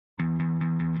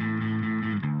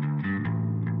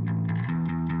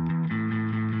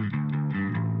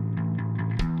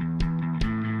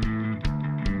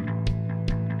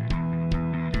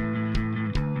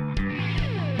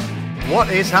What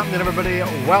is happening, everybody?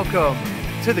 Welcome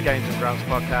to the Games and Graps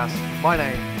podcast. My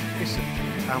name is Sim,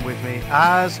 and with me,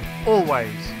 as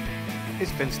always, is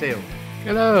Finn Steele.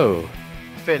 Hello.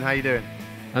 Finn, how you doing?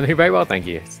 I'm doing very well, thank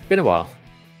you. It's been a while.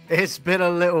 It's been a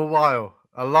little while.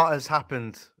 A lot has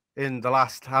happened in the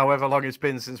last however long it's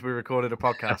been since we recorded a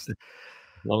podcast.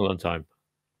 Long time.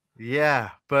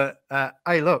 Yeah, but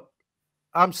hey, look,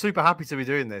 I'm super happy to be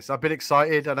doing this. I've been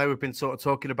excited. I know we've been sort of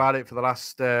talking about it for the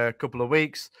last couple of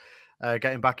weeks,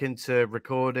 getting back into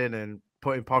recording and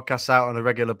putting podcasts out on a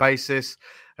regular basis.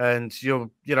 And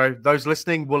those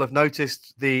listening will have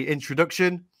noticed the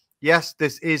introduction. Yes,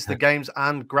 this is the Games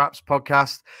and Graps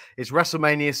podcast. It's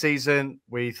WrestleMania season.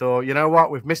 We thought, you know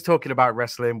what? We've missed talking about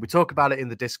wrestling. We talk about it in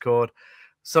the Discord.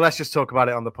 So let's just talk about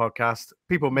it on the podcast.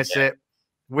 People miss it.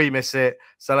 We miss it.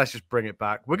 So let's just bring it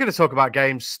back. We're going to talk about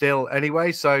games still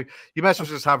anyway. So you might as well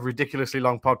just have ridiculously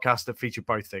long podcasts that feature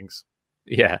both things.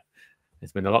 Yeah.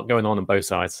 There's been a lot going on both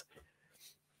sides.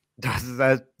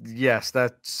 Yes, there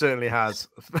certainly has.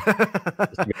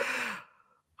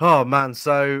 Oh, man.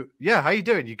 So, yeah, how you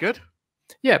doing? You good?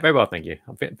 Yeah, very well, thank you.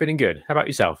 I'm feeling good. How about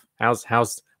yourself?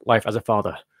 How's life as a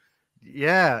father?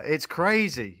 Yeah, it's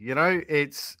crazy. You know,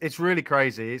 it's really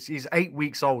crazy. He's 8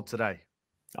 weeks old today.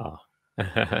 Oh.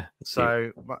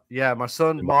 So, yeah, my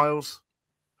son, Miles,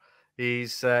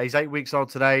 he's 8 weeks old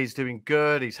today. He's doing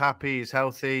good. He's happy. He's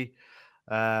healthy.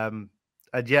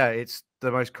 And, yeah, it's the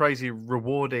most crazy,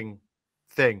 rewarding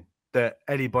thing that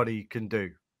anybody can do.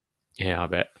 Yeah, I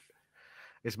bet.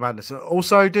 It's madness.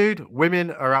 Also, dude,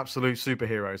 women are absolute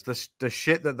superheroes. The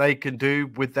shit that they can do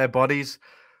with their bodies,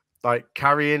 like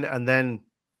carrying and then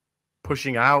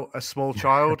pushing out a small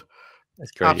child,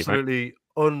 That's crazy. Absolutely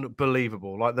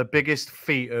unbelievable. Like the biggest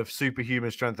feat of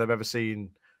superhuman strength I've ever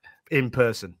seen in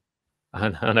person.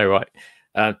 I know, right?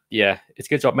 Yeah, it's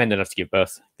a good job men don't have to give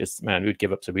birth. This man would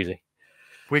give up so easy.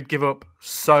 We'd give up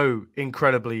so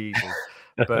incredibly easy.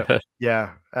 But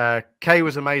yeah, Kay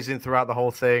was amazing throughout the whole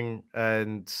thing,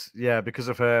 and yeah, because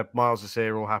of her, Miles is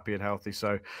here, all happy and healthy.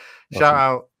 So, shout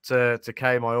out to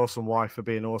Kay, my awesome wife, for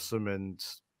being awesome and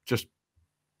just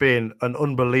being an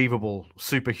unbelievable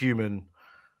superhuman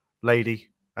lady.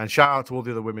 And shout out to all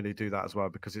the other women who do that as well,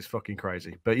 because it's fucking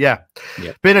crazy. But yeah,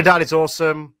 being a dad is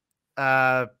awesome.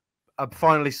 I'm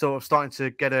finally sort of starting to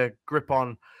get a grip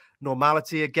on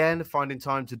normality again, finding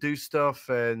time to do stuff,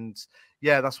 and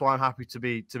yeah, that's why I'm happy to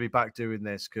be back doing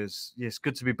this, because it's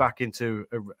good to be back into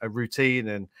a routine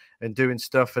and doing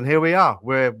stuff. And here we are.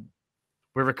 We're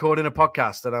recording a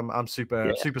podcast, and I'm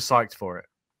super psyched for it.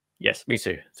 Yes, me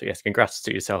too. So yes, congrats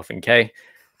to yourself and Kay.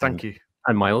 Thank you.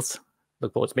 And Miles.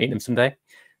 Look forward to meeting him someday.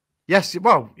 Yes,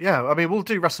 well, yeah. I mean, we'll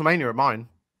do WrestleMania at mine.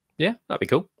 Yeah, that'd be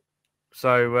cool.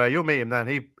 So you'll meet him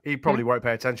then. He probably won't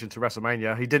pay attention to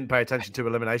WrestleMania. He didn't pay attention to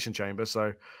Elimination Chamber,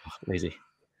 so lazy.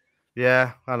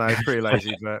 Yeah, I know, he's pretty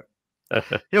lazy, but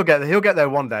he'll get there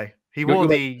one day. You'll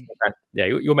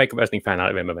make a wrestling fan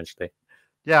out of him eventually.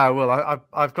 Yeah, I will.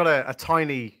 I've got a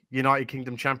tiny United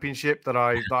Kingdom Championship that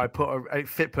I it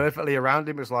fit perfectly around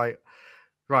him. It's like,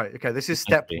 right, okay, this is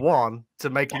step one to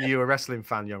making you a wrestling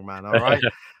fan, young man. All right.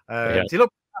 He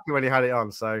looked happy when he had it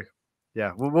on, so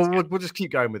yeah, we'll just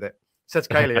keep going with it. Said to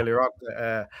Kaylee earlier on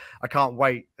that I can't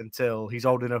wait until he's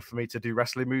old enough for me to do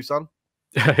wrestling moves on.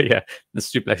 Yeah, the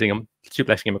suplexing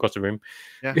him across the room.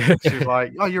 Yeah, she was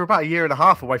like, "Oh, you're about a year and a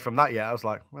half away from that yet." I was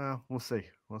like, "Well, we'll see.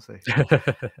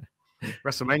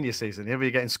 WrestleMania season. Here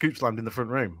we're getting scoop slammed in the front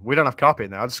room. We don't have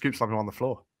carpet now. I just scoop slam him on the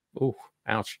floor. Oh,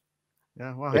 ouch.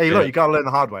 Yeah. Well, hey, look, you got to learn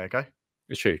the hard way, okay?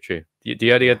 It's true.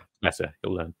 The earlier, better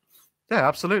you'll learn. Yeah,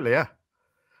 absolutely. Yeah.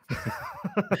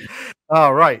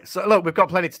 All right. So look, we've got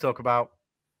plenty to talk about.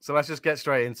 So let's just get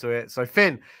straight into it. So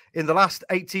Finn, in the last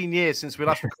 18 years since we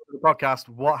last recorded the podcast,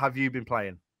 what have you been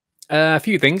playing? A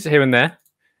few things here and there.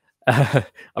 I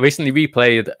recently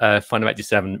replayed Final Fantasy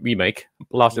 7 Remake,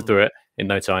 blasted through it in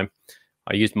no time.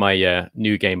 I used my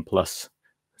New Game Plus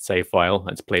save file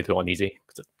and to play through it on easy.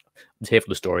 I'm here for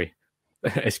the story.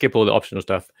 I skip all the optional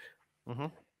stuff.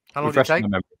 How long did it take?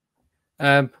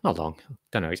 Not long.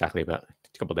 Don't know exactly, but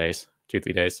a couple of days,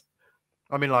 2-3 days.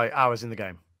 I mean, like hours in the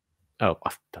game. Oh,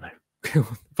 I don't know.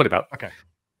 What about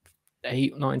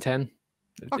 8, 9, 10?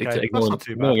 Okay, that's not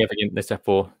too bad. Everything except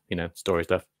for story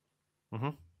stuff.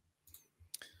 So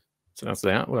that's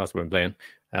that. What else have we been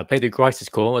playing? Played the Crisis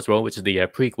Core as well, which is the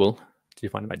prequel to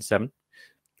Final Fantasy 7.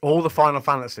 All the Final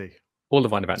Fantasy. All the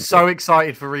Final Fantasy. So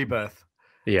excited for Rebirth.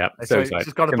 Yeah, so excited.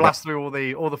 Just got to blast through all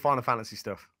the Final Fantasy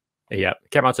stuff. Yeah,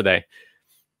 came out today.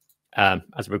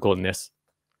 As we're recording this.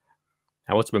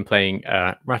 I've also been playing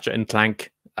Ratchet and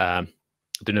Clank.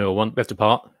 The newer one, Rift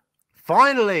Apart.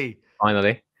 Finally.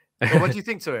 Well, what do you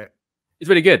think to it? It's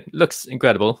really good. Looks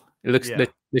incredible. It looks Yeah.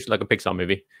 looks like a Pixar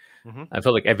movie. Hmm. I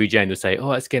feel like every gen would say,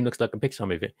 "Oh, this game looks like a Pixar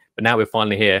movie," but now we're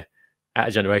finally here at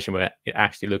a generation where it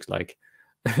actually looks like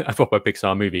a proper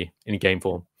Pixar movie in game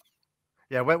form.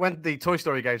 Yeah, when the Toy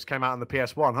Story games came out on the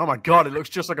PS1, oh my god, it looks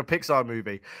just like a Pixar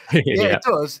movie. Yeah, Yeah, it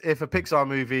does. If a Pixar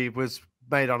movie was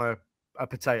made on a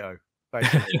potato,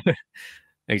 basically.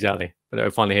 exactly. But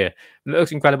we're finally here. It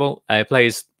looks incredible. It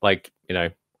plays like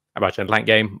a Ratchet and Clank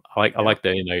game. I Yeah. like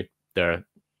the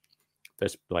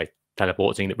there's like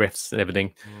teleporting, the rifts and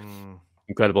everything. Mm.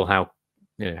 Incredible how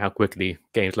how quickly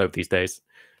games load these days.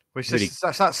 Which Really, is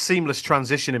that's that seamless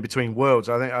transition in between worlds.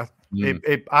 I think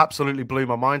it absolutely blew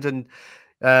my mind. And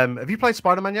have you played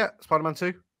Spider-Man yet? Spider-Man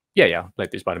 2? yeah,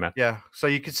 played through Spider-Man. Yeah. So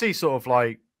you can see sort of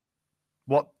like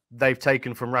what they've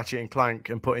taken from Ratchet and Clank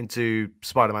and put into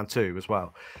Spider-Man 2 as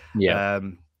well. Yeah,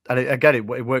 And again, it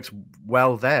works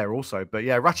well there also. But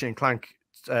yeah, Ratchet and Clank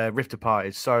Rift Apart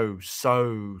is so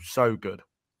good.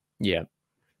 yeah,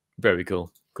 very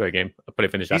cool. Great game. I probably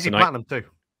finished that Easy tonight. platinum too.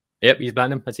 Yep, he's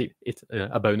platinum. I see it's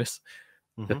a bonus.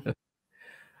 Hmm.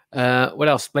 What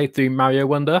else? Played through Mario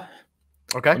Wonder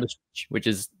Okay. on the Switch, which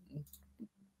is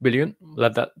brilliant.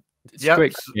 Love that. It's a Yeah,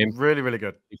 great game. really, really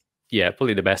good. Yeah,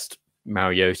 probably the best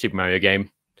Super Mario game.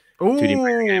 2D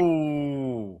Mario game.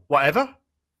 Ooh, whatever.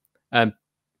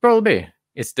 Probably.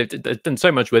 They've done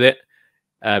so much with it.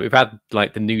 We've had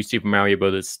like the new Super Mario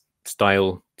Brothers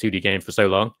style 2D game for so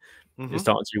long. It's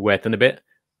starting to wear thin a bit.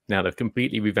 Now they've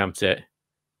completely revamped it.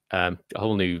 A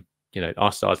whole new,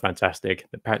 art style is fantastic.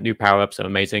 The new power ups are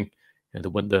amazing. The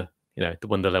wonder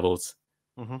levels.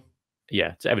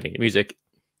 Yeah, it's everything. Music,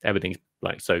 everything's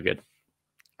like so good.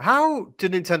 How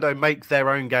did Nintendo make their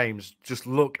own games just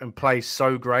look and play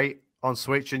so great on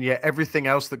Switch, and yet everything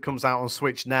else that comes out on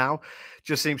Switch now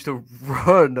just seems to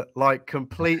run like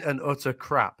complete and utter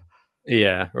crap?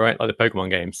 Yeah, right. Like the Pokemon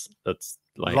games. That's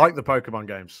Like the Pokemon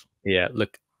games. yeah,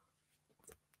 look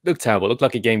terrible. Look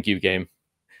like a GameCube game.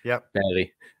 Yep.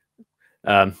 Barely.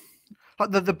 Like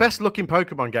the best looking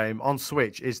Pokemon game on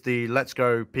Switch is the Let's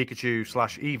Go Pikachu /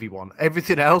 Eevee one.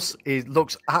 Everything else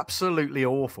looks absolutely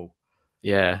awful.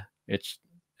 Yeah, it's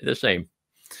a shame.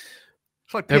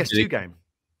 It's like PS2 game.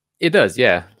 It does,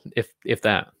 yeah. If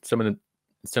that,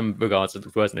 some regards,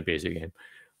 it's worse than a PS2 game.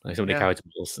 Like some of the character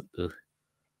models.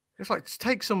 It's like,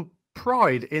 take some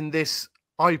pride in this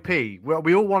IP. Well,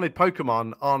 we all wanted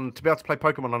Pokemon to be able to play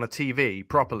Pokemon on a TV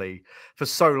properly for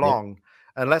so long.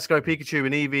 And Let's Go Pikachu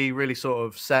and Eevee really sort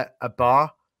of set a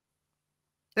bar.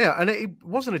 Yeah, and it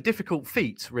wasn't a difficult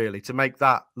feat, really, to make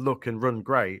that look and run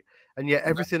great. And yet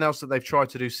everything else that they've tried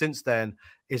to do since then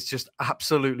is just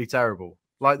absolutely terrible.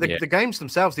 Like the games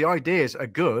themselves, the ideas are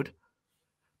good,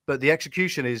 but the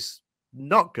execution is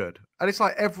not good. And it's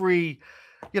like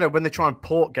when they try and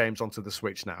port games onto the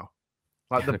Switch now,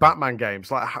 like the Batman games,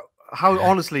 like how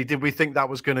honestly did we think that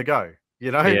was going to go?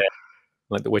 Yeah,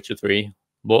 like The Witcher 3,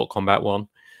 Mortal Kombat 1.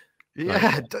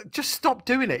 Yeah, just stop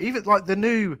doing it. Even like the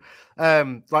new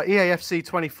like EAFC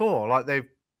 24, like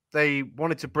they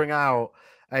wanted to bring out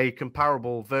a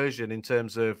comparable version in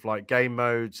terms of like game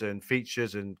modes and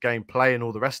features and gameplay and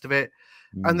all the rest of it.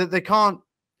 And that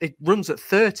it runs at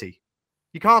 30.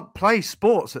 You can't play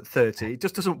sports at 30. It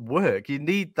just doesn't work. You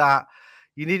need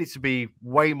it to be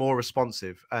way more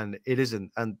responsive, and it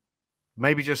isn't. And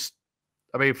maybe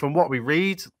from what we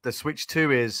read, the Switch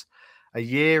 2 is a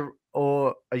year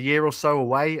or so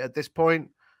away at this point.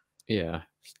 Yeah.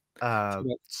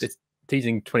 It's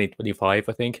teasing 2025,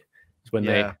 I think, is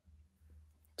when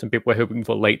some people were hoping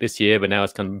for late this year, but now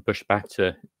it's kind of pushed back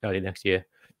to early next year.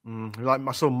 Like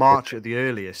I saw March at the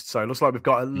earliest, so it looks like we've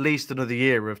got at least another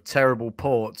year of terrible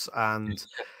ports. And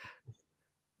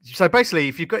so basically,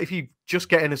 if you just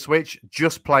get in a Switch,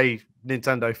 just play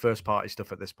Nintendo first party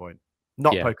stuff at this point,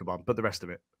 not Pokemon, but the rest of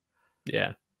it.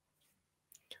 Yeah,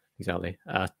 exactly.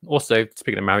 Also,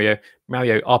 speaking of Mario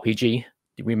RPG,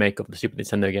 the remake of the Super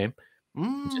Nintendo game,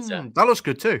 that looks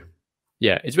good too.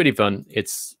 Yeah, it's really fun.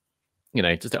 It's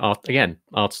just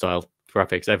art style,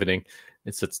 graphics, everything.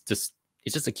 It's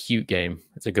just a cute game.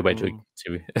 It's a good way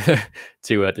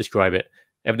to describe it.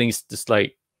 Everything's just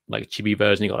like a chibi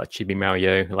version. You got like chibi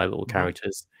Mario, like little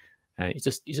characters. It's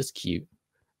just cute.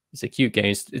 It's a cute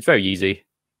game. It's very easy,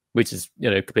 which is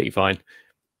completely fine.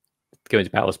 Go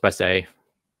into battles, press A.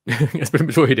 That's pretty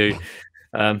much what you do.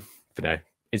 But no,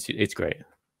 it's great.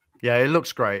 Yeah, it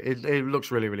looks great. It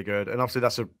looks really, really good. And obviously,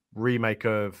 that's a remake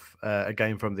of a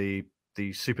game from the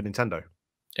Super Nintendo.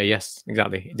 Yes,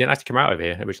 exactly. It didn't actually come out over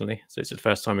here originally, so it's the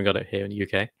first time we got it here in the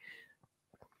UK.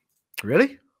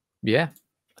 Really? Yeah,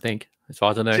 I think. As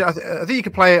far as I know. See, I think you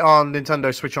can play it on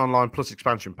Nintendo Switch Online plus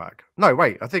expansion pack. No,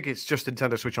 wait. I think it's just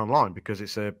Nintendo Switch Online because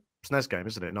it's a SNES game,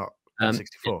 isn't it? Not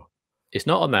N64. It's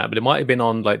not on that, but it might have been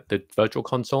on like the Virtual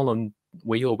Console on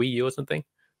Wii or Wii U or something.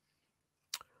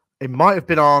 It might have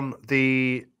been on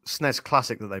the SNES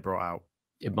Classic that they brought out.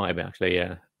 It might have been actually,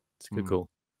 yeah. It's good, cool.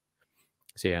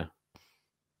 So yeah,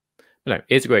 but no,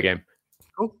 it's a great game.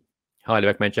 Cool. Highly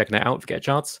recommend checking it out if you get a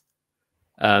chance.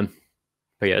 But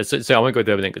yeah, so I won't go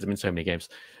through everything because there's been so many games.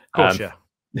 Of course, yeah.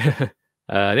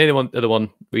 The other one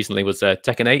recently was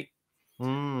Tekken 8,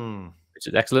 which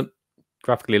is excellent.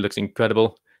 Graphically, it looks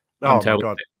incredible. Oh my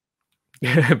god!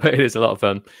 But it is a lot of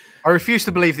fun. I refuse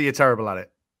to believe that you're terrible at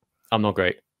it. I'm not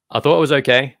great. I thought it was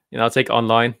okay. You know, I'll take it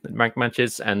online ranked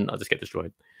matches and I'll just get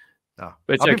destroyed. Oh,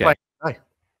 but it's okay.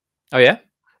 Oh yeah.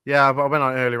 Yeah, I went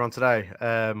on earlier on today.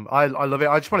 I love it.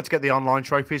 I just wanted to get the online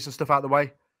trophies and stuff out of the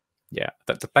way. Yeah,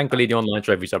 thankfully the online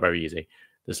trophies are very easy.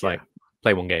 Just like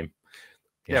play one game.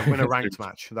 Yeah, win a ranked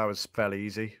match. That was fairly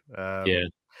easy. Yeah.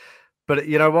 But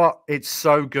you know what? It's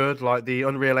so good. Like the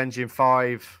Unreal Engine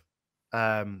 5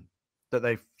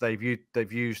 that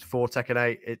they've used for Tekken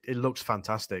 8. It looks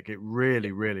fantastic. It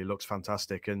really, really looks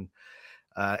fantastic. And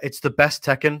it's the best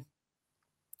Tekken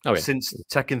since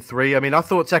Tekken 3. I mean, I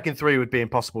thought Tekken 3 would be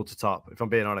impossible to top, if I'm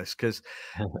being honest, because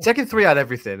Tekken 3 had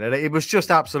everything, and it was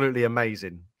just absolutely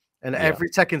amazing. And every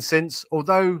Tekken since,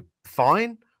 although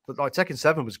fine, but like Tekken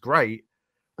 7 was great,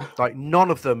 like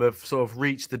none of them have sort of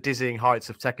reached the dizzying heights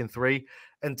of Tekken 3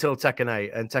 until Tekken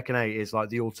 8. And Tekken 8 is like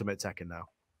the ultimate Tekken now.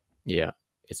 Yeah,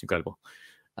 it's incredible.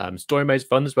 Story mode's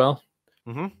fun as well.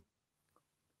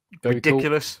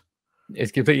 Ridiculous. Cool.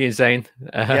 It's completely insane.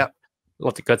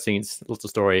 Lots of cutscenes, lots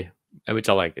of story, which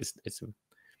I like. It's it's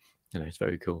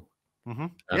very cool.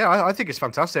 Yeah, I think it's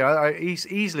fantastic. It's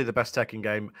easily the best Tekken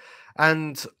game,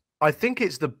 and I think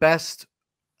it's the best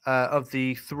of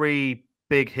the 3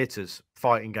 big hitters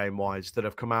fighting game wise that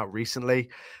have come out recently.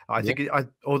 I think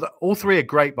all 3 are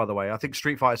great, by the way. I think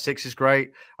Street Fighter 6 is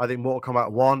great. I think Mortal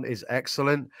Kombat 1 is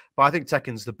excellent, but I think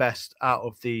Tekken's the best out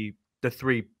of the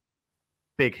 3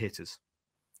 big hitters.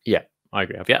 Yeah, I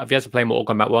agree. If you have to play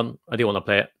Mortal Kombat 1, I do want to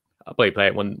play it. I'll probably play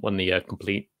it when the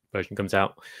complete version comes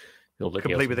out.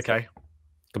 Complete with a K.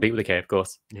 Complete with a K, of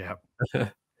course. Yeah.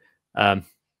 So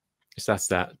that's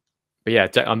that. But yeah,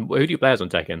 who do you play as on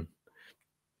Tekken?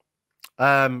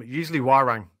 Usually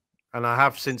Warang, and I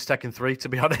have since Tekken 3, to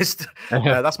be honest.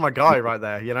 That's my guy right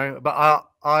there, you know. But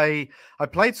I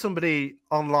played somebody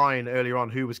online earlier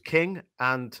on who was King,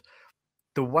 and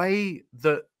the way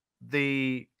that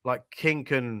the King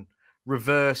can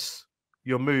reverse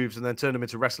your moves and then turn them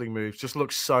into wrestling moves just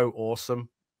looks so awesome.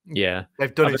 Yeah,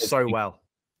 they've done it so well.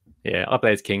 Yeah, I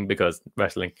play as King because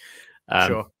wrestling.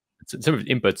 Sure. Some of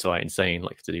the inputs are insane,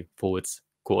 like to do forwards,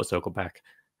 quarter circle back,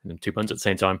 and then 2 punches at the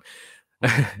same time.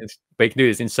 But you can do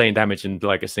this insane damage in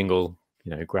like a single,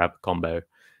 grab combo.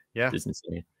 Yeah, it's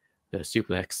insane. The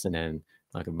suplex and then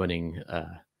like a running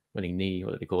knee.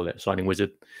 What do they call it? Sliding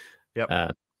wizard.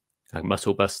 Yep. Like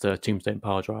muscle buster, tombstone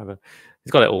power driver.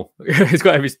 He's got it all. He's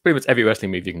got pretty much every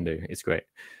wrestling move you can do. It's great.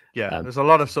 Yeah, there's a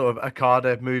lot of sort of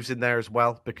Akada moves in there as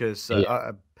well, because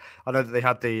I know that they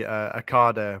had the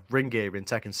Akada ring gear in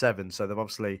Tekken 7, so they've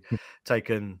obviously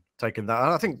taken that. And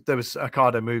I think there was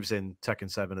Akada moves in Tekken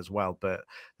 7 as well, but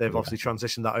they've obviously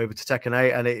transitioned that over to Tekken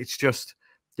 8, and it's just,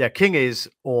 King is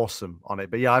awesome on it.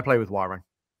 But yeah, I play with Warang.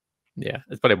 Yeah,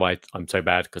 that's probably why I'm so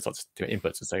bad, because lots of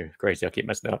inputs are so crazy. I keep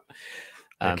messing up.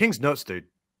 King's nuts, dude.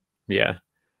 Yeah.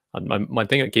 My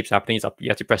thing that keeps happening is you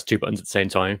have to press 2 buttons at the same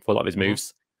time for a lot of his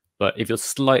moves. But if you're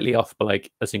slightly off by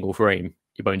like a single frame,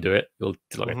 you won't do it. You'll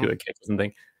do a kick or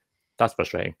something. That's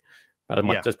frustrating. But I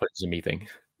might just put it as a me thing.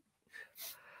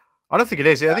 I don't think it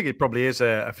is. I think it probably is,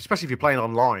 especially if you're playing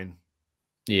online.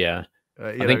 Yeah.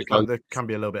 I think there can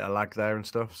be a little bit of lag there and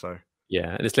stuff. So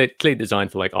yeah, and it's clearly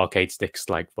designed for like arcade sticks,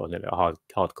 like for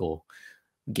hardcore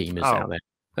gamers out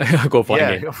there. Go find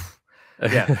it.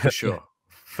 Yeah, for sure.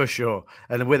 For sure.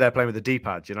 And then we're there playing with the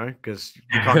D-pad, because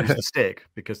you can't use the stick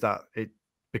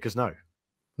because no.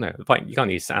 No, you can't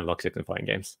use analog stick in fighting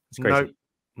games. It's crazy.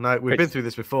 No, we've been through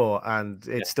this before, and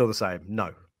it's still the same.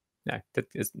 No. No,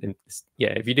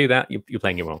 if you do that, you're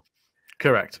playing it wrong.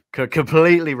 Correct.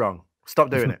 Completely wrong.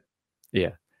 Stop doing it.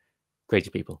 Yeah. Crazy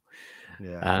people.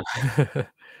 Yeah.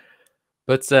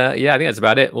 But I think that's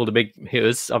about it. All the big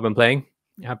hitters I've been playing.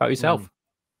 How about yourself?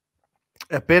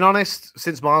 Being honest,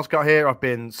 since Miles got here, I've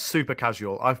been super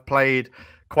casual. I've played,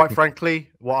 quite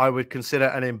frankly, what I would consider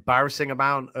an embarrassing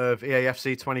amount of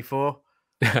EAFC 24.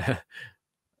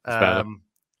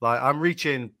 I'm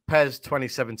reaching PES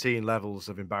 2017 levels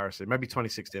of embarrassing, maybe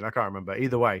 2016. I can't remember.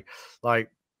 Either way,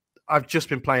 I've just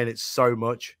been playing it so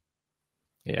much.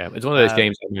 Yeah, it's one of those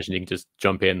games I imagine you can just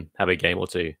jump in, have a game or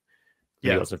two.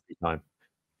 Yeah, lots of free time.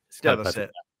 Yeah, that's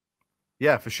it.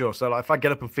 Yeah, for sure. So like, if I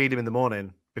get up and feed him in the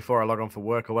morning before I log on for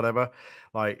work or whatever,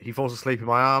 like he falls asleep in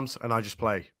my arms and I just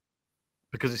play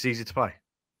because it's easy to play.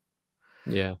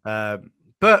 Yeah.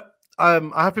 But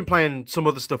I have been playing some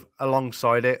other stuff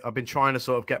alongside it. I've been trying to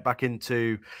sort of get back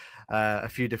into a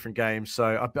few different games.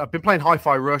 So I've been playing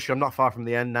Hi-Fi Rush. I'm not far from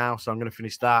the end now, so I'm going to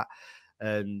finish that.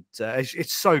 And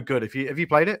it's so good. Have you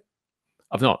played it?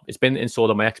 I've not. It's been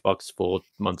installed on my Xbox for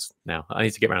months now. I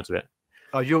need to get around to it.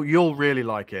 Oh, you'll really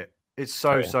like it. It's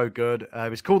Oh, so good.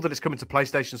 It's cool that it's coming to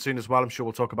PlayStation soon as well. I'm sure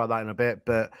we'll talk about that in a bit,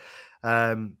 but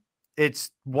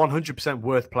it's 100%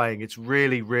 worth playing. It's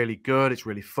really, really good. It's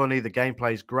really funny. The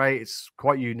gameplay is great. It's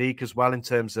quite unique as well in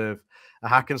terms of a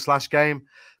hack and slash game.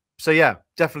 So yeah,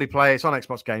 definitely play. It's on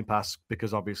Xbox Game Pass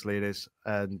because obviously it is,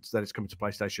 and then it's coming to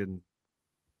PlayStation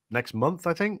next month,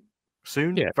 I think.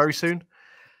 Soon, yeah. very soon.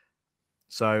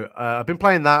 So I've been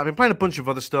playing that. I've been playing a bunch of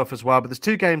other stuff as well, but there's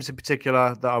two games in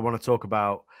particular that I want to talk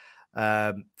about.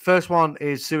 First one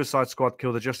is Suicide Squad: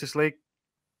 Kill the Justice League.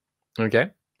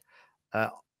 Okay.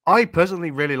 I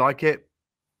personally really like it.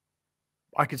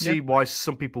 I can Yeah. see why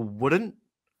some people wouldn't,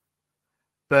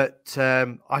 but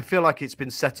I feel like it's been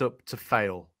set up to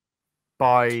fail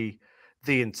by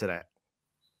the internet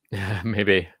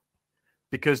Maybe.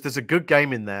 because there's a good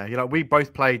game in there. You know, we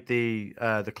both played the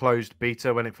closed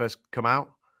beta when it first come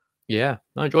out. Yeah,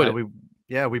 I enjoyed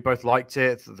it. We both liked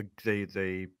it.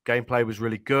 The gameplay was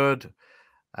really good.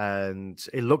 And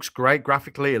it looks great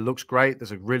graphically. It looks great.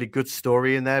 There's a really good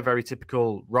story in there, very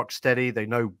typical Rocksteady. They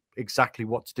know exactly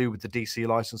what to do with the DC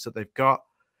license that they've got.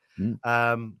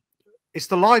 It's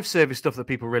the live service stuff that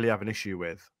people really have an issue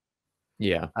with.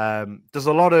 Yeah. There's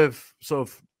a lot of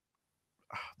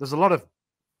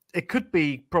it could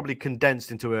be probably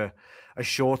condensed into a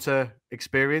shorter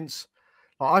experience.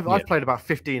 I've played about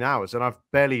 15 hours and I've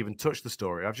barely even touched the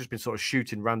story. I've just been sort of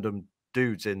shooting random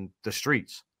dudes in the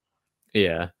streets.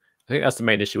 Yeah. I think that's the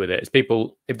main issue with it. It's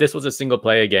people, if this was a single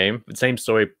player game, the same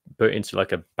story put into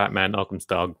like a Batman Arkham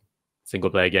style single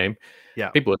player game,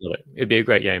 people would love it. It'd be a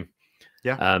great game.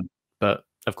 Yeah. But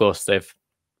of course, they've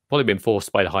probably been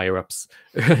forced by the higher ups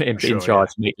in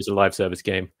charge to make this a live service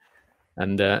game.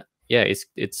 And it's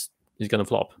going to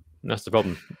flop. And that's the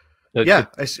problem.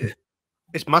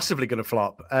 It's massively going to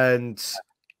flop. And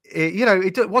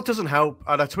what doesn't help,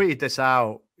 and I tweeted this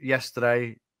out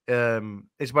yesterday,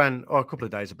 is when, or a couple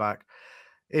of days back,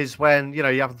 is when you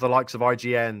have the likes of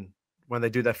IGN when they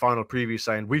do their final preview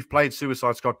saying we've played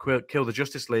Suicide Squad Kill the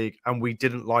Justice League and we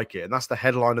didn't like it, and that's the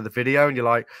headline of the video, and you're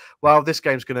like, well, this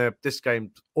game's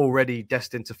already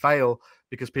destined to fail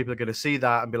because people are going to see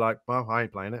that and be like, well, I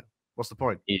ain't playing it. What's the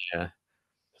point? Yeah,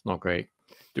 it's not great.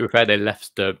 To be fair, they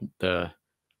left the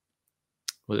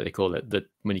what do they call it?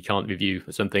 When you can't review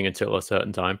something until a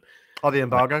certain time. Oh, the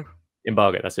embargo.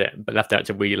 Embargo, that's it. But left out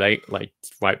to really late, like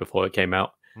right before it came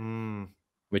out,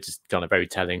 which is kind of very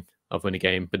telling of when a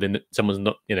game. But then someone's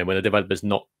not, when a developer's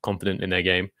not confident in their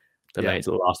game, delay it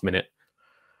to the last minute.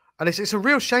 And it's a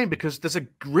real shame because there's a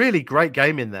really great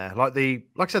game in there. Like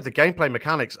I said, the gameplay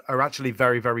mechanics are actually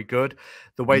very, very good.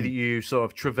 The way that you sort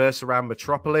of traverse around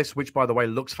Metropolis, which by the way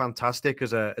looks fantastic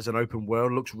as an open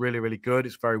world, looks really, really good.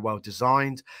 It's very well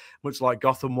designed, much like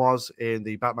Gotham was in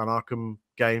the Batman Arkham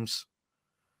games.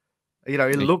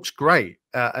 It looks great.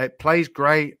 It plays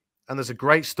great, and there's a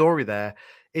great story there.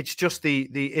 It's just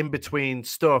the in-between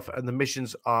stuff, and the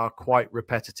missions are quite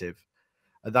repetitive.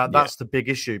 That's the big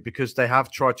issue because they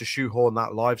have tried to shoehorn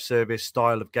that live service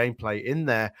style of gameplay in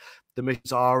there. The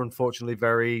missions are unfortunately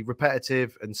very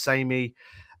repetitive and samey,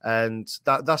 and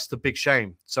that's the big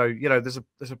shame. So there's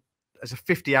a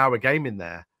 50-hour game in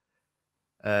there,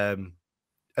 and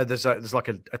there's like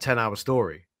a 10-hour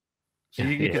story. So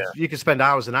you can spend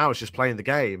hours and hours just playing the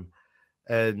game,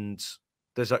 and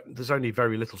there's only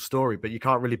very little story, but you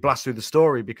can't really blast through the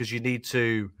story because you need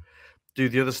to do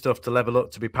the other stuff to level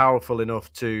up to be powerful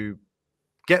enough to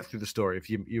get through the story, if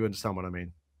you understand what I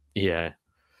mean. Yeah.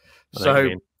 So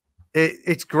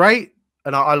it's great,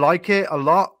 and I like it a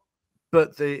lot,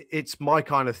 but it's my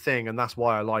kind of thing, and that's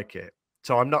why I like it.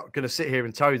 So I'm not going to sit here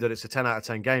and tell you that it's a 10 out of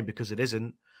 10 game because it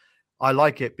isn't. I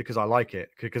like it because I like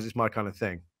it, because it's my kind of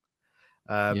thing.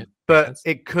 But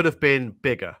it could have been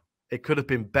bigger. It could have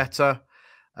been better.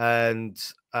 And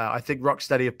I think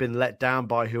Rocksteady have been let down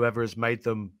by whoever has made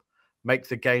them make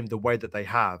the game the way that they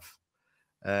have.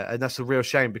 And that's a real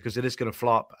shame because it is going to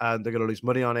flop and they're going to lose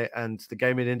money on it. And the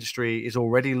gaming industry is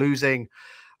already losing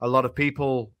a lot of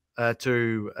people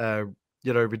to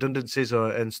redundancies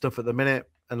and stuff at the minute,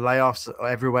 and layoffs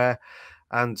everywhere.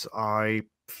 And I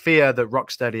fear that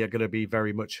Rocksteady are going to be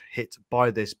very much hit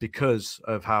by this because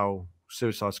of how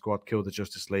Suicide Squad Kill the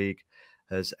Justice League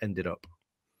has ended up.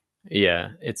 Yeah,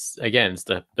 it's again, it's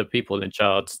the people in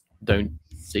charge don't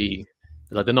see,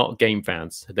 like, they're not game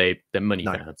fans. They're money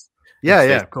No. fans. Yeah, They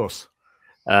yeah, of course.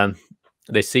 um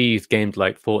they see games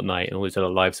like Fortnite and all these other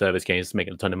live service games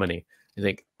making a ton of money. They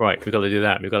think, right, we've got to do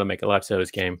that. We've got to make a live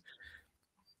service game.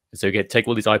 So we take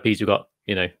all these IPs we've got,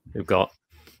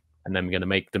 and then we're going to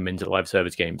make them into live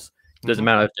service games. It doesn't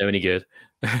matter if they're any good.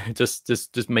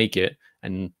 just make it,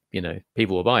 and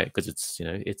people will buy it because it's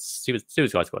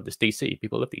Suicide Squad. It's DC.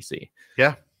 People love DC.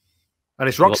 Yeah. And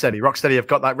it's Rocksteady. Rocksteady have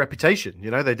got that reputation.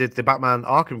 They did the Batman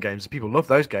Arkham games. People love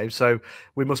those games. So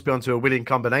we must be onto a winning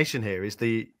combination here, is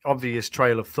the obvious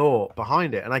trail of thought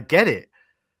behind it. And I get it.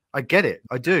 I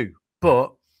do.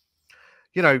 But,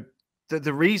 the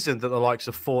reason that the likes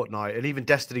of Fortnite and even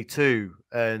Destiny 2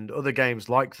 and other games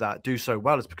like that do so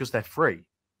well is because they're free.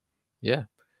 Yeah.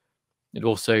 And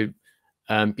also,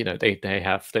 they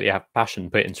have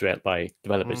passion put into it by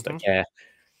developers that care.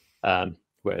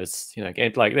 Whereas,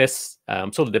 games like this,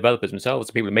 sort of developers themselves,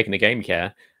 the people making the game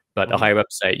care, but the higher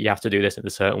ups say you have to do this in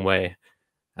a certain way,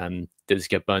 and they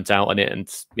just get burnt out on it,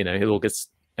 and it all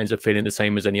ends up feeling the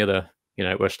same as any other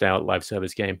rushed out live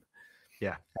service game.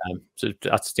 Yeah. So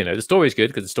that's the story is good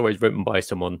because the story is written by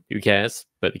someone who cares,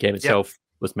 but the game itself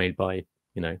was made by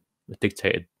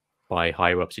dictated by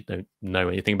higher ups who don't know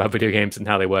anything about video games and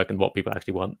how they work and what people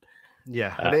actually want.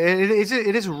 Yeah, and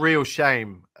it is a real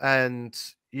shame, and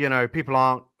people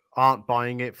aren't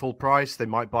buying it full price. They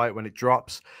might buy it when it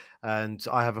drops, and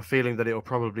I have a feeling that it will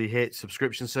probably hit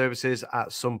subscription services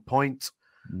at some point,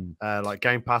 like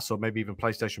Game Pass or maybe even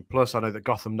PlayStation Plus. I know that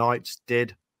Gotham Knights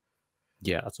did.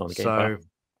 Yeah, that's on the Game Pass.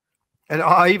 And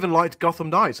I even liked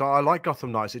Gotham Knights. I like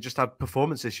Gotham Knights. It just had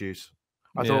performance issues.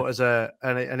 I thought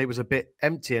and it was a bit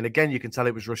empty. And again, you can tell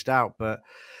it was rushed out, but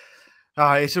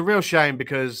it's a real shame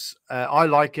because I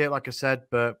like it, like I said,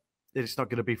 but it's not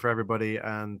going to be for everybody.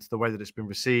 And the way that it's been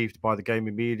received by the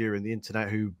gaming media and the internet,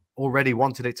 who already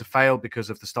wanted it to fail because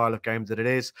of the style of game that it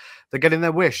is, they're getting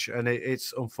their wish, and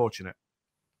it's unfortunate.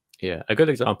 Yeah, a good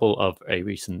example of a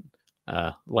recent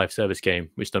live service game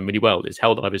which done really well is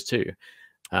Helldivers 2.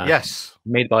 Yes.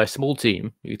 Made by a small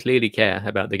team who clearly care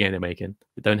about the game they're making.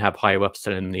 They don't have higher ups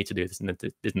telling them they need to do this and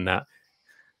that.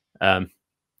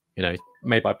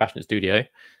 Made by a passionate studio,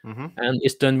 and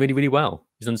it's done really, really well.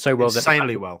 It's done so well,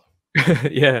 insanely well.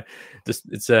 Yeah,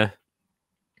 it's as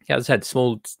I said,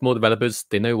 small developers.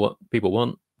 They know what people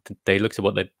want. They looked at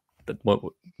what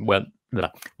went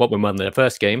well in their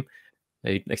first game.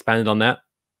 They expanded on that,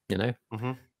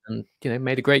 and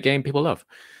made a great game people love.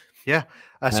 Yeah.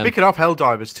 Speaking of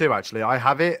Helldivers too, actually, I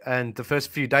have it, and the first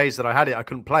few days that I had it, I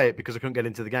couldn't play it because I couldn't get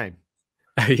into the game.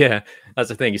 Yeah, that's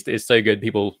the thing. It's so good.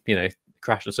 People,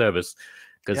 crash the servers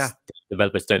because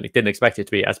developers didn't expect it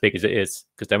to be as big as it is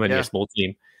because they're only a small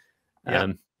team.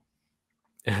 But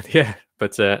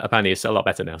apparently it's a lot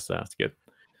better now, so that's good.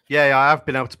 Yeah, I have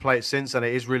been able to play it since, and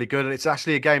it is really good. And it's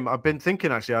actually a game I've been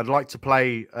thinking. Actually, I'd like to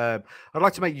play. I'd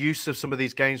like to make use of some of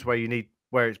these games where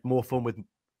it's more fun with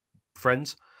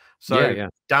friends. So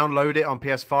download it on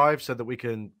PS5 so that we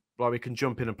can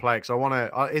jump in and play. Because I want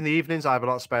to in the evenings. I have a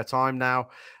lot of spare time now,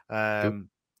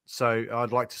 so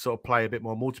I'd like to sort of play a bit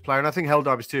more multiplayer. And I think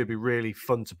Helldivers 2 would be really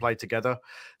fun to play together.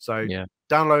 So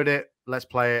download it. Let's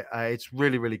play it. It's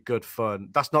really, really good fun.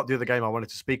 That's not the other game I wanted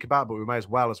to speak about, but we may as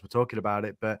well as we're talking about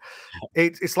it. But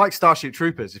it's like Starship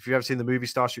Troopers. If you've ever seen the movie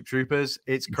Starship Troopers,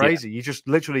 it's crazy. You just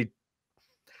literally.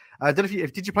 I don't know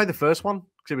if did you play the first one?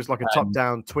 Because it was like a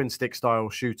top-down twin stick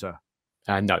style shooter.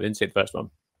 No, I didn't see the first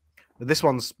one. This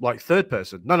one's like third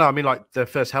person. No, I mean like the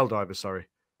first Helldivers. Sorry.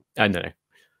 No.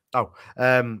 Oh,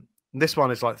 this one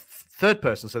is like third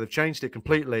person, so they've changed it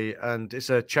completely, and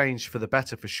it's a change for the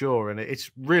better for sure. And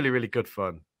it's really, really good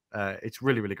fun. It's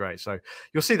really, really great. So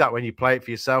you'll see that when you play it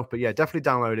for yourself. But yeah, definitely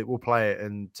download it. We'll play it,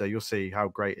 and you'll see how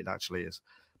great it actually is.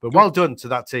 But well done to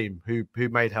that team who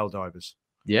made Helldivers.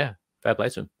 Yeah, fair play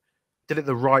to them. Did it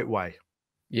the right way.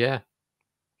 Yeah.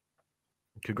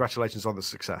 Congratulations on the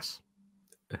success.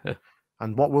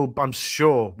 And what I'm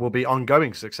sure will be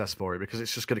ongoing success for it, because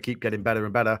it's just going to keep getting better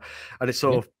and better. And it's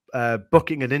sort of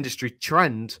bucking an industry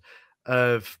trend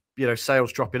of,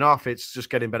 sales dropping off. It's just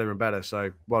getting better and better.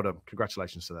 So well done.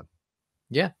 Congratulations to them.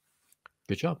 Yeah.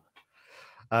 Good job.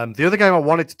 The other game I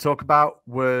wanted to talk about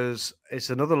it's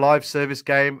another live service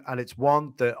game, and it's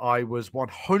one that I was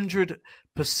 100%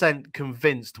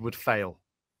 convinced would fail.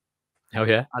 Oh,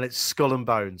 yeah. And it's Skull and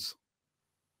Bones.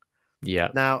 Yeah.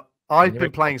 Now, I've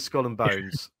been playing Skull and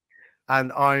Bones,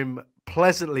 and I'm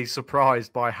pleasantly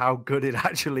surprised by how good it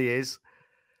actually is.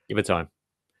 Give it time.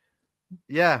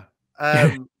 Yeah.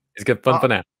 It's good fun for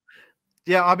now.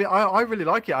 Yeah, I mean, I really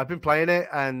like it. I've been playing it,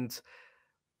 and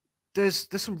there's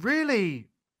some really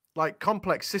like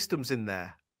complex systems in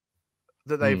there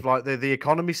that they've like the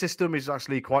economy system is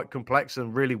actually quite complex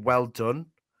and really well done.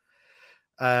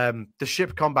 The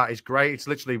ship combat is great. It's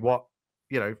literally what,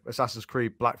 you know, Assassin's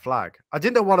Creed Black Flag. I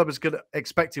didn't know what I was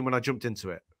expecting when I jumped into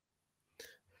it.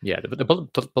 Yeah,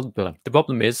 the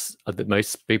problem is that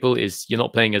most people is you're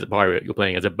not playing as a pirate, you're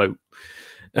playing as a boat.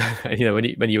 You know, when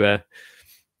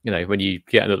you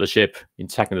get another ship, you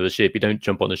attack another ship, you don't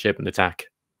jump on the ship and attack,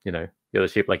 you know, the other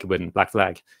ship like you would in Black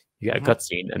Flag. You get a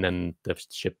cutscene and then the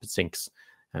ship sinks,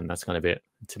 and that's kind of it.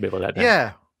 It's a bit of a letdown.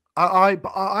 Yeah, I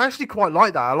actually quite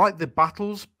like that. I like the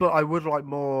battles, but I would like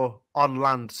more on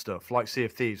land stuff, like Sea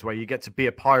of Thieves, where you get to be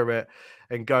a pirate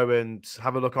and go and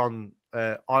have a look on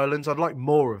islands. I'd like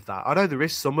more of that. I know there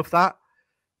is some of that,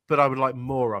 but I would like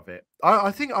more of it.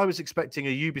 I think I was expecting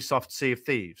a Ubisoft Sea of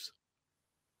Thieves.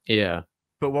 Yeah.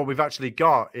 But what we've actually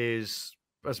got is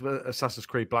Assassin's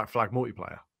Creed Black Flag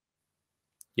multiplayer.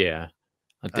 Yeah.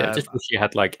 I just wish you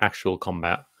had like actual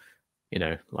combat, you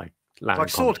know, like land like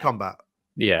sword combat.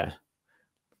 Yeah.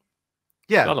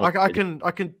 Yeah, I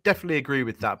can definitely agree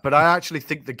with that. But I actually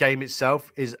think the game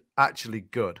itself is actually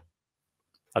good.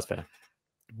 That's fair.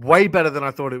 Way better than I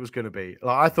thought it was going to be.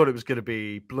 Like I thought it was going to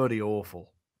be bloody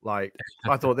awful. Like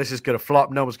I thought this is going to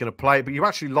flop. No one's going to play it. But you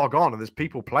actually log on and there's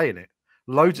people playing it.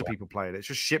 Loads of people playing it. It's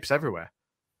just ships everywhere.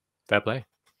 Fair play.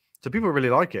 So people really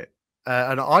like it.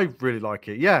 And I really like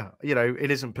it. Yeah, you know,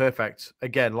 it isn't perfect.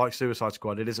 Again, like Suicide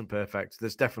Squad, it isn't perfect.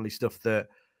 There's definitely stuff that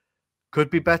could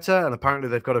be better. And apparently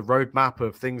they've got a roadmap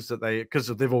of things that because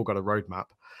they've all got a roadmap.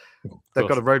 They've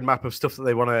got a roadmap of stuff that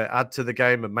they want to add to the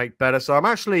game and make better. So I'm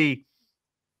actually,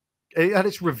 and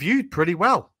it's reviewed pretty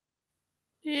well.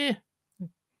 Yeah.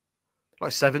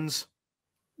 Like 7s.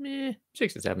 Yeah,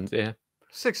 6 or 7s, yeah.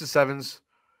 6 or 7s.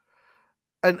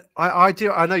 And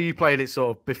I know you played it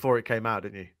sort of before it came out,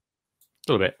 didn't you?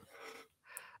 A little bit.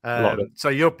 A lot of it. So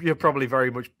you're probably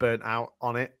very much burnt out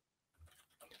on it.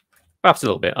 Perhaps a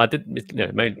little bit. I did, you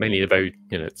know, mainly the very,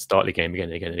 you know, start the game again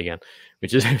and again and again,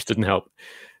 which didn't help.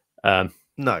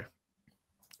 No,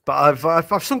 but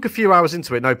I've sunk a few hours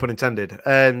into it, no pun intended,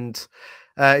 and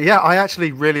yeah, I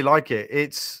actually really like it.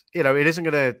 It's, you know,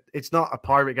 it's not a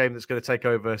pirate game that's gonna take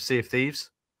over Sea of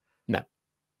Thieves. No,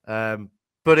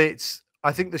 but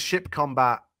I think the ship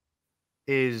combat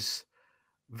is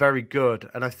very good,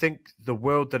 and I think the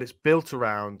world that it's built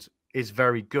around is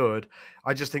very good.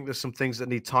 I just think there's some things that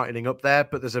need tightening up there,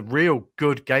 but there's a real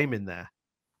good game in there.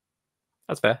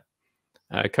 That's fair.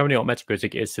 Currently on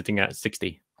Metacritic is sitting at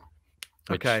 60.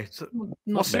 Okay, so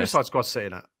what's Suicide Squad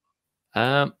sitting at?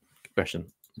 Good question.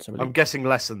 I'm guessing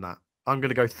less than that. I'm going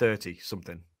to go 30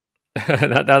 something. I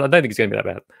don't think it's going to be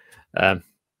that bad.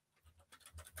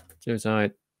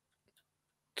 Suicide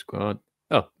Squad.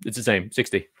 Oh, it's the same.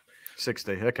 60.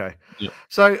 60. Okay. Yeah.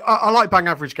 So I like bang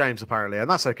average games apparently, and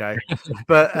that's okay.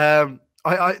 But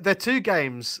they're two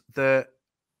games that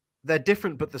they're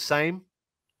different but the same.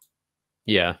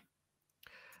 Yeah.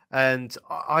 And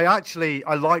I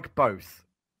like both,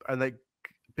 and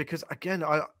because again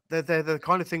they're the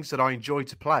kind of things that I enjoy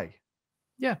to play.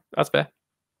 Yeah, that's fair.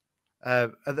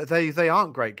 They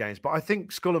aren't great games, but I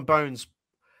think Skull and Bones.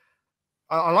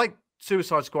 I like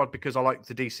Suicide Squad because I like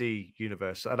the DC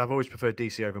universe, and I've always preferred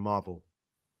DC over Marvel.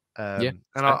 Yeah,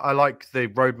 and I like the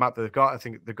roadmap that they've got. I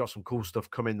think they've got some cool stuff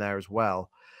coming there as well.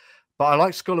 But I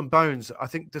like Skull and Bones. I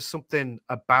think there's something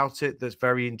about it that's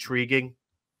very intriguing.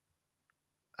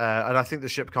 And I think the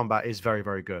ship combat is very,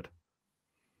 very good.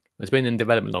 It's been in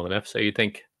development long enough, so you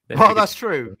think... Well, that's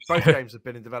true. Both games have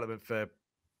been in development for,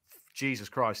 Jesus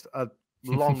Christ, a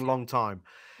long, long time.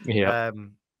 Yeah.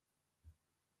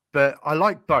 But I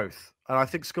like both. And I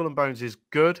think Skull and Bones is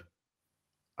good.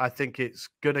 I think it's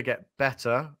going to get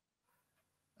better.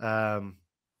 But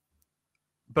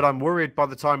I'm worried by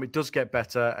the time it does get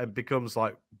better and becomes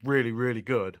like really, really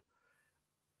good,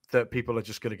 that people are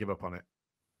just going to give up on it.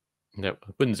 No, it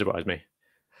wouldn't surprise me.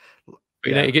 But,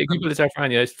 you know, you get people that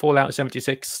around, you know, Fallout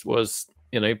 76 was,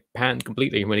 you know, panned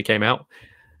completely when it came out.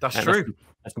 That's true.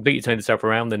 That's completely turned itself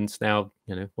around, and it's now,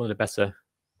 you know, one of the better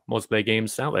multiplayer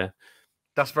games out there.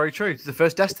 That's very true. The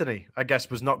first Destiny, I guess,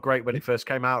 was not great when it first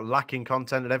came out, lacking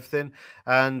content and everything.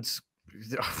 And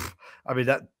I mean,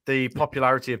 the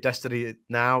popularity of Destiny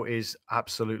now is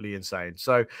absolutely insane.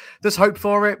 So there's hope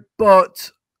for it,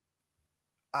 but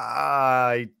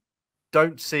I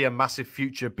don't see a massive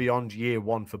future beyond year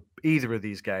one for either of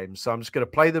these games. So I'm just going to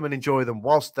play them and enjoy them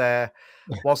whilst they're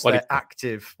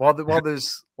active, while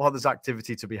there's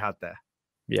activity to be had there.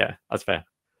 Yeah, that's fair.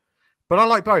 But I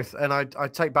like both, and I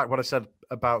take back what I said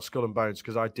about Skull and Bones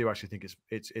because I do actually think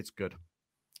it's good.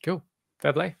 Cool,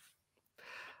 fair play.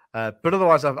 But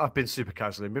otherwise, I've been super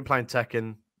casual. I've been playing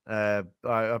Tekken.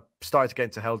 I started to get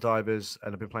into Helldivers,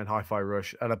 and I've been playing Hi-Fi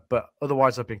Rush, but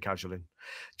otherwise I've been casualing.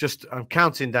 I'm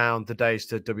counting down the days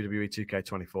to WWE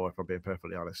 2K24, if I'm being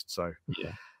perfectly honest. So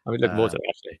yeah, I'm looking forward to it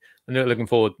actually. I'm looking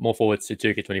more forward to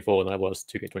 2K24 than I was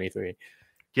 2K23.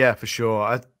 Yeah, for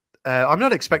sure. I'm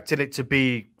not expecting it to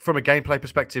be, from a gameplay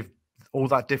perspective, all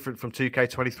that different from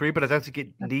 2K23, but I don't think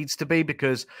it needs to be,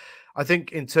 because I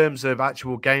think in terms of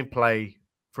actual gameplay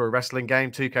for a wrestling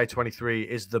game, 2K23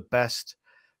 is the best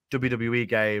WWE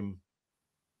game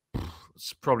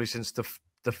probably since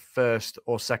the first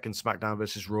or second SmackDown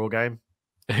versus Raw game.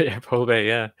 Yeah, probably,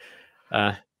 yeah.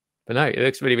 But no, it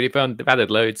looks really, really fun. They've added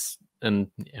loads, and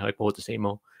I look forward to seeing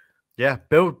more. Yeah,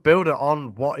 build it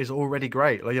on what is already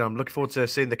great. I'm looking forward to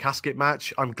seeing the casket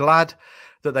match. I'm glad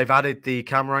that they've added the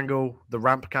camera angle, the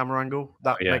ramp camera angle.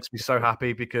 That makes me so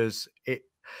happy, because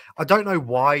I don't know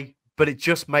why, but it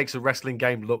just makes a wrestling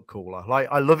game look cooler. Like,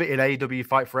 I love it in AEW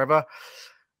Fight Forever.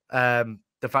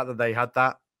 The fact that they had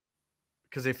that,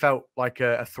 because it felt like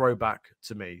a throwback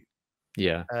to me.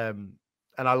 Yeah.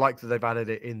 And I like that they've added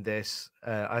it in this.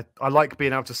 I like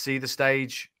being able to see the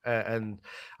stage, and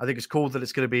I think it's cool that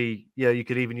it's going to be. Yeah, you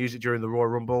could even use it during the Royal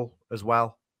Rumble as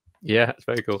well. Yeah, it's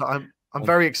very cool. So I'm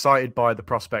very excited by the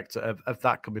prospect of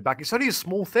that coming back. It's only a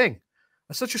small thing,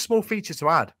 it's such a small feature to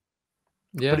add,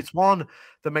 yeah, but it's one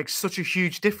that makes such a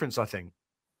huge difference, I think.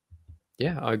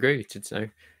 Yeah, I agree. It's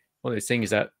one of those things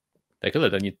that they could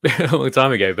have done a long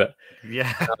time ago, but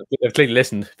yeah, they've clearly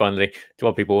listened finally to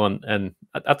what people want, and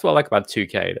that's what I like about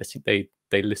 2K.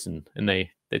 They listen, and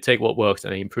they take what works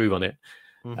and they improve on it.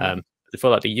 I feel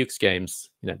like the Yuke's games,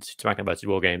 SmackDown versus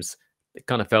Raw games, it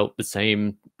kind of felt the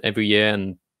same every year,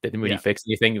 and they didn't really fix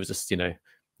anything. It was just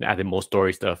adding more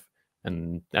story stuff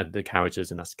and add the characters,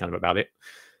 and that's kind of about it.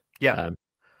 Yeah.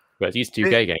 Whereas these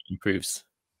 2K game improves.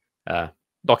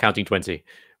 Not counting 20,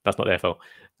 that's not their fault.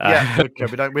 Yeah,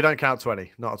 okay, we don't count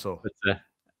 20, not at all. But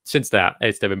since that,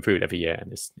 they've improved every year,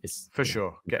 and it's for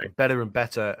sure getting better and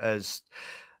better as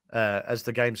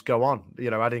the games go on.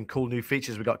 Adding cool new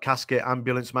features. We got casket,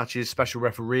 ambulance matches, special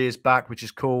referees back, which is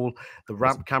cool. The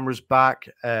ramp cameras back.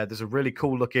 There's a really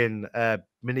cool looking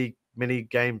mini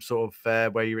game sort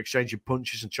of where you're exchanging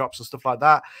punches and chops and stuff like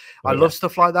that. I love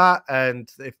stuff like that, and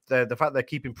if the fact they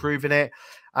keep improving it,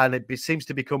 and it seems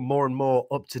to become more and more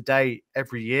up to date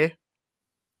every year.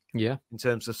 Yeah, in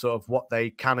terms of sort of what they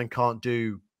can and can't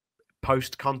do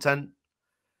post content.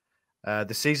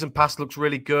 The season pass looks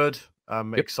really good.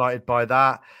 I'm excited by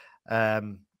that.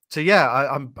 So yeah,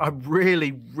 I'm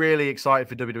really, really excited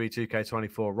for WWE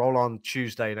 2K24. Roll on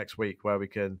Tuesday next week, where we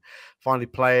can finally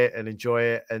play it and enjoy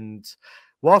it. And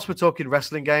whilst we're talking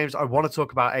wrestling games, I want to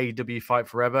talk about AEW Fight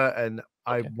Forever, and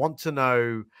I want to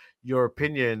know your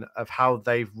opinion of how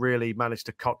they've really managed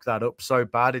to cock that up so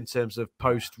bad in terms of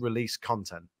post-release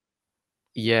content.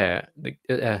 Yeah,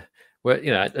 well,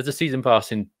 as a season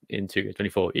pass in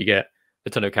 2K24, you get a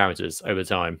ton of characters over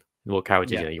time. The more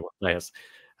characters you want players,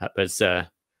 but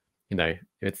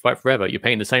with Fight Forever, you're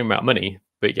paying the same amount of money,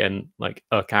 but you're getting like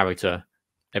a character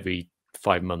every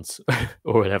 5 months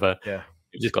or whatever. Yeah,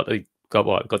 you just got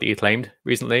the acclaimed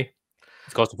recently.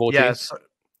 It's cost 14. Yeah,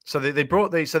 so they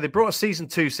brought a season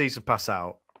 2 season pass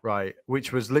out, right,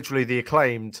 which was literally the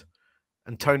acclaimed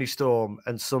and Tony Storm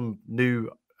and some new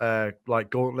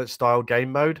like gauntlet style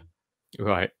game mode.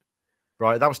 Right.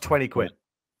 That was 20 quid.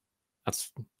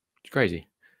 That's crazy.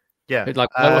 Yeah, like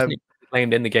why wasn't it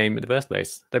claimed in the game in the first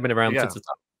place? They've been around since the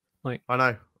start. Like, I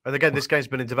know, and again, this game's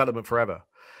been in development forever.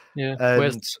 Yeah,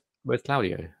 and where's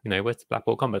Claudio? Where's the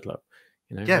Blackpool Combat Club?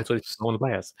 Yeah, where's all the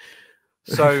players?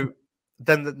 So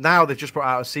then now they've just brought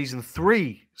out a season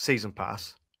 3 season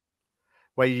pass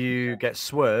where you get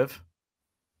Swerve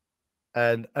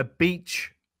and a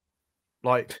beach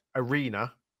like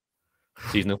arena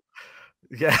seasonal.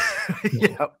 Yeah.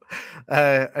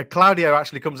 Claudio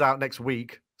actually comes out next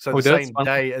week, so the same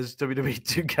day as WWE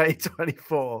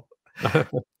 2K24.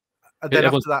 And then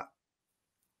after that,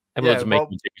 everyone's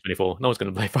making 2K24. No one's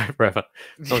going to play Fight Forever.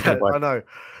 I know.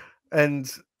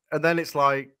 And then it's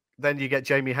like, then you get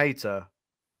Jamie Hayter.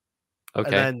 Okay.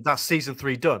 And then that's season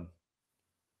 3 done.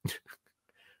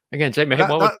 Again, Jamie Hayter.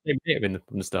 Why was Jamie Hayter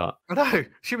from the start? I know.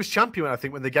 She was champion, I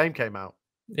think, when the game came out.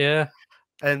 Yeah.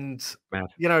 And so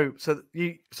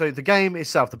the game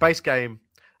itself, the base game,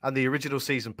 and the original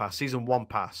season pass, season 1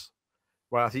 pass,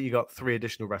 where I think you got 3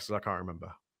 additional wrestlers, I can't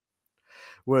remember,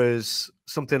 was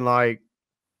something like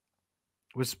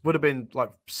would have been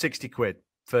like 60 quid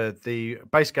for the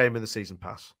base game and the season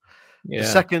pass. The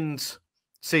second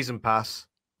season pass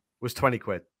was 20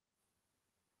 quid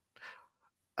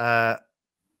for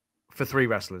 3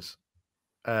 wrestlers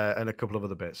and a couple of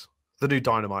other bits. the new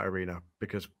Dynamite Arena,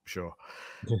 because sure.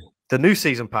 The new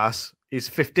season pass is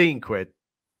 15 quid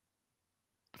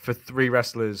for 3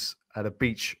 wrestlers at a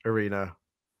beach arena.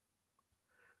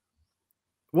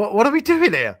 What are we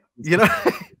doing here? You know,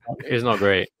 it's not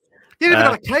great. You even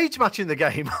got a cage match in the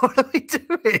game. What are we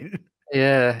doing?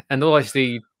 Yeah, and all I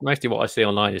see, mostly what I see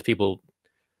online is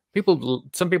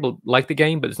some people like the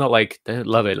game, but it's not like they don't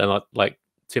love it. They're not like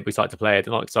super excited to play it.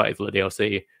 They're not excited for the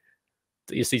DLC.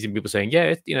 You see some people saying,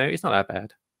 "Yeah, it's not that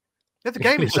bad." Yeah, the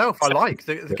game itself, I like.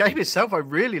 The game itself, I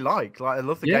really like. Like, I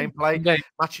love the gameplay.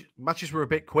 Matches were a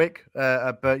bit quick,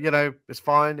 but it's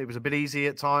fine. It was a bit easy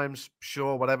at times.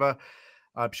 Sure, whatever.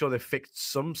 I'm sure they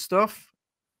fixed some stuff.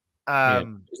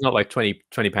 It's not like 20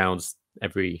 pounds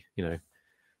every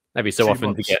so often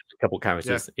months. To get a couple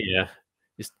characters. Yeah.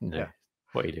 Just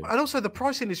what are you doing? And also the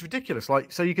pricing is ridiculous.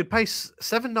 Like, so you could pay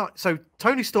so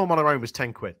Tony Storm on her own was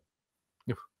 10 quid.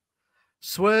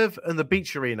 Swerve and the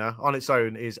Beach Arena on its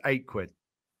own is 8 quid.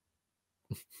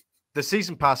 The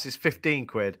season pass is 15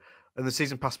 quid. And the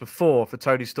season pass before for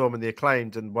Tony Storm and the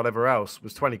Acclaimed and whatever else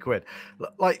was 20 quid.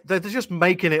 Like, they're just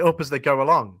making it up as they go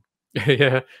along.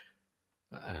 Yeah.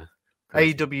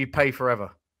 AEW pay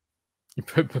forever.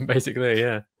 Basically,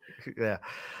 yeah. Yeah.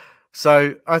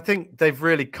 So I think they've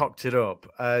really cocked it up.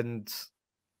 And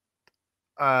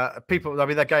people, I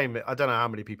mean, that game, I don't know how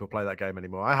many people play that game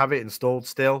anymore. I have it installed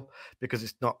still because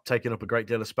it's not taking up a great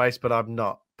deal of space, but I'm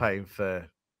not paying for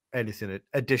anything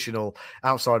additional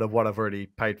outside of what I've already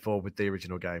paid for with the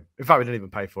original game. In fact, we didn't even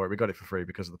pay for it. We got it for free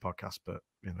because of the podcast, but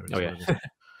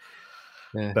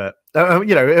yeah. But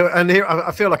and here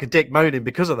I feel like a dick moaning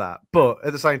because of that. But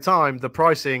at the same time, the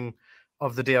pricing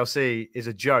of the DLC is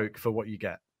a joke for what you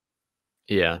get.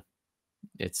 Yeah,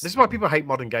 this is why people hate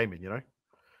modern gaming.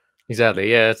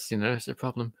 Exactly. Yeah, it's a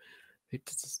problem.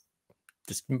 It's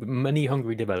just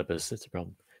money-hungry developers. It's a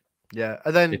problem. Yeah,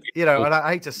 and then and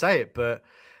I hate to say it, but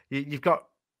you've got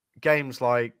games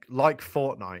like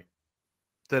Fortnite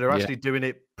that are actually doing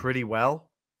it pretty well.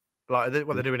 Like, they're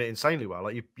doing it insanely well.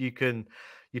 Like, you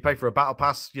pay for a battle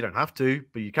pass. You don't have to,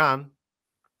 but you can.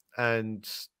 And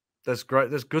there's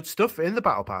good stuff in the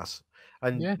battle pass.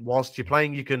 And whilst you're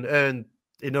playing, you can earn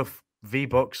enough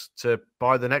V-Bucks to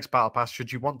buy the next battle pass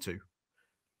should you want to.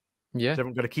 Yeah, so you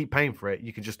haven't got to keep paying for it.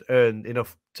 You can just earn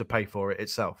enough to pay for it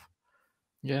itself.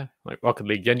 Yeah, like Rocket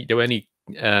League. The only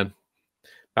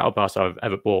battle pass I've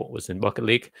ever bought was in Rocket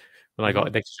League when I got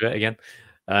addicted to it again.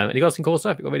 And you got some cool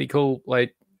stuff. You got really cool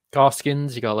like car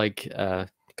skins. You got like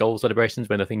goal celebrations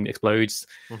when the thing explodes.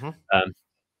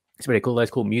 It's really cool. There's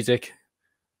cool music.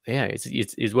 Yeah,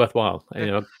 it's worthwhile.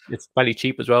 It's fairly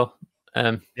cheap as well.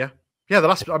 Yeah.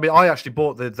 I actually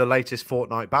bought the latest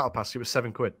Fortnite battle pass. It was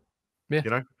 7 quid.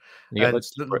 Yeah.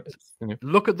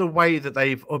 Look at the way that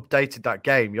they've updated that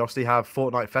game. You obviously have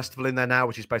Fortnite Festival in there now,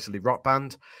 which is basically Rock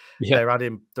Band. Yeah.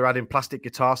 They're adding plastic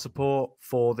guitar support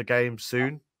for the game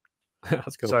soon.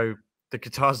 That's cool. So the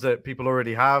guitars that people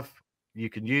already have, you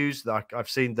can use. Like, I've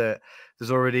seen that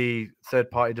there's already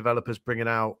third-party developers bringing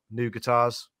out new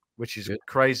guitars, which is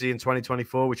crazy in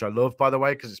 2024, which I love, by the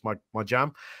way, because it's my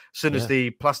jam. As soon as the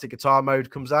plastic guitar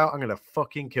mode comes out, I'm gonna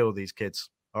fucking kill these kids.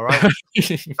 All right,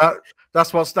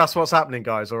 that's what's happening,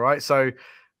 guys. All right, so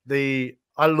I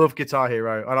love Guitar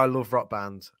Hero and I love Rock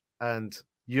Band, and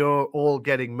you're all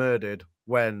getting murdered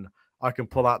when I can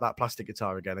pull out that plastic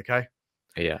guitar again. Okay.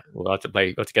 Yeah, we'll have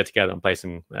to get together and play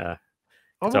some.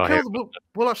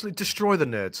 We'll actually destroy the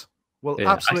nerds. Well,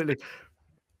 absolutely.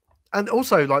 And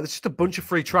also, like, there's just a bunch of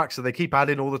free tracks that they keep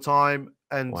adding all the time.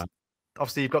 And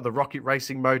obviously, you've got the Rocket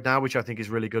Racing mode now, which I think is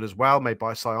really good as well, made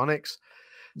by Psyonix.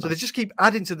 So they just keep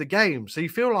adding to the game. So you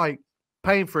feel like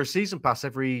paying for a season pass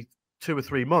every 2 or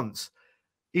 3 months,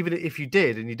 even if you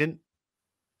did and you didn't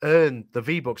earn the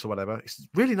V-Bucks or whatever, it's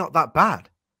really not that bad.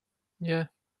 Yeah.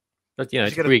 But,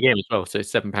 it's a free game as well. So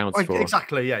it's £7 for...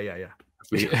 Exactly, yeah.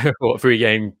 For a free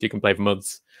game you can play for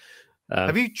months.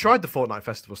 Have you tried the Fortnite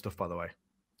Festival stuff, by the way?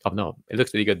 I've not. It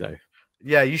looks really good, though.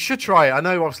 Yeah, you should try it. I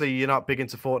know, obviously, you're not big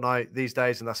into Fortnite these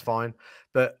days, and that's fine.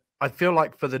 But I feel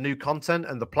like for the new content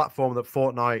and the platform that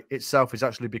Fortnite itself is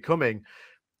actually becoming,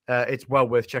 it's well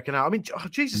worth checking out. I mean,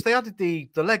 Jesus, they added the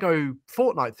Lego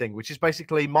Fortnite thing, which is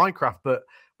basically Minecraft, but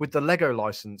with the Lego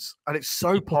license. And it's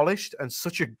so polished and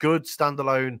such a good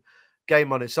standalone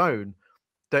game on its own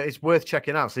that it's worth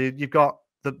checking out. So you've got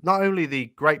not only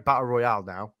the great Battle Royale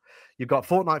now, you've got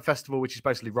Fortnite Festival, which is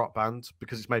basically Rock Band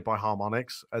because it's made by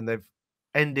Harmonix, and they've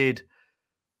ended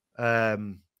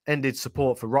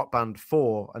support for Rock Band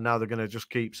 4, and now they're going to just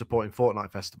keep supporting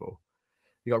Fortnite Festival.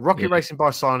 You got Rocket Racing by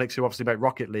Psyonix, who obviously make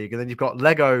Rocket League, and then you've got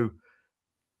Lego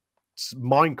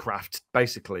Minecraft,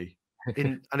 basically,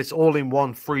 and it's all in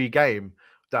one free game.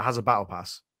 that has a battle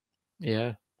pass.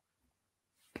 Yeah.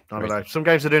 I don't know. Some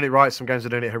games are doing it right. Some games are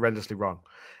doing it horrendously wrong.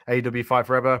 AEW Fight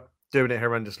Forever doing it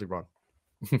horrendously wrong.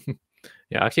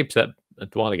 Yeah, I actually put a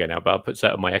while ago now, but I put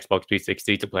set on my Xbox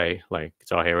 360 to play like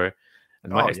Guitar Hero,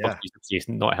 and my Xbox 360 is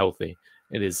not healthy.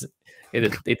 It is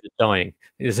dying.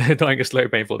 It is dying a slow,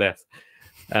 painful death.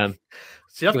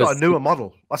 See, I've got a newer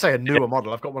model. I say a newer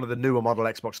model. I've got one of the newer model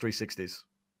Xbox 360s.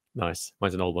 Nice.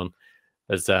 Mine's an old one.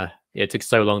 It took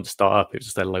so long to start up. It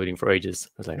was just loading for ages.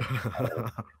 I was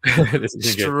like, this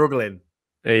is struggling.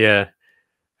 Yeah.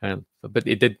 But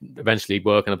it did eventually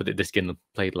work, and I put the disc in and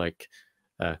played like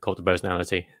Cult of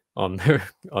Personality on the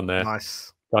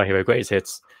nice Guitar Hero Greatest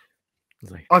Hits.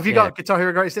 Like, have you got Guitar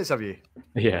Hero Greatest Hits? Have you?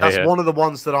 Yeah, that's one of the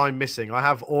ones that I'm missing. I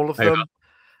have all of them,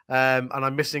 and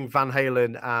I'm missing Van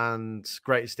Halen and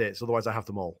Greatest Hits. Otherwise, I have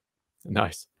them all.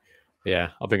 Nice.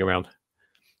 Yeah, I'll bring around.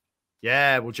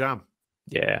 Yeah, we'll jam.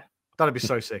 Yeah, that'd be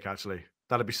so sick. Actually,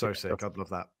 that'd be so sick. I'd love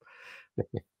that.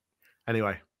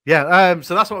 Anyway, yeah.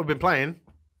 So that's what we've been playing.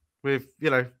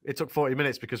 It took 40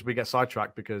 minutes because we get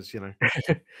sidetracked because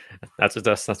that's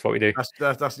us. That's what we do.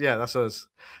 That's us.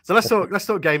 So let's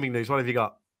talk gaming news. What have you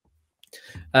got?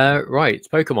 Right,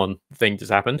 Pokemon thing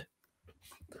just happened.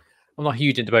 I'm not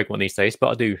huge into Pokemon these days, but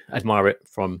I do admire it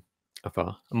from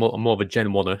afar. I'm more of a Gen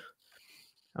 1er.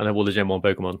 I know all the Gen 1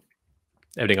 Pokemon.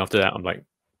 Everything after that, I'm like,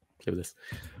 look at this.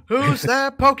 Who's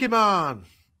that Pokemon?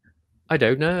 I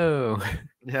don't know.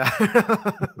 Yeah.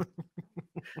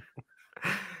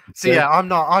 So yeah, I'm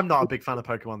not a big fan of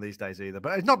Pokemon these days either.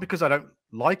 But it's not because I don't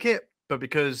like it, but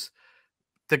because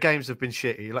the games have been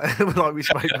shitty, like we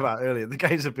spoke about earlier. The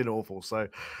games have been awful. So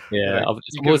yeah,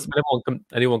 when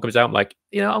anyone comes out, I'm like,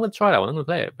 I'm going to try that one. I'm going to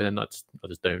play it, but then I just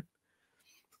don't.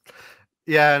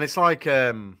 Yeah, and it's like,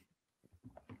 they're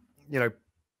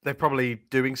probably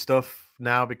doing stuff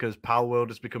now because Pal World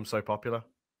has become so popular.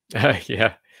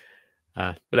 Yeah,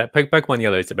 but Pokemon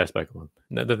Yellow is the best Pokemon.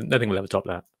 Nothing will ever top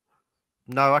that.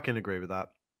 No, I can agree with that.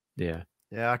 Yeah,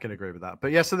 I can agree with that.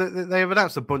 But yeah, so they have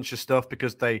announced a bunch of stuff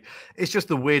because it's just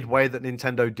the weird way that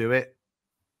Nintendo do it.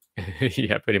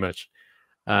 Yeah, pretty much.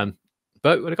 But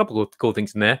with a couple of cool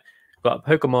things in there. Got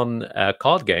a Pokemon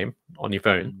card game on your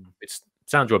phone. It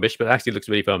sounds rubbish, but it actually looks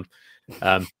really fun.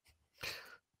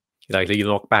 Like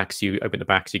you lock backs, you open the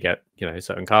backs, you get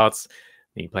certain cards.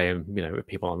 And you play them, with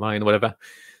people online or whatever.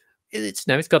 It's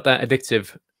got that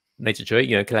addictive nature to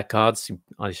it. Collect cards.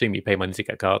 I assume you pay money to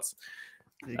get cards.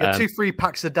 You get 2 free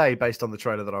packs a day based on the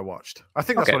trailer that I watched. I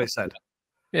think that's what it said.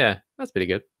 Yeah, that's pretty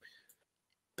good.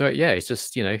 But yeah, it's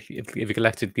just if you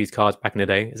collected these cards back in the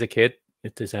day as a kid,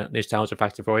 it's a nostalgia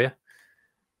factor for you.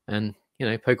 And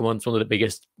Pokemon's one of the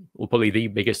biggest, or probably the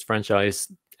biggest franchise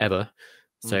ever.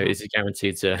 So it's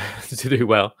guaranteed to do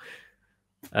well.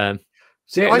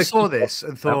 See, I saw this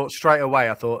and thought straight away,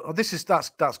 oh,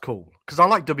 that's cool. Because I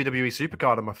like WWE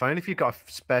Supercard on my phone. If you've got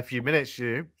a spare few minutes,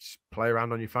 you just play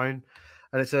around on your phone.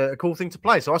 And it's a cool thing to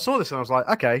play. So I saw this and I was like,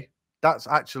 okay, that's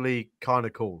actually kind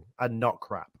of cool and not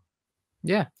crap.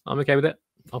 Yeah, I'm okay with it.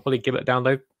 I'll probably give it a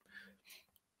download.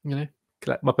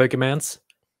 Collect my Pokemons.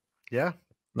 Yeah.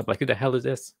 I'm like, who the hell is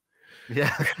this?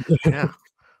 Yeah. Yeah.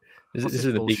 This is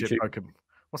a bullshit Pokemon.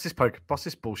 What's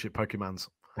this bullshit Pokemons?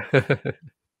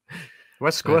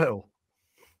 Where's Squirtle?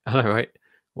 All right.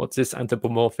 What's this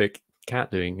anthropomorphic cat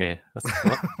doing here?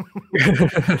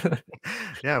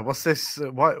 Yeah. What's this?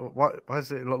 Why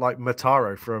does it look like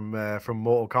Mataro from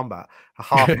Mortal Kombat? A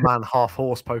half man, half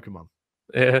horse Pokemon.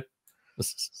 Yeah.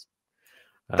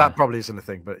 That probably isn't a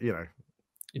thing, but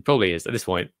it probably is at this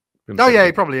point. Oh yeah,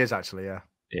 it probably is actually. Yeah.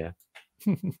 Yeah.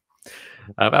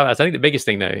 I think the biggest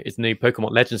thing though is the new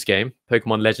Pokemon Legends game,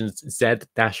 Pokemon Legends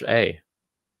Z-A.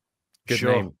 Good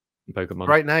name, Pokemon.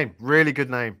 Great name, really good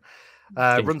name.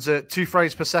 Runs at 2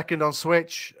 frames per second on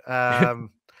Switch.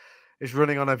 It's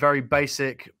running on a very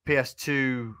basic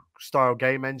PS2 style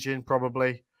game engine,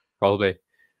 probably. It's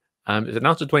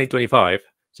announced in 2025.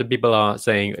 Some people are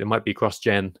saying it might be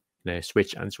cross-gen,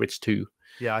 Switch and Switch 2.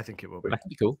 Yeah, I think it will be. That could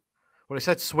be cool. Well, it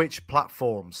said Switch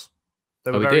platforms. They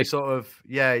were very sort of,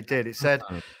 it did. It said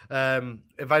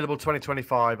available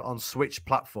 2025 on Switch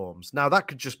platforms. Now, that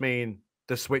could just mean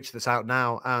the Switch that's out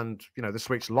now and, the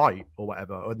Switch Lite or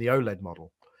whatever, or the OLED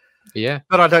model. Yeah.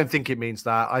 But I don't think it means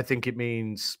that. I think it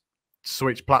means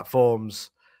Switch platforms,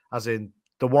 as in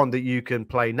the one that you can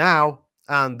play now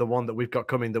and the one that we've got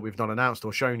coming that we've not announced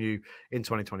or shown you in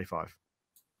 2025.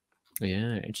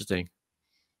 Yeah, interesting.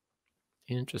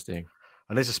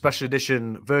 And there's a special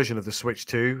edition version of the Switch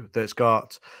 2 that's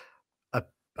got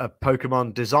a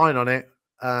Pokemon design on it,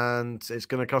 and it's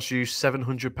going to cost you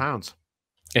 £700.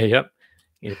 Yep.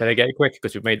 You better get it quick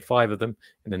because we've made 5 of them,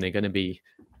 and then they're going to be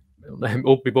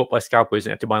all be bought by scalpers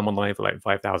and have to buy them online for like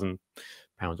 £5,000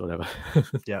 or whatever.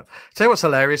 Yeah. Tell you what's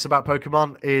hilarious about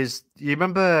Pokemon is you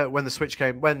remember when the Switch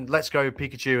came, when Let's Go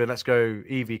Pikachu and Let's Go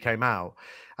Eevee came out,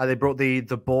 and they brought the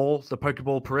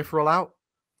Pokeball peripheral out.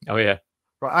 Oh yeah,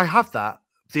 right. I have that.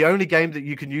 The only game that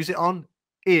you can use it on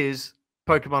is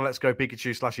Pokemon Let's Go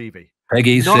Pikachu / Eevee.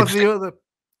 Peggy None 16. of the other.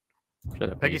 Shut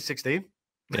up, Peggy's 16.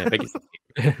 Yeah, Peggy's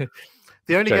 16.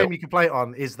 The only game you can play it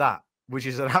on is that, which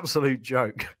is an absolute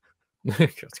joke.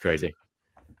 That's crazy.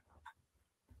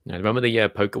 Now, remember the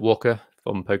Poke Walker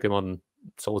from Pokemon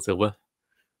Soul Silver?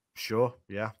 Sure.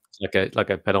 Yeah. It's like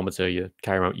a pedometer. You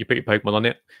carry around. You put your Pokemon on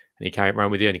it, and you carry it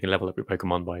around with you, and you can level up your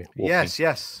Pokemon by walking. Yes.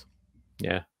 Yes.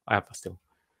 Yeah, I have that still.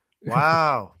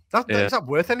 Wow. Is that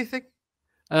worth anything?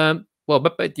 Well,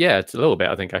 but yeah, it's a little bit,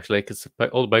 I think, actually, because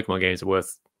all the Pokemon games are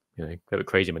worth, a bit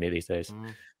crazy money these days.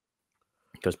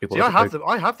 Because people. See, I have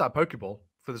that Pokeball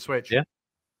for the Switch. Yeah.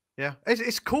 Yeah.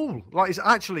 It's cool. Like, it's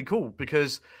actually cool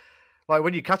because, like,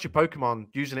 when you catch a Pokemon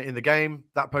using it in the game,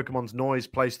 that Pokemon's noise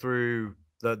plays through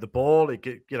the ball. It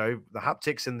get, the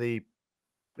haptics in the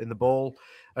ball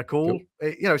are cool.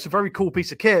 It's a very cool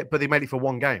piece of kit, but they made it for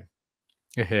one game.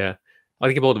 Yeah. I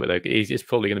think about it though. It's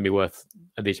probably going to be worth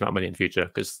a decent amount of money in the future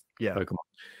because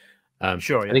Pokemon.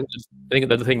 Sure. Yeah. I think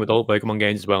the thing with all Pokemon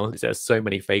games as well is there's so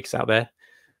many fakes out there,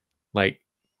 like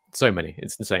so many.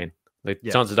 It's insane. Like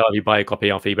chances are, if you buy a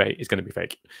copy off eBay, it's going to be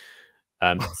fake.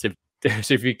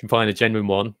 So if you can find a genuine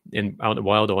one out in the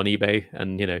wild or on eBay,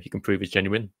 and you can prove it's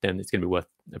genuine, then it's going to be worth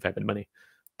a fair bit of money.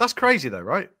 That's crazy, though,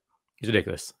 right? It's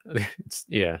ridiculous.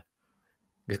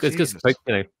 Because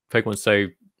Pokemon's so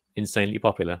insanely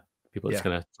popular. People are just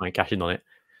going to try and cash in on it.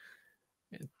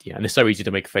 Yeah, and it's so easy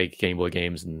to make fake Game Boy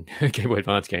games and Game Boy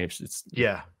Advance games.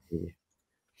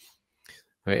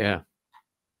 But yeah.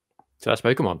 So that's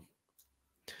Pokemon.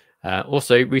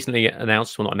 Also, recently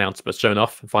announced, well, not announced, but shown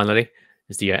off finally,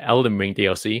 is the Elden Ring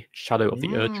DLC, Shadow of the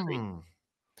Erdtree.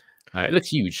 It looks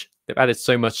huge. They've added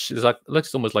so much. It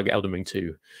looks almost like Elden Ring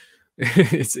 2.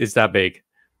 It's that big.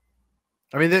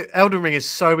 I mean, the Elden Ring is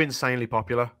so insanely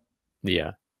popular.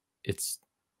 Yeah, it's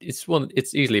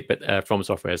easily From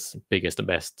Software's biggest and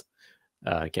best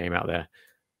game out there,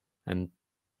 and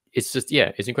it's just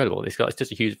it's incredible. It's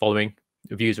just a huge following.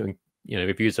 Reviews are in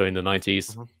the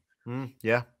 90s.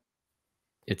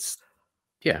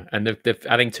 Yeah, and they're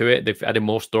adding to it. They've added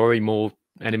more story, more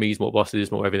enemies, more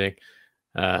bosses, more everything.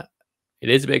 It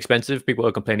is a bit expensive. People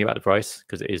are complaining about the price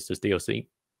because it is just DLC.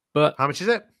 But how much is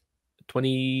it?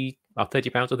 £30,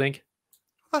 I think.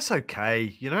 That's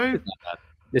okay.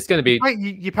 It's going to be.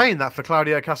 You're paying that for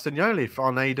Claudio Castagnoli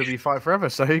on AEW Fight Forever,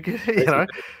 so you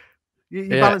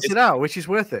balance it out, which is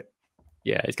worth it.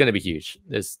 Yeah, it's going to be huge.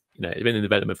 It's been in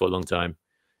development for a long time.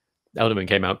 Elden Ring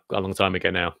came out a long time ago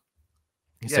now.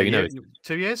 So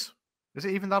 2 years? Is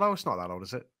it even that old? It's not that old,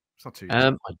 is it? It's not 2 years.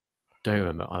 I don't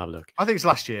remember. I'll have a look. I think it's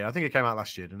last year. I think it came out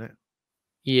last year, didn't it?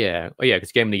 Yeah. Oh yeah,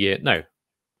 because Game of the Year. No.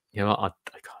 I can't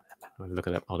remember. Look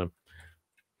at that. Hold on.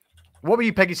 What were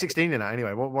you Peggy 16 in at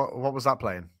anyway? What was that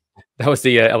playing? That was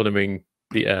the Elden Ring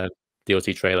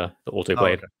DLC trailer, the auto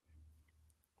played.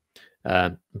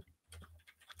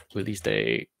 Release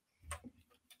date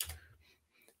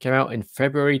came out in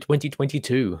February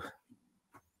 2022.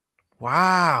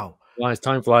 Wow.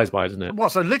 Time flies by, doesn't it?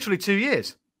 What? So literally 2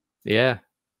 years? Yeah.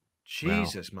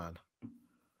 Jesus, man.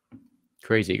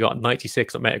 Crazy. You got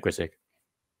 96 on Metacritic.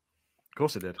 Of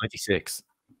course it did. 96.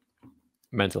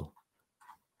 Mental.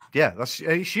 Yeah, it's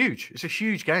huge. It's a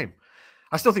huge game.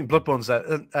 I still think Bloodborne's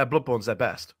their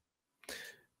best.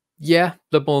 Yeah,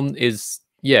 Bloodborne is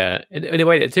in a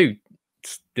way they're two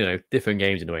different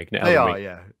games in a way. They are,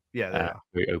 they are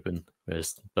very open,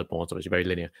 whereas Bloodborne's obviously very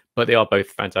linear. But they are both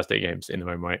fantastic games in their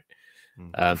own right.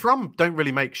 From don't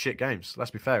really make shit games.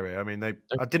 Let's be fair here. I mean,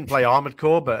 I didn't play Armored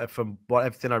Core, but from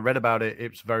everything I read about it,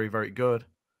 it's very, very good.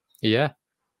 Yeah,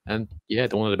 and they're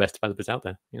one of the best developers out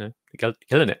there. They're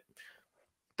killing it.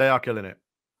 They are killing it.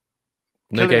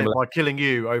 No game by killing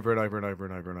you over and over and over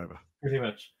and over and over. Pretty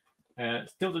much.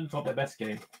 Still didn't top their best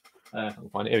game. I'll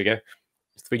find it. Here we go.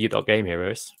 It's 3D Dot Game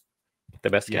Heroes.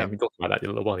 The best game. We talked about that a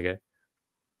little while ago.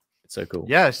 It's so cool.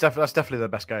 Yeah, that's definitely the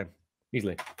best game.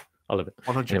 Easily. I love it.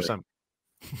 100%.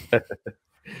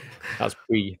 That's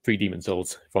pre Demon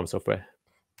Souls From Software.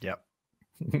 Yep.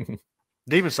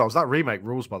 Demon Souls, that remake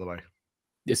rules, by the way.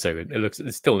 It's so good. It looks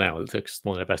one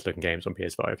of the best looking games on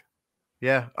PS5.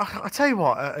 Yeah, I tell you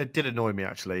what, it did annoy me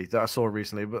actually that I saw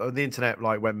recently, but the internet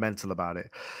went mental about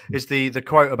it. Is the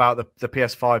quote about the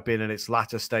PS5 being in its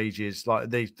latter stages,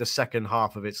 like the second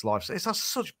half of its life. It's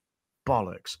such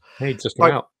bollocks. Hey, just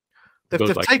come out.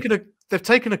 They've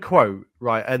taken a quote,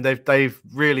 right, and they've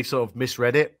really sort of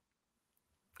misread it.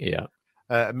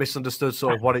 Yeah. Misunderstood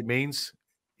sort of what it means.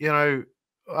 You know,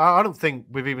 I don't think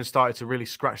we've even started to really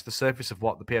scratch the surface of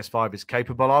what the PS5 is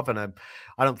capable of, and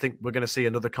I don't think we're going to see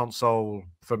another console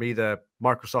from either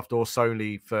Microsoft or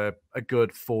Sony for a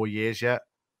good 4 years yet.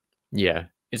 Yeah.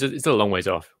 It's still a long ways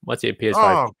off. Might see a PS5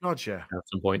 Oh God, yeah. at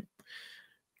some point.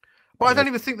 But I don't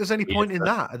even think there's any point in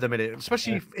that at the minute,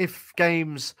 especially if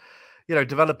games, you know,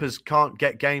 developers can't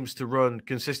get games to run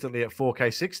consistently at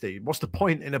 4K 60. What's the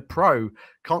point in a pro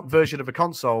version of a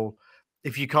console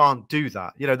if you can't do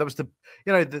that? You know, that was the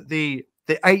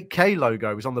 8K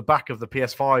logo was on the back of the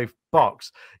PS5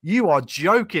 box. You are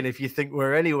joking if you think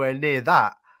we're anywhere near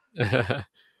that.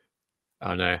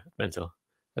 Oh no, mental.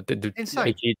 The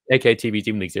Insane. 8K TVs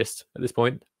even exist at this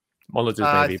point. Monitors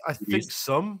maybe. I think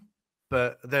some,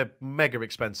 but they're mega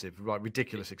expensive, like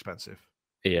ridiculous expensive.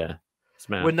 Yeah.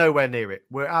 We're nowhere near it.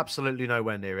 We're absolutely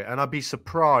nowhere near it. And I'd be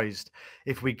surprised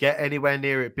if we get anywhere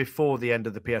near it before the end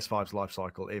of the PS5's life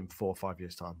cycle in 4 or 5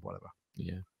 years' time, whatever.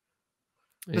 Yeah.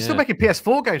 They're still making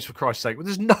PS4 games, for Christ's sake. Well,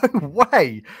 there's no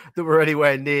way that we're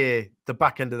anywhere near the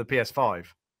back end of the PS5.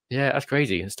 Yeah, that's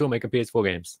crazy. And still making PS4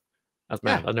 games. That's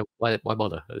mad. I don't know why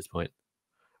bother at this point.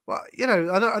 Well, you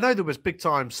know, I know there was big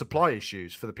time supply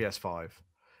issues for the PS5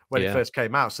 when it first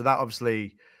came out. So that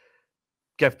obviously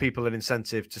gave people an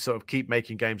incentive to sort of keep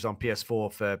making games on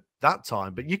PS4 for that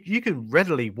time. But you can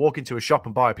readily walk into a shop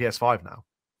and buy a PS5 now.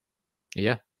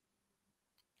 Yeah.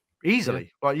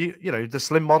 Easily. Like you know, the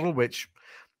slim model, which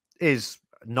is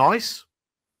nice,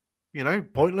 you know,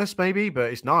 pointless maybe,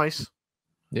 but it's nice.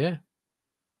 Yeah.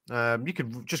 You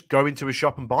can just go into a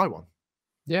shop and buy one.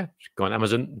 Yeah. Just go on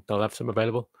Amazon. They'll have some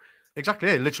available. Exactly.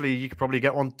 Yeah. Literally, you could probably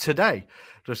get one today.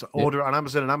 Just order it on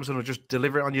Amazon, and Amazon will just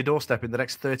deliver it on your doorstep in the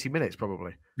next 30 minutes,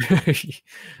 probably.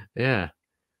 Yeah.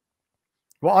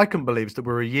 What I couldn't believe is that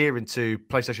we're a year into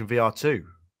PlayStation VR 2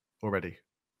 already.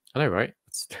 I know, right?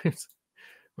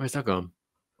 Where's that gone?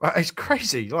 It's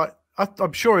crazy. Like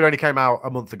I'm sure it only came out a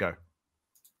month ago.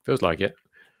 Feels like it.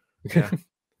 Yeah. I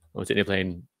was sitting here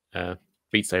playing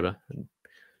Beat Saber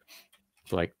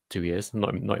for like 2 years.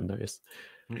 Not even noticed.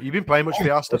 You've been playing much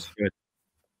VR stuff?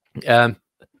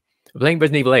 Playing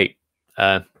Resident Evil 8.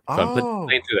 Playing through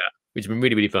that, which has been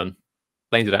really, really fun.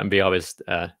 Playing through that in VR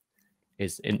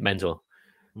is mental.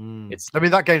 I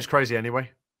mean, that game's crazy anyway.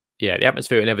 Yeah, the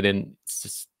atmosphere and everything, it's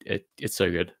just it's so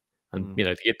good. And you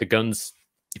know, to get the guns,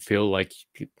 you feel like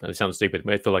it sounds stupid,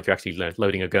 but I feel like you're actually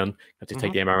loading a gun. You have to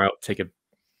take the ammo out, take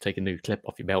a new clip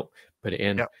off your belt, put it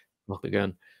in, lock the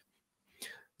gun.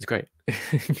 It's great.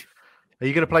 Are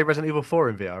you going to play Resident Evil 4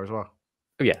 in VR as well?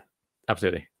 Oh yeah,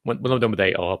 absolutely. When I'm done with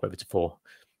 8, I'll hop over to 4.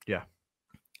 Yeah.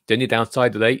 The only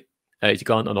downside with 8 is you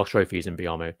can't unlock trophies in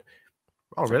VR mode.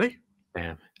 Oh, really?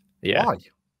 Damn. Yeah. Why?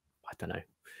 I don't know.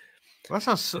 Well,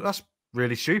 that's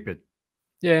really stupid.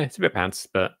 Yeah, it's a bit pants,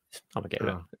 but I'm okay with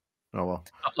it. Oh well.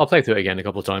 I'll play through it again a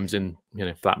couple of times in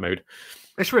flat mode.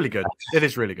 It's really good. It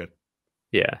is really good.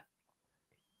 Yeah.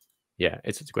 Yeah,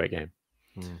 it's a great game.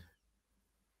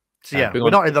 So yeah, we're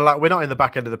not in the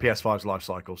back end of the PS5's life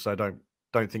cycle, so don't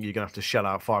think you're gonna have to shell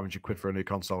out 500 quid for a new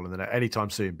console in the net anytime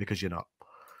soon, because you're not.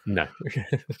 No.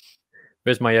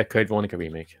 Where's my Code Veronica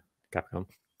remake, Capcom?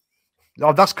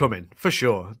 Oh, that's coming for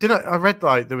sure. I read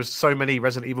like there was so many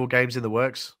Resident Evil games in the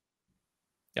works.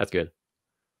 That's good.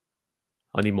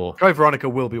 I need more. Code Veronica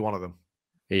will be one of them.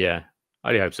 Yeah,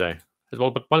 I do hope so. It's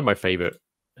one of my favorite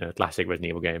classic Resident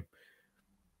Evil game.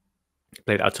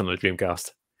 Played that a ton on the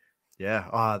Dreamcast.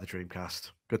 Yeah, the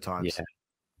Dreamcast. Good times. Yeah.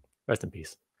 Rest in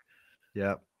peace.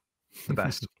 Yeah, the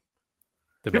best.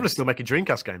 People are still making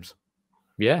Dreamcast games.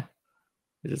 Yeah,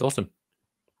 this is awesome.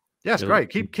 Yeah, it's great.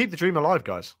 Keep the dream alive,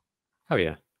 guys. Oh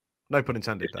yeah. No pun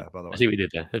intended there, by the way. I see what you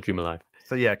did there. The dream alive.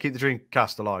 So yeah, keep the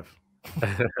Dreamcast alive.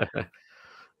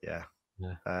 Yeah.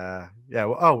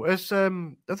 Well, has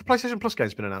the PlayStation Plus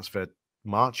game's been announced for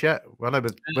March yet? Well, no,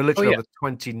 but we're literally on the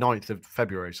 29th of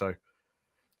February, so.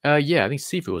 Yeah, I think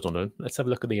Sifu was on them. Let's have a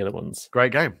look at the other ones.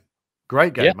 Great game,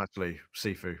 actually.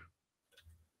 Sifu.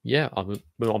 Yeah, I'm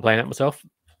playing it myself.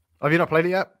 Have you not played it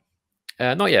yet?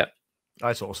 Not yet.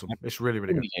 That's awesome. It's really,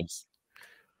 really good. Games.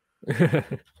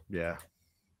 Yeah.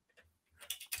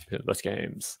 Plus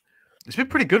games. It's been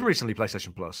pretty good recently,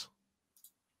 PlayStation Plus.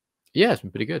 Yeah, it's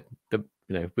been pretty good.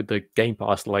 With the Game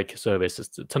Pass like service,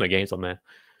 there's a ton of games on there.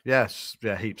 Yes,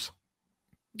 yeah, heaps.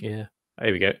 Yeah,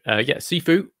 there we go. Yeah,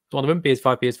 Sifu, one of them.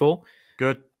 PS5, PS4.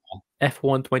 Good.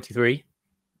 F1 23.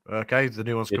 Okay, the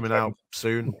new one's coming out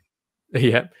soon.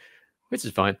 Yeah, which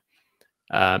is fine.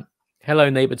 Hello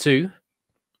Neighbor 2.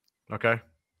 Okay.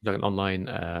 Like an online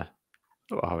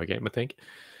horror game, I think.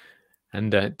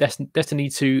 And Destiny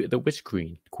 2 The Witch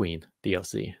Queen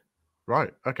DLC.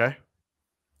 Right, okay.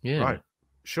 Yeah. Right.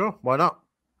 Sure, why not?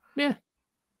 Yeah.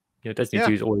 Destiny Yeah.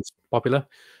 2 is always popular.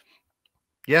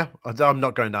 Yeah, I'm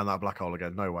not going down that black hole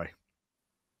again. No way.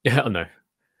 Yeah, I know.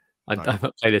 No. I've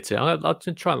played it too. I'll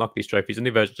try and lock these trophies. The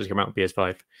new version just came out on PS5,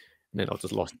 and then I'll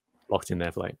just locked in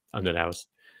there for like 100 hours.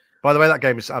 By the way, that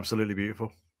game is absolutely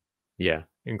beautiful. Yeah,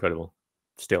 incredible.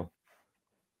 Still.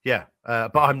 Yeah,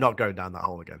 but I'm not going down that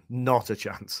hole again. Not a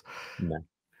chance. No.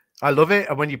 I love it,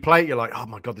 and when you play it, you're like, "Oh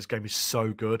my god, this game is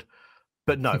so good."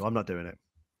 But no, I'm not doing it.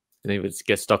 And then we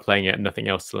get stuck playing it and nothing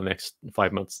else for the next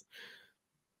 5 months.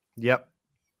 Yep.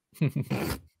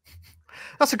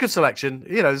 That's a good selection.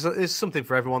 There's something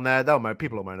for everyone there.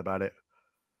 People will moan about it.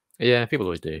 Yeah, people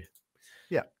always do.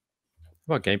 Yeah.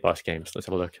 What about Game Pass games? Let's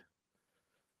have a look.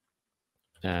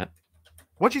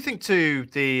 What do you think to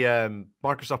the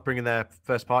Microsoft bringing their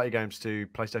first party games to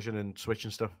PlayStation and Switch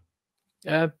and stuff?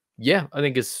 Yeah, I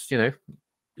think it's a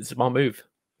smart move.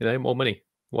 More money.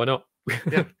 Why not?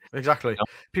 Yeah, exactly.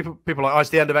 People are like, oh,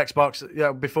 it's the end of Xbox.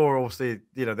 Yeah, before obviously,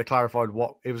 they clarified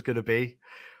what it was going to be.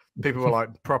 People were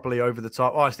like properly over the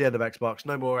top. Oh, it's the end of Xbox.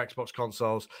 No more Xbox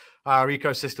consoles. Our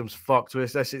ecosystem's fucked.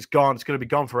 It's gone. It's going to be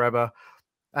gone forever.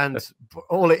 And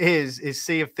all it is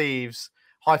Sea of Thieves,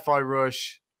 Hi-Fi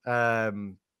Rush,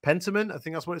 Pentiment, I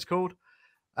think that's what it's called,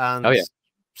 and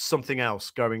something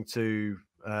else going to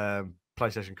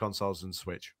PlayStation consoles and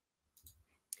Switch.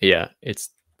 Yeah, it's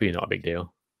really not a big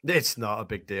deal. It's not a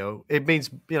big deal. It means,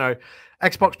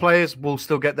 Xbox players will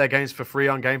still get their games for free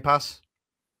on Game Pass.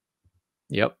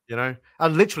 Yep.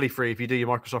 And literally free if you do your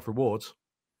Microsoft rewards.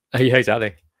 Yeah,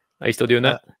 exactly. Are you still doing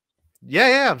that?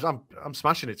 Yeah. I'm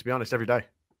smashing it, to be honest, every day.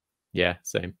 Yeah,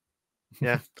 same.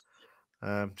 Yeah.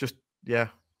 Yeah.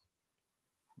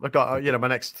 I've got, my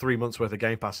next 3 months worth of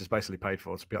Game Pass is basically paid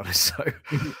for, to be honest. So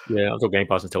yeah, I was on Game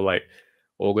Pass until like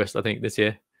August, I think, this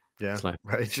year. Yeah,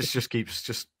 it just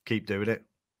keep doing it.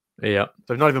 Yeah,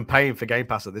 so not even paying for Game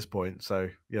Pass at this point. So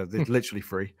they're literally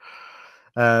free.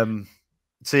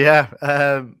 It's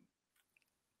a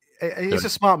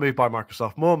smart move by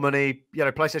Microsoft. More money.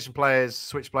 PlayStation players,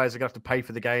 Switch players are going to have to pay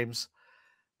for the games,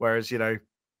 whereas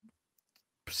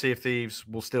Sea of Thieves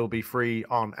will still be free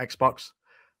on Xbox.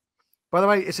 By the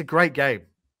way, it's a great game.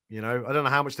 I don't know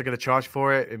how much they're going to charge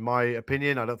for it. In my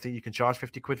opinion, I don't think you can charge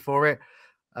 50 quid for it.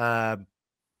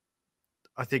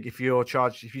 I think if you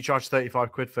charge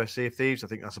 35 quid for Sea of Thieves, I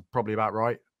think that's probably about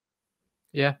right.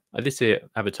 Yeah, I did see it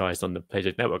advertised on the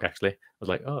PlayStation Network, actually. I was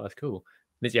like, oh, that's cool.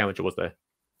 Let's see how much it was there.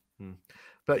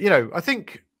 But, I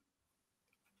think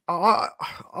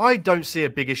I don't see a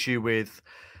big issue with,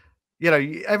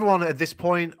 everyone at this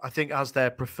point, I think, has their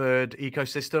preferred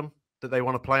ecosystem that they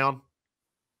want to play on.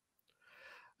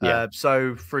 Yeah.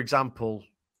 So, for example,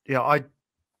 I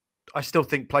still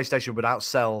think PlayStation would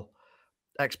outsell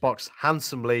Xbox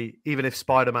handsomely, even if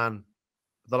Spider-Man,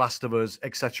 The Last of Us,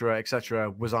 etc.,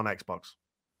 was on Xbox.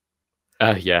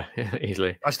 Yeah,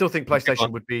 easily. I still think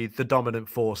PlayStation would be the dominant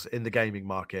force in the gaming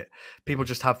market. People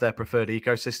just have their preferred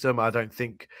ecosystem. I don't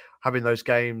think having those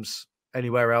games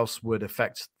anywhere else would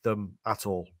affect them at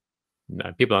all.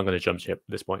 No, people aren't going to jump ship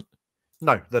at this point.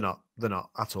 No, they're not. They're not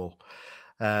at all.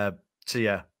 So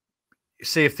yeah,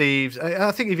 Sea of Thieves.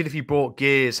 I think even if you brought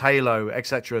Gears, Halo,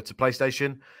 etc. to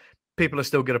PlayStation, people are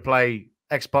still going to play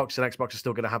Xbox, and Xbox is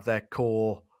still going to have their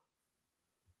core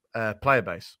player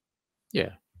base.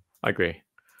 Yeah, I agree.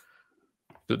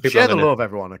 Share the love,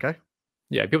 everyone, okay?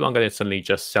 Yeah, people aren't going to suddenly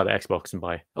just sell the Xbox and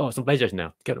buy, it's on PlayStation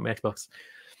now. Get on my Xbox.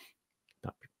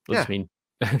 That doesn't mean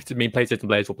PlayStation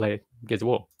players will play Gears of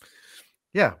War.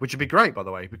 Yeah, which would be great, by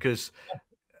the way, because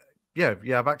you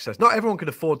have access. Not everyone can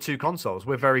afford 2 consoles.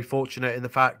 We're very fortunate in the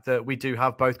fact that we do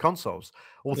have both consoles,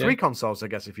 or 3 consoles, I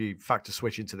guess, if you factor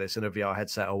Switch into this and a VR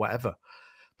headset or whatever.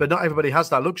 But not everybody has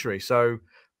that luxury. So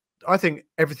I think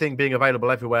everything being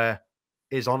available everywhere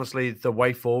is honestly the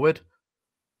way forward.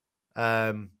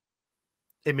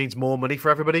 It means more money for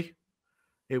everybody.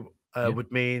 It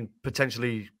would mean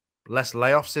potentially less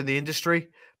layoffs in the industry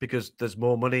because there's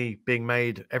more money being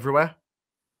made everywhere.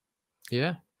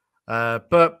 Yeah.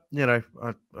 But, not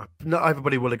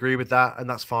everybody will agree with that, and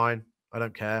that's fine. I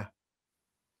don't care.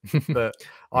 But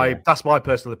that's my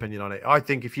personal opinion on it. I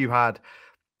think if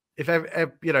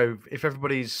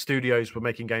everybody's studios were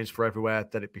making games for everywhere,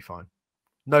 then it'd be fine.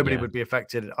 Nobody would be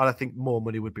affected. And I think more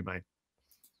money would be made.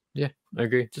 Yeah, I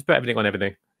agree. Just put everything on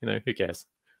everything. Who cares?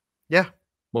 Yeah.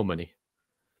 More money.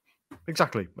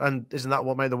 Exactly. And isn't that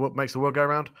what makes the world go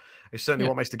around? It's certainly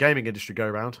what makes the gaming industry go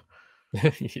around.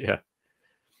 Yeah.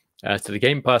 So the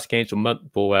Game Pass games for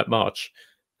March,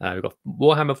 we've got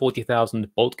Warhammer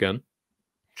 40,000 Bolt Gun.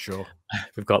 Sure.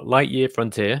 We've got Lightyear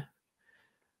Frontier,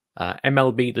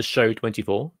 MLB The Show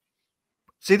 24.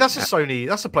 See, that's a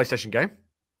PlayStation game.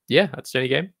 Yeah, that's the only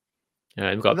game.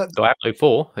 We've got That- Diablo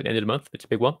 4 at the end of the month. It's a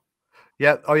big one.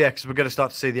 Yeah. Oh, yeah. Because we're going to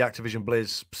start to see the Activision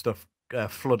Blizz stuff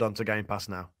flood onto Game Pass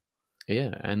now.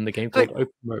 Yeah, and the game So- called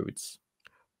Open Roads,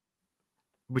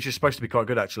 which is supposed to be quite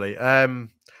good, actually.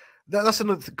 That's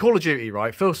another Call of Duty,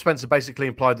 right? Phil Spencer basically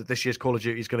implied that this year's Call of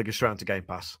Duty is going to go straight onto Game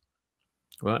Pass.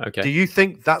 right? Okay. Do you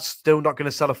think that's still not going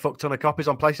to sell a fuck ton of copies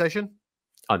on PlayStation?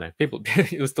 I know people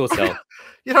will still sell.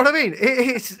 You know what I mean?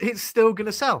 It's still going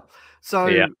to sll. So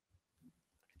Yeah.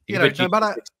 you know, no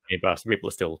matter. Game Pass, people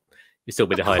are still be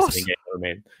the Of highest course. selling game. I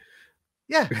mean,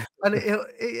 Yeah, and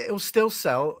it'll still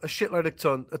sell a shit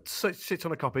ton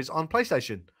of copies on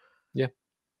PlayStation. Yeah.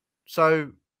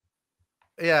 So,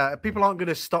 yeah, people aren't going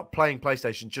to stop playing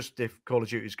PlayStation just if Call of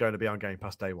Duty is going to be on Game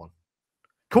Pass day one.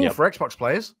 Cool for Xbox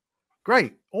players.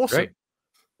 Great, awesome. Great.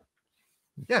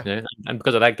 Yeah, and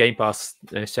because of that, Game Pass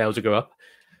sales will go up.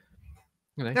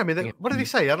 You know, yeah, I mean, what did he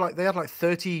say? They had like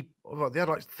 30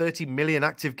 million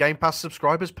active Game Pass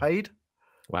subscribers paid.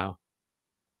 Wow.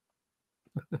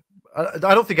 I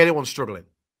don't think anyone's struggling.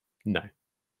 No,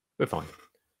 we're fine.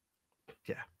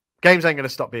 Yeah, games ain't going to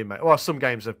stop being made. Well, some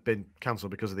games have been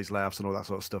cancelled because of these layoffs and all that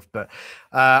sort of stuff. But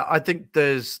I think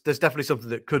there's definitely something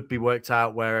that could be worked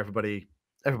out where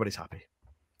everybody's happy.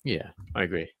 Yeah, I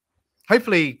agree.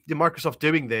 Hopefully, Microsoft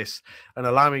doing this and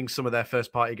allowing some of their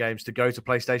first-party games to go to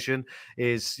PlayStation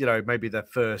is, you know, maybe their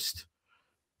first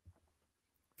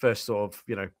sort of,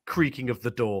 you know, creaking of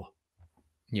the door.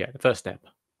 Yeah, the first step.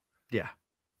 Yeah.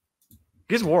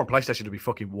 Gears of War on PlayStation would be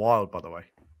fucking wild, by the way.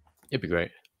 It'd be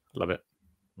great. Love it.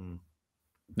 Then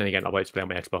again, I'll wait to play on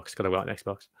my Xbox. Got to work on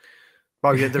Xbox.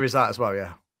 Oh, yeah, there is that as well,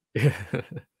 yeah.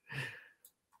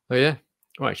 Oh, yeah.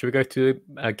 All right, should we go to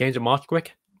Games of March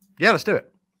quick? Yeah, let's do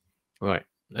it. All right,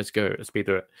 let's go. Let's speed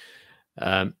through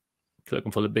it.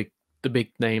 Looking for the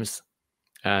big names.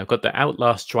 I've got the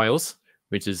Outlast Trials,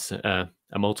 which is a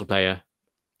multiplayer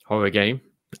horror game.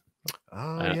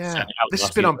 Oh, yeah. This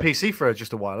has been on PC for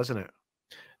just a while, hasn't it?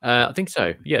 I think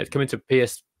so. Yeah, it's coming to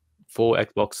PS4,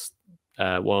 Xbox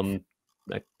One,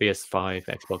 PS5,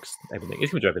 Xbox, everything. It's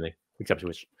coming to everything except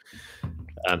Switch.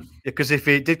 Because if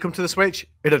it did come to the Switch,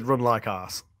 it'd run like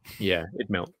arse. Yeah, it'd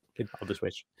melt. It'd melt the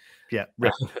Switch. Yeah.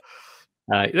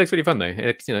 It looks really fun though.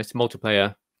 It's it's a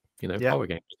multiplayer, horror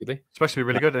game basically. It's supposed to be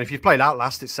really good. And if you've played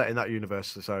Outlast, it's set in that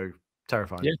universe, so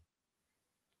terrifying. Yeah.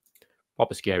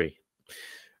 Proper scary.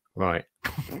 Right.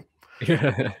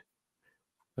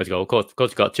 Let's go. Of course,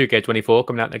 we've got 2K24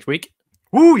 coming out next week.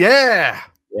 Ooh, yeah.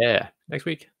 Yeah. Next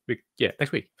week.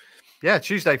 Next week. Yeah,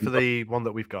 Tuesday for the one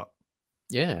that we've got.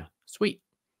 Yeah. Sweet.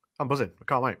 I'm buzzing. I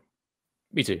can't wait.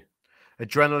 Me too.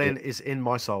 Adrenaline is in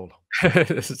my soul.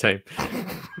 It's the same.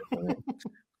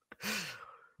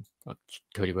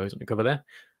 Cody Rose on the cover there.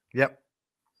 Yep.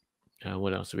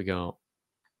 What else have we got?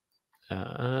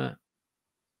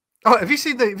 Oh, have you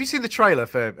seen the trailer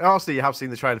for? Obviously, you have seen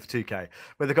the trailer for 2K,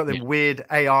 where they've got them weird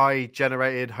AI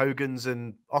generated Hogans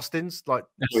and Austins, like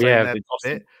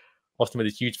Austin with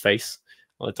his huge face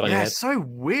on a tiny head. So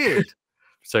weird.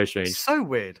 So strange. So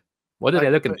weird. What do they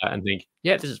look at that and think?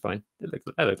 Yeah, this is fine. That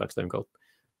looks like Stone Cold.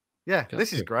 Yeah,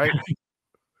 this is great.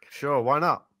 Sure, why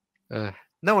not?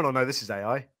 No one will know this is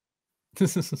AI.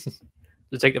 Just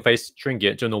take the face, shrink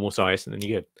it to a normal size, and then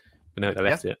you're good. But no, they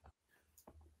left it.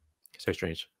 So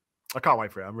strange. I can't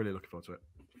wait for it. I'm really looking forward to it.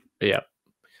 But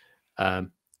yeah.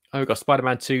 We've got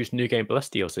Spider-Man 2's New Game Plus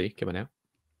DLC coming out.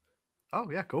 Oh,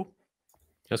 yeah, cool.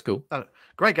 That's cool.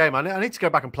 Great game. I need to go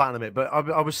back and platinum it, but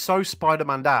I was so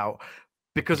Spider-Man'd out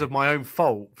because of my own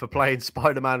fault for playing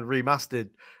Spider-Man Remastered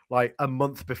like a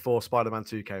month before Spider-Man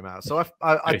 2 came out. So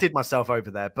I did myself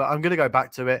over there, but I'm going to go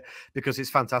back to it because it's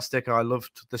fantastic. I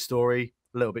loved the story.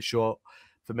 A little bit short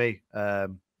for me.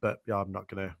 But yeah, I'm not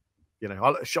going to,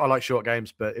 I like short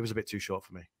games, but it was a bit too short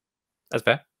for me. That's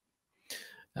fair.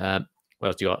 What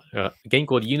else do you got? A game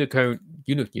called Unicorn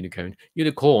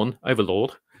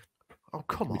Overlord. Oh,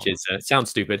 come on. Which is sounds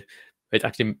stupid. It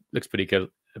actually looks pretty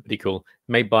cool.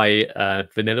 Made by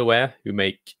Vanillaware, who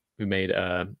made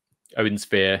Odin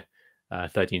Sphere,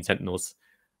 13 Sentinels,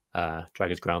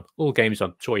 Dragon's Crown. All games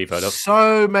I'm sure you've heard of.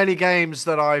 So many games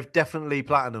that I've definitely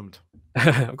platinumed.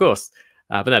 Of course.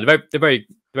 But no, they're very,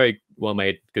 very well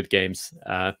made, good games.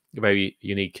 Very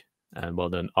unique and well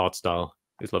done art style.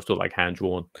 It's sort of like hand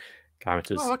drawn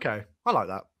characters. Oh, okay. I like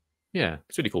that. Yeah,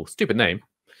 it's really cool. Stupid name.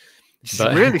 It's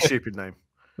a really stupid name.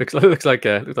 Looks like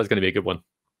it's going to be a good one.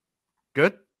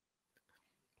 Good.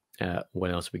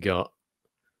 What else we got?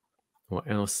 What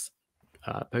else?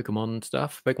 Pokemon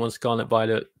stuff. Pokemon Scarlet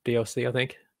Violet DLC, I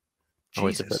think.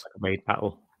 Jesus. It's a maid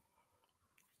battle.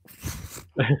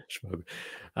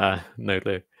 No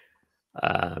clue.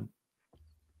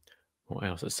 What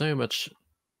else? There's so much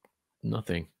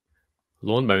Nothing.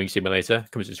 Lawn mowing simulator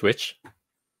comes to Switch.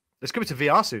 It's coming to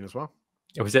VR soon as well.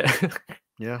 Oh, was it?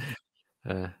 Yeah.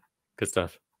 Good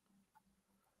stuff.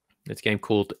 It's a game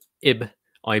called IB.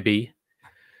 IB.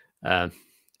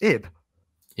 Ib.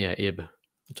 Yeah, IB.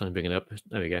 I'm trying to bring it up.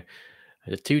 There we go.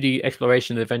 A 2D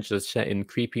exploration adventure set in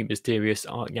creepy, mysterious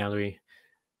art gallery.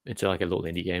 It's like a little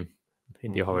indie game,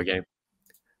 indie horror game.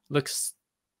 Looks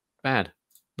bad.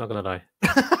 Not gonna lie.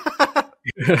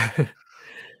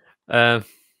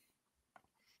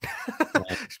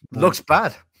 Looks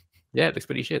bad. Yeah, it looks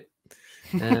pretty shit.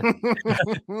 What's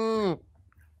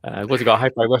it got?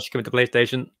 Hi-Fi Rush coming to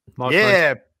PlayStation. March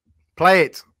 9th. Play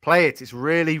it. It's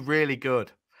really, really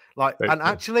good. Like, Very and cool.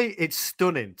 actually, it's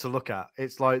stunning to look at.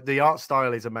 It's like the art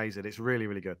style is amazing. It's really,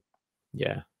 really good.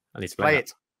 Yeah, I need to play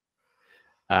it.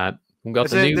 We got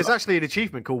There's actually an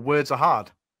achievement called "Words Are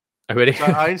Hard." Oh, really? So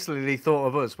I instantly thought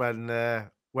of us when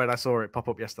I saw it pop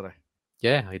up yesterday.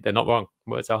 Yeah, they're not wrong.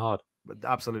 Words are hard. But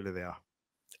absolutely, they are.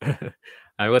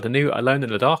 We got the new Alone in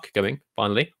the Dark coming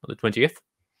finally on the 20th.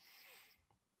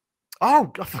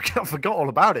 Oh, I forgot all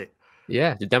about it.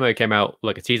 Yeah, the demo came out,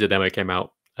 like a teaser demo came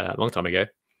out a long time ago.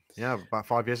 Yeah, about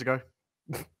 5 years ago.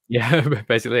 Yeah,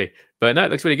 basically. But no,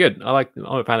 it looks really good. I'm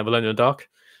a fan of Alone in the Dark.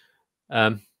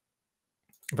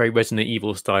 Very Resident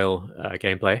Evil style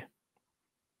gameplay.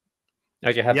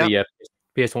 Actually, I have the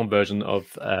PS1 version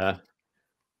of the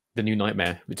new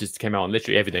Nightmare, which just came out on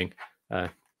literally everything.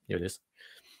 Here it is.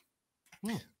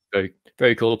 Very,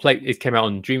 very cool. It came out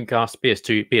on Dreamcast,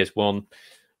 PS2, PS1,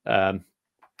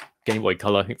 Game Boy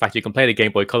Color. In fact, you can play the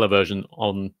Game Boy Color version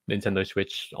on Nintendo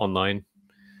Switch online,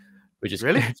 which is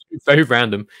really very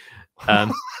random.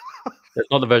 That's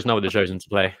not the version I would have chosen to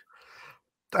play.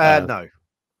 No.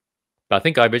 But I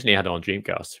think I originally had it on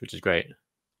Dreamcast, which is great.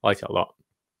 I liked it a lot.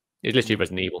 It's literally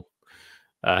Resident Evil.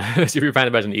 So if you're a fan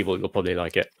of Resident Evil, you'll probably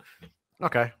like it.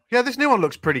 Okay. Yeah, this new one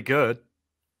looks pretty good.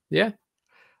 Yeah.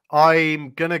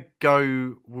 I'm going to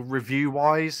go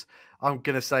review-wise. I'm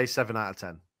going to say 7 out of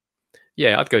 10.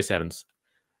 Yeah, I'd go 7s.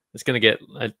 It's going to get...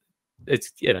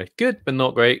 it's, good, but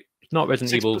not great. Not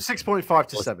Resident Evil. 6.5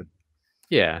 to 7.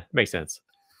 Yeah, makes sense.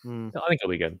 I think it'll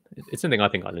be good. It's something I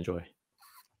think I'd enjoy.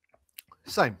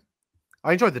 Same.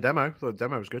 I enjoyed the demo. Thought the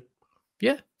demo was good.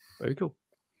 Yeah, very cool.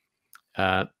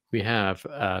 We have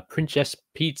Princess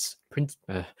Peach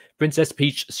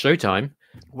Showtime.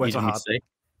 Words are hard.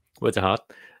 Words are hard.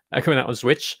 Coming out on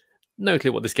Switch. No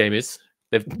clue what this game is.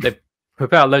 They've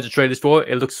put out loads of trailers for it.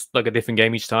 It looks like a different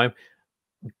game each time.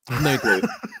 No clue.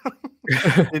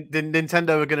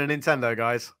 Nintendo are going to Nintendo,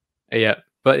 guys. Yeah,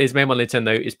 but it's made on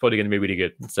Nintendo. It's probably going to be really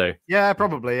good. So yeah,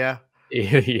 probably, yeah.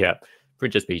 Yeah,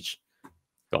 Princess Peach.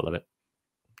 Gotta love it.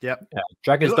 Yep.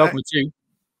 Dragon's Dogma 2.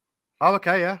 Oh,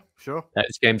 okay, yeah, sure.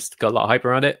 This game's got a lot of hype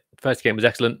around it. The first game was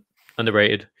excellent,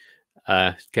 underrated.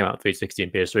 Came out on 360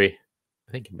 and PS3.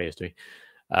 I think in PS3.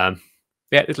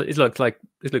 Yeah, it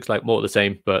looks like more of the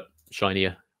same, but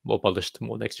shinier, more polished,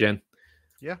 more next gen.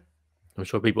 Yeah. I'm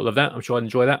sure people love that. I'm sure I'd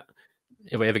enjoy that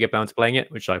if I ever get down to playing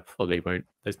it, which I probably won't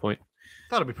at this point.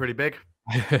 That'll be pretty big.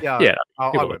 Yeah, yeah.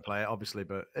 I won't play it, obviously,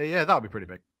 but yeah, that'll be pretty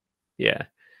big. Yeah.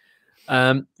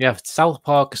 Yeah, South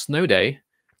Park Snow Day.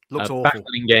 Looks awful.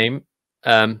 Battling game.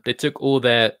 They took all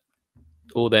their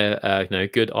good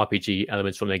RPG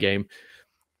elements from their game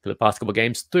for the past couple of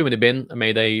games, threw them in the bin, and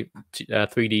made a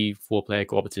 3D 4-player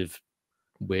cooperative,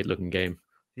 weird-looking game.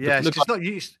 Yeah, it's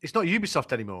not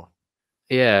Ubisoft anymore.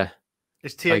 Yeah,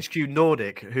 it's THQ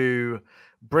Nordic who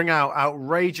bring out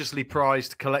outrageously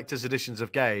priced collector's editions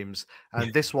of games,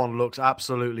 and this one looks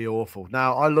absolutely awful.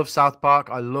 Now, I love South Park.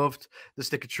 I loved The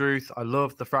Stick of Truth. I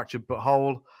loved The Fractured But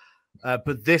Whole.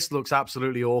 But this looks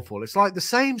absolutely awful. It's like the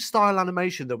same style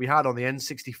animation that we had on the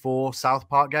N64 South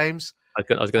Park games. I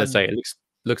was going to say, it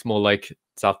looks more like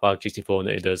South Park 64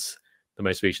 than it does the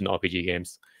most recent RPG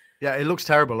games. Yeah, it looks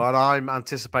terrible, and I'm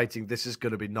anticipating this is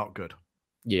going to be not good.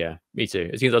 Yeah, me too.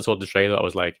 As soon as I saw the trailer, I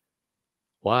was like,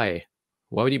 why?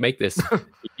 Why would you make this?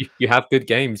 you have good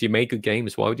games. You made good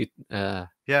games. Why would you?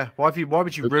 Yeah, why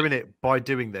would you ruin it by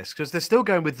doing this? Because they're still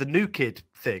going with the New Kid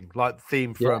thing, like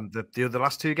theme from the other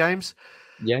last two games.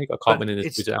 Yeah, you got Cartman in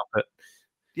his outfit.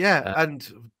 Yeah,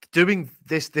 and doing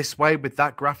this way with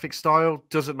that graphic style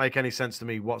doesn't make any sense to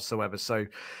me whatsoever. So,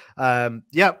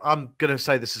 yeah, I'm gonna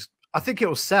say this is. I think it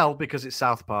will sell because it's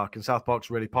South Park, and South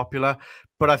Park's really popular.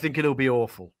 But I think it'll be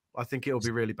awful. I think it'll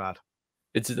be really bad.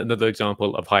 It's another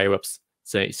example of higher ups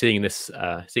seeing this,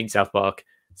 seeing South Park,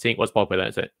 seeing what's popular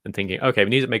and thinking, okay, we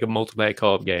need to make a multiplayer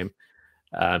co-op game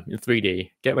in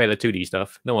 3D. Get rid of the 2D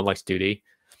stuff. No one likes 2D.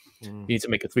 You need to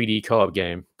make a 3D co-op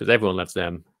game because everyone loves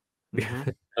them.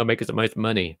 They'll make us the most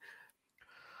money.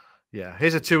 Yeah,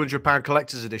 here's a £200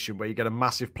 collector's edition where you get a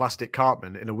massive plastic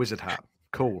Cartman in a wizard hat.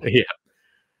 Cool.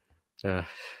 Yeah.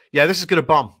 Yeah, this is going to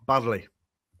bomb badly.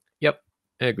 Yep.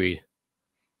 Agreed.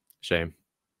 Shame.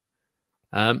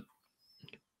 But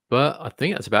I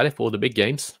think that's about it for all the big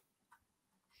games.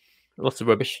 Lots of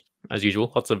rubbish, as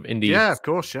usual. Lots of indie. Yeah, of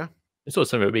course, yeah. It's also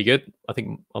some of it will be good.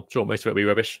 I'm sure most of it will be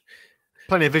rubbish.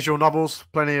 Plenty of visual novels,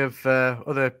 plenty of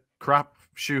other crap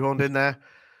shoehorned in there.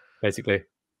 Basically.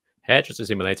 Hairdresser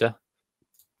Simulator.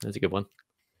 That's a good one.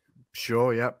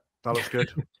 Sure, yeah. That looks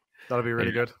good. That'll be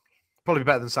really good. Probably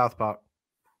better than South Park.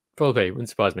 Probably. Wouldn't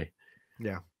surprise me.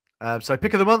 Yeah. So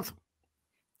pick of the month?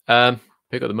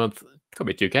 Pick of the month. Could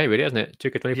be 2K, really, hasn't it?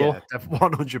 2K24? Yeah,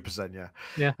 100%, yeah.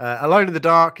 Yeah. Alone in the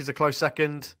Dark is a close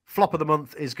second. Flop of the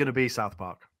month is going to be South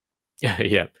Park.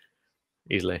 Yeah.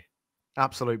 Easily.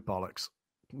 Absolute bollocks.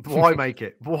 Why make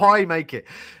it? Why make it?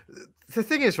 The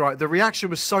thing is, right, the reaction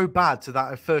was so bad to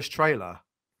that first trailer.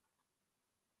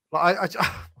 Like,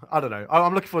 I don't know.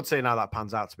 I'm looking forward to seeing how that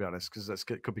pans out, to be honest, because it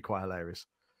could be quite hilarious.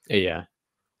 Yeah.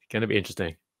 It's going to be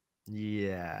interesting.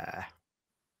 Yeah.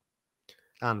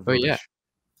 And but rubbish. yeah,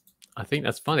 I think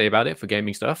that's funny about it for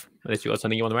gaming stuff. Unless you got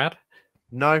something you want to add?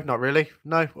 No, not really.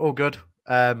 No, all good.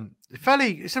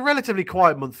 It's a relatively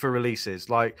quiet month for releases.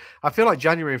 Like, I feel like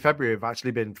January and February have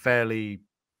actually been fairly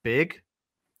big.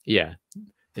 Yeah.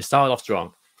 It started off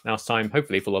strong. Now it's time,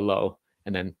 hopefully, for a lull,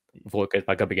 and then before it goes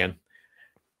back up again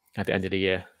at the end of the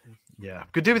year. Yeah.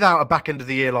 Could do without a back end of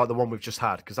the year like the one we've just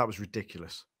had, because that was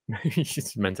ridiculous.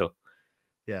 It's mental.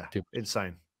 Yeah.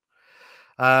 Insane.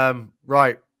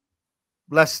 Right.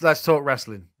 Let's talk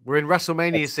wrestling. We're in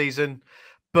WrestleMania season,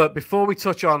 but before we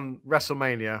touch on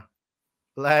WrestleMania,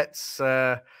 let's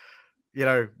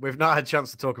we've not had a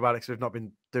chance to talk about it because we've not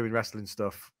been doing wrestling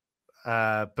stuff.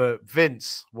 But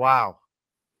Vince, wow.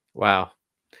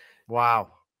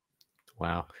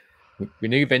 We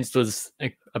knew Vince was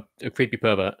a creepy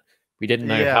pervert. We didn't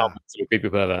know how much of a creepy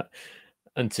pervert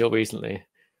until recently.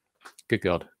 Good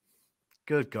God.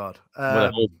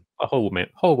 A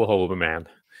horrible man.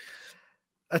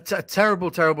 A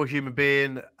terrible, terrible human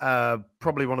being.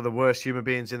 Probably one of the worst human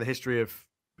beings in the history of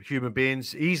human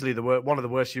beings. Easily one of the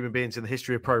worst human beings in the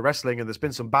history of pro wrestling, and there's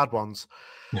been some bad ones.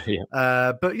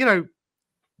 Yeah. But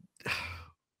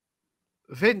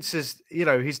Vince is,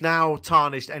 he's now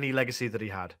tarnished any legacy that he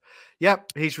had.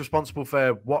 Yep, he's responsible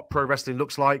for what pro wrestling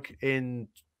looks like in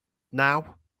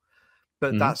now,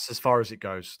 but that's as far as it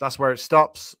goes. That's where it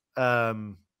stops.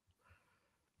 And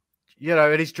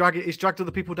he's dragged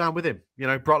other people down with him.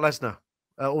 Brock Lesnar,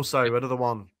 also another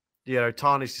one.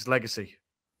 Tarnished his legacy.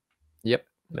 Yep,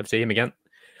 never see him again.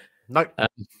 No,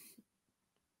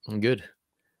 I'm good.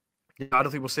 Yeah, I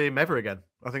don't think we'll see him ever again.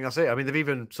 I think that's it. I mean, they've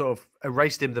even sort of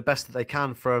erased him the best that they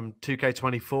can from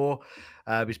 2K24.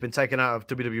 He's been taken out of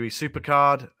WWE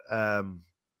Supercard,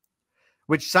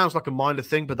 which sounds like a minor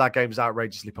thing, but that game is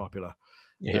outrageously popular.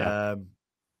 Yeah.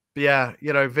 But yeah,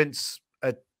 Vince,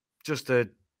 just a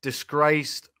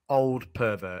disgraced old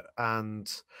pervert,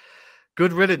 and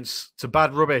good riddance to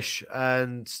bad rubbish.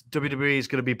 And WWE is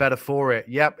going to be better for it.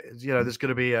 Yep, there's going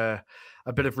to be a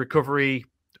bit of recovery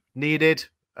needed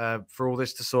for all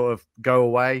this to sort of go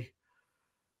away.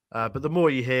 But the more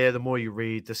you hear, the more you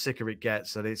read, the sicker it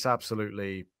gets, and it's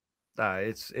absolutely,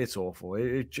 it's awful.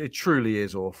 It truly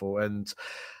is awful, and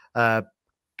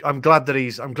I'm glad that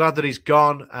he's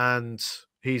gone, and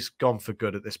he's gone for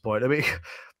good at this point. I mean,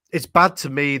 it's bad to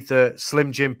me that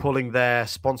Slim Jim pulling their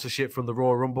sponsorship from the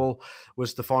Royal Rumble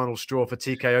was the final straw for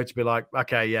TKO to be like,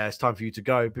 okay, yeah, it's time for you to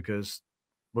go because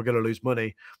we're going to lose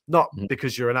money, not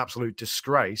because you're an absolute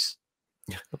disgrace.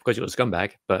 Because you're a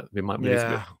scumbag, but we might lose.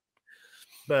 Yeah.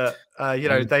 But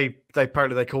they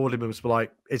apparently called him and was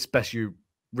like, it's best you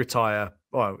retire,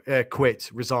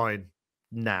 quit, resign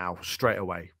now, straight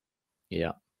away.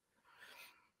 Yeah.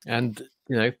 And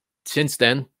since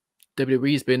then,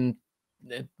 WWE's been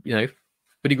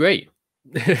pretty great.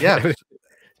 Yeah. It's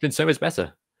been so much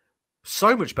better.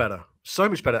 So much better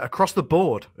across the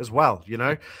board as well.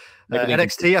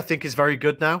 NXT I think is very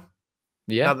good now.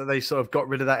 Yeah. Now that they sort of got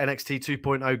rid of that NXT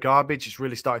 2.0 garbage, it's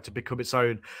really started to become its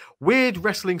own weird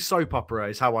wrestling soap opera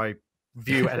is how I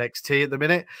view NXT at the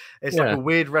minute. It's like a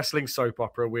weird wrestling soap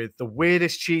opera with the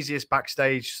weirdest, cheesiest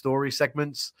backstage story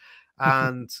segments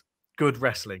and good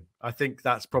wrestling. I think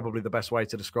that's probably the best way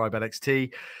to describe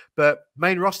NXT. But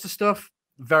main roster stuff,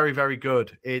 very, very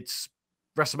good.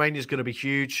 WrestleMania is going to be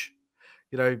huge.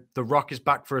 The Rock is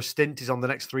back for a stint. He's on the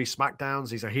next 3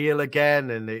 SmackDowns. He's a heel again,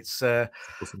 and it's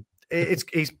awesome.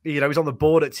 He's on the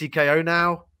board at TKO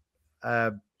now.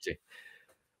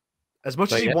 As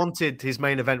much as he wanted his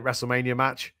main event WrestleMania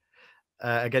match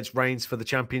against Reigns for the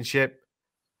championship,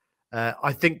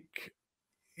 I think,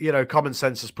 common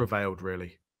sense has prevailed,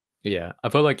 really. Yeah, I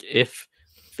feel like if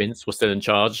Vince was still in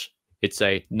charge, he'd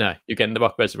say, "No, you're getting the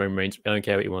Rock versus Roman Reigns. I don't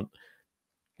care what you want.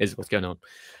 Is what's going on."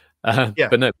 Yeah.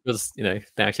 But no, because they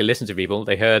actually listened to people.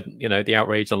 They heard the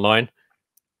outrage online,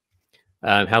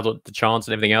 how the chants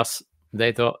and everything else.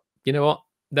 They thought, you know what,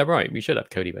 they're right. We should have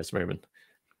Cody versus Roman.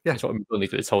 Yeah, that's what we've been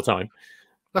doing this whole time.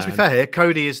 Let's be fair here.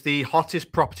 Cody is the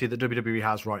hottest property that WWE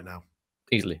has right now.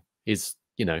 Easily, he's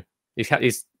the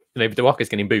Rock is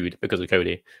getting booed because of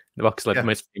Cody. The Rock is like the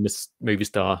most famous movie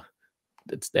star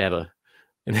that's ever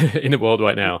in the world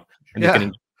right now, and he's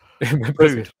getting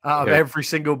booed out of every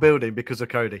single building because of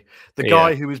Cody. The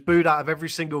guy who was booed out of every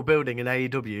single building in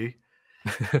AEW. Oh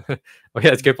yeah,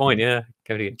 that's a good point. Yeah,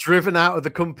 Cody driven out of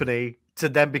the company to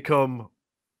then become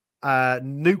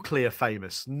nuclear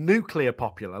famous, nuclear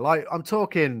popular. Like I'm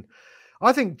talking,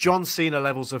 I think John Cena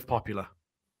levels of popular.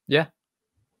 Yeah,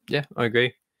 I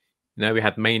agree. We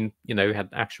had we had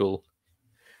actual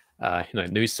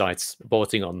news sites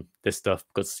reporting on this stuff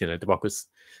because The Rock was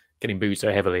getting booed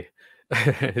so heavily.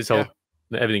 His whole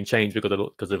everything changed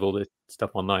because of all this stuff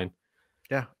online.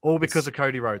 Yeah, all because of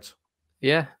Cody Rhodes.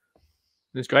 Yeah,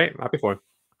 it's great. I'm happy for him.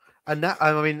 And that,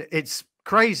 I mean, it's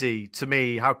crazy to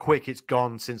me how quick it's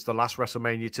gone since the last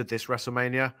WrestleMania to this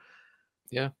WrestleMania.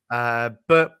 Yeah.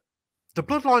 But the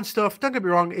Bloodline stuff, don't get me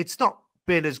wrong, it's not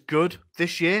been as good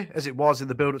this year as it was in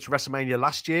the build-up to WrestleMania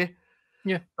last year.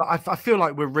 Yeah. But I feel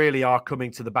like we really are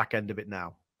coming to the back end of it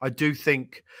now. I do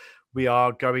think we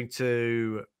are going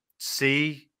to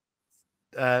see,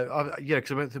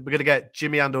 because we're going to get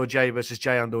Jimmy and/or Jay versus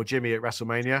Jay and/or Jimmy at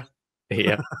WrestleMania.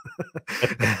 Yeah.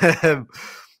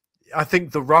 I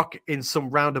think The Rock, in some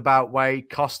roundabout way,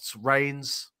 costs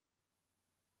Reigns.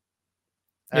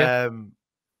 Yeah.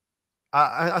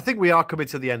 I think we are coming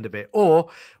to the end of it, or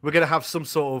we're going to have some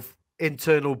sort of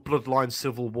internal bloodline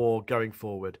civil war going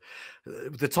forward.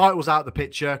 The title's out of the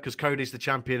picture because Cody's the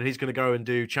champion and he's going to go and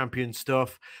do champion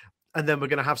stuff. And then we're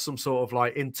going to have some sort of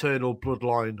like internal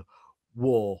bloodline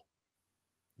war.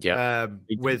 Yeah.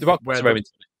 With The Rock versus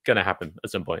Roman's going to happen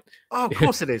at some point. Oh, of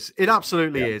course it is. It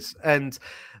absolutely is. And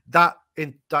that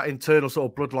internal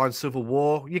sort of bloodline civil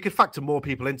war, you could factor more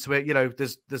people into it.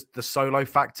 There's the Solo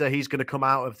factor. He's going to come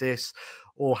out of this,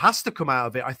 or has to come out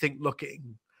of it, I think,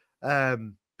 looking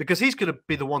because he's going to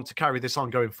be the one to carry this on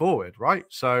going forward, right?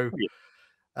 So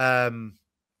I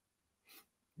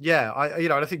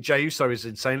think Jey Uso is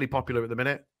insanely popular at the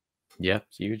minute. Yeah,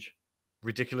 it's huge,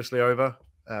 ridiculously over.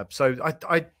 So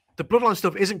the bloodline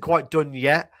stuff isn't quite done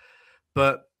yet,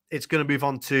 but it's going to move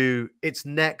on to its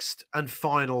next and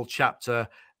final chapter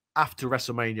after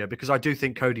WrestleMania, because I do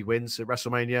think Cody wins at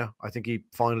WrestleMania. I think he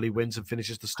finally wins and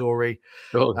finishes the story.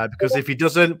 Because if he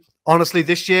doesn't, honestly,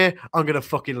 this year, I'm going to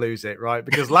fucking lose it, right?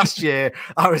 Because last year,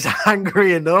 I was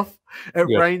angry enough at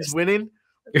Reigns winning.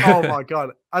 Oh, my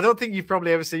God. I don't think you've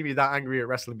probably ever seen me that angry at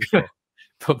wrestling before.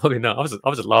 Probably not. I was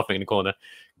just laughing in the corner.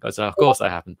 I was of course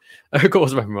that happened. Of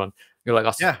course, everyone. You're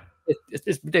like,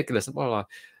 it's ridiculous. Well,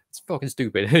 it's fucking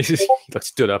stupid. He like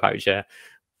stood up out of his chair.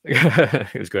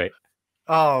 It was great.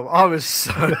 Oh, I was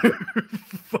so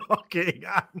fucking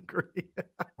angry.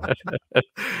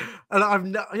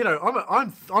 And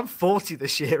I'm 40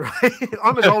 this year, right?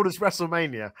 I'm as old as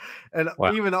WrestleMania, and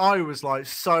even I was like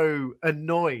so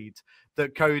annoyed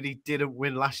that Cody didn't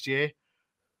win last year.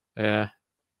 Yeah,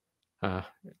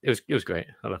 it was great.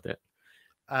 I loved it.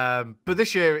 But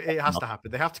this year it has to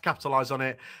happen. They have to capitalize on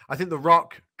it. I think The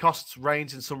Rock costs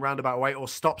Reigns in some roundabout way, or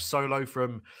stops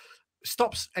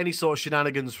any sort of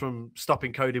shenanigans from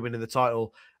stopping Cody winning the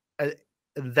title, and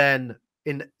then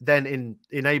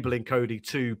enabling Cody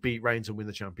to beat Reigns and win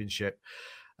the championship.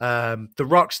 The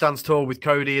Rock stands tall with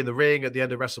Cody in the ring at the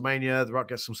end of WrestleMania. The Rock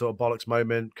gets some sort of bollocks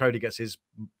moment. Cody gets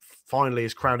finally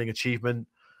his crowning achievement,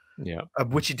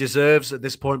 which he deserves at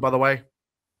this point, by the way.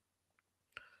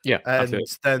 Yeah, and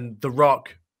then The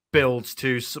Rock builds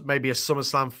to maybe a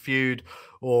SummerSlam feud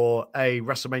or a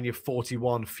WrestleMania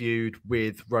 41 feud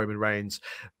with Roman Reigns,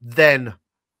 then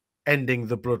ending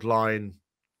the bloodline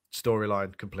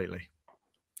storyline completely.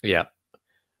 Yeah.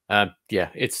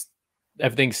 It's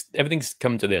everything's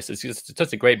come to this. It's just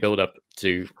such a great build up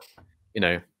to,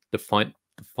 the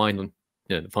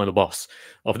final boss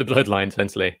of the bloodline,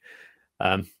 essentially.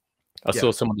 I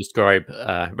saw someone describe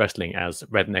wrestling as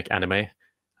redneck anime.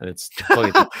 And it's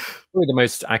probably the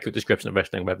most accurate description of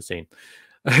wrestling I've ever seen.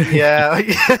 Yeah,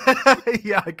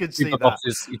 I could see that.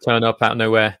 Bosses, you turn up out of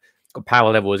nowhere. It's got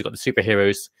power levels. You've got the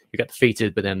superheroes. You get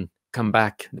defeated, but then come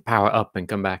back, the power up, and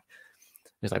come back.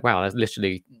 It's like, wow, it's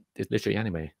literally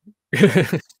anime.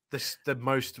 This the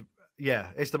most, Yeah,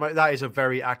 that is a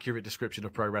very accurate description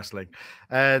of pro wrestling,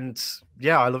 and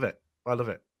yeah, I love it. I love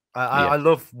it. Yeah, I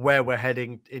love where we're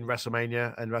heading in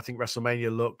WrestleMania, and I think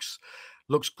WrestleMania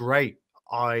looks great.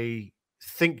 I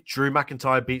think Drew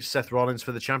McIntyre beats Seth Rollins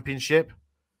for the championship,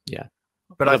 yeah.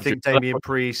 but I I love Drew. think Damian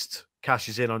Priest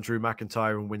cashes in on Drew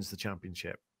McIntyre and wins the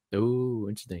championship. Oh,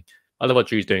 interesting. I love what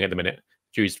Drew's doing at the minute.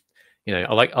 Drew's,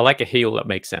 I like a heel that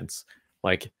makes sense.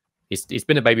 Like he's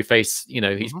been a babyface.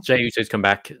 He's Jey Uso's come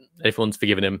back. Everyone's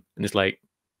forgiven him, and it's like,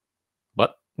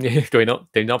 what? Do we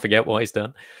not forget what he's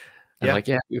done? And Yeah. like,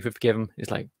 yeah, we forgive him.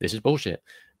 It's like, this is bullshit.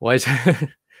 Why is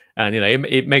and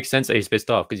it makes sense that he's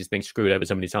pissed off because he's been screwed over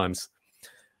so many times.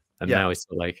 And now it's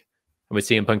like, and with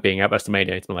CM Punk being at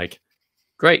WrestleMania, it's been like,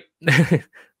 great.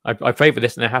 I prayed for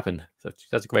this and it happened. So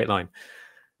that's a great line.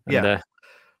 And,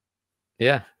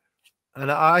 yeah. And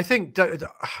I think,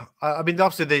 I mean,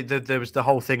 obviously there was the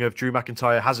whole thing of Drew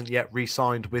McIntyre hasn't yet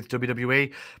re-signed with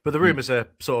WWE, but the rumors are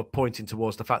sort of pointing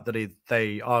towards the fact that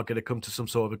they are going to come to some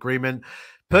sort of agreement.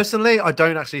 Personally, I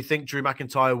don't actually think Drew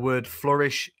McIntyre would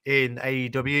flourish in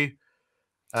AEW.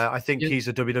 I think he's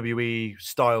a WWE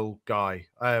style guy.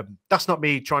 That's not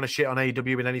me trying to shit on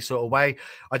AEW in any sort of way.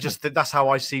 I just think that's how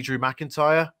I see Drew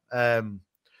McIntyre.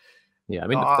 Yeah, I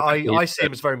mean, I see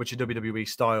him as very much a WWE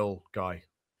style guy.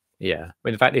 Yeah, I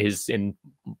mean, the fact that he's in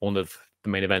one of the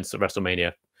main events of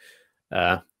WrestleMania,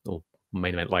 or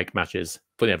main event like matches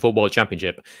for the World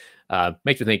Championship,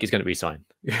 makes me think he's going to resign.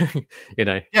 You're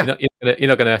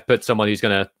not going to put someone who's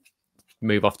going to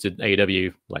move off to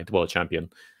AEW like the World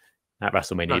Champion at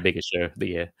WrestleMania, the biggest show of the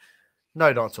year.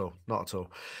 No, not at all, not at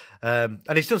all. And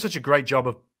he's done such a great job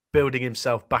of building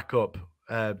himself back up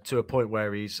to a point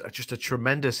where he's just a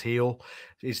tremendous heel.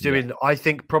 He's doing, I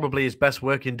think, probably his best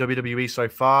work in WWE so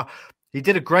far. He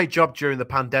did a great job during the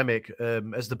pandemic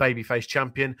as the babyface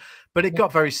champion, but it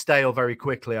got very stale very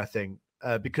quickly, I think,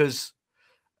 because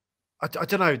I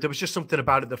don't know. There was just something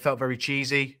about it that felt very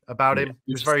cheesy about him.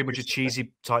 He was very much a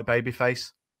cheesy type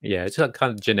babyface. Yeah, it's a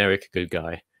kind of generic good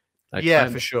guy. Like, yeah,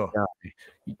 for sure.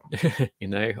 I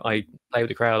play with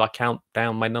the crowd. I count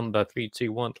down my number 3,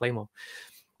 2, 1, Claymore.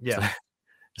 Yeah.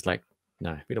 It's like,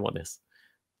 no, we don't want this.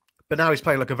 But now he's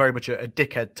playing like a very much a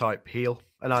dickhead type heel.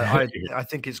 And I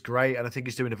think it's great. And I think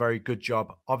he's doing a very good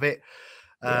job of it.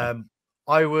 I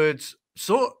don't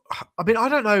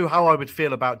know how I would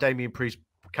feel about Damian Priest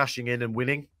cashing in and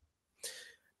winning.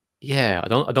 Yeah, I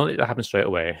don't think that happens straight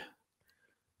away.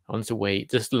 I want to wait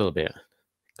just a little bit.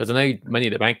 Because I know Money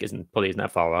in the Bank isn't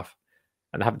that far off.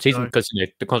 And I haven't teased him because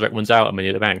the contract runs out at Money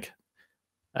in the Bank.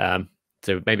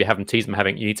 So maybe haven't teased him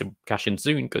you need to cash in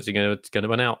soon because you're going to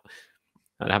run out.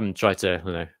 And I haven't tried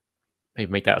to,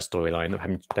 maybe make that a storyline of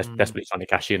having desperately trying to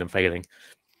cash in and failing.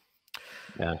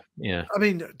 Yeah. I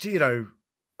mean,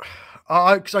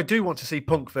 because I do want to see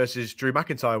Punk versus Drew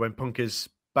McIntyre when Punk is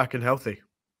back and healthy.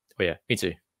 Oh yeah, me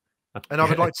too. And I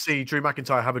would like to see Drew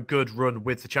McIntyre have a good run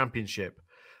with the championship.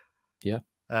 Yeah.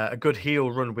 A good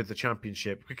heel run with the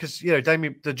championship because,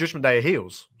 the Judgment Day are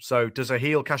heels. So does a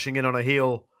heel cashing in on a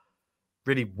heel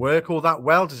really work all that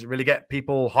well? Does it really get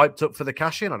people hyped up for the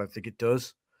cash in? I don't think it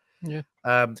does. Yeah.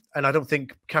 And I don't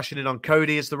think cashing in on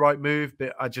Cody is the right move,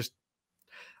 but I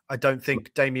don't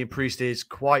think Damian Priest is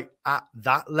quite at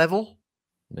that level.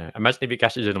 No, imagine if he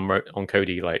cashes in on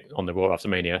Cody like on the Raw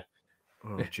WrestleMania.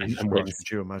 Oh, Jesus Christ,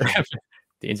 could you imagine?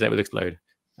 The internet would explode,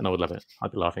 and I would love it.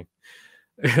 I'd be laughing.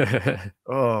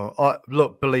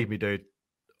 Look, believe me, dude,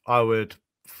 I'd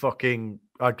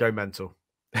go mental.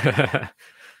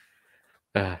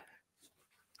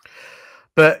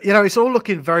 But it's all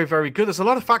looking very, very good. There's a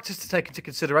lot of factors to take into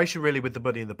consideration, really, with the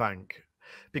Money in the Bank,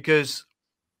 because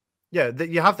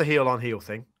you have the heel on heel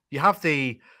thing. You have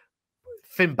the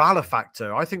Finn Balor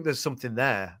factor. I think there's something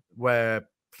there where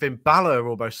Finn Balor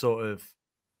almost sort of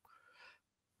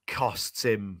costs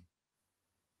him.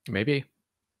 Maybe.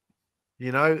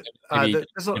 He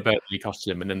costs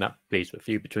him, and then that leads to a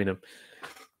feud between them.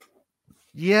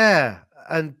 Yeah,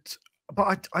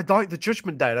 but I like the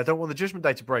Judgment Day, and I don't want the Judgment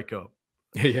Day to break up.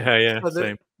 Yeah,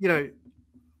 same.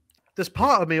 There's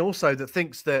part of me also that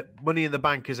thinks that Money in the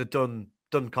Bank is a done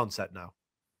concept now.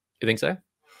 You think so?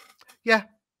 Yeah,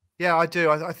 I do.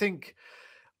 I think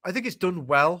it's done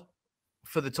well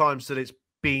for the times that it's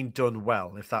been done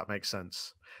well, if that makes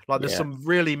sense. Like there's some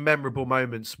really memorable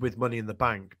moments with Money in the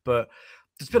Bank, but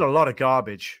there's been a lot of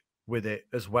garbage with it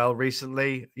as well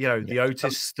recently. The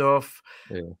Otis stuff.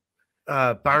 Yeah.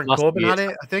 Baron Corbin had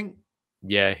it, I think.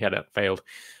 Yeah, he had it failed.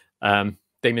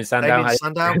 Damien Sandow.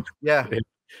 Yeah.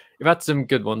 We've had some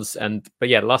good ones, but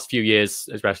the last few years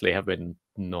especially have been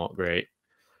not great.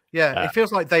 Yeah, it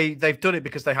feels like they've done it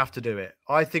because they have to do it.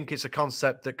 I think it's a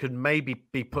concept that could maybe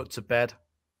be put to bed.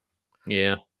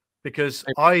 Yeah. Because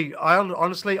I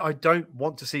honestly, I don't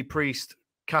want to see Priest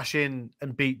cash in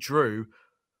and beat Drew,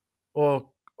 or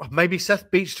maybe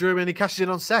Seth beats Drew and he cashes in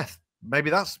on Seth. Maybe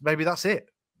that's it.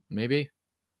 Maybe.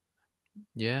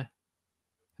 Yeah.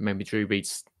 Maybe Drew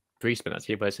beats Priest, but that's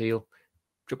heel versus heel.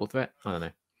 Triple threat. I don't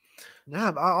know.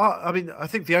 Yeah, I mean, I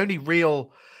think the only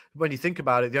real, when you think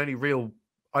about it, the only real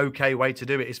okay way to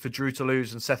do it is for Drew to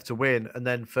lose and Seth to win, and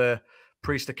then for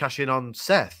Priest to cash in on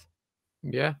Seth.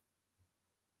 Yeah.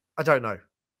 I don't know.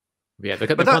 Yeah, they're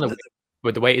kind of,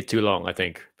 but the wait is too long, I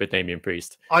think, for Damian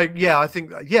Priest. I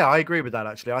agree with that,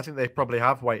 actually. I think they probably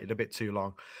have waited a bit too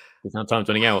long. Now time's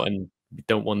running out, and you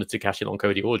don't want to cash in on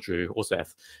Cody or Drew or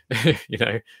Seth. You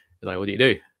know, like, what do?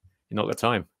 You're not got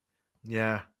time.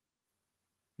 Yeah.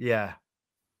 Yeah.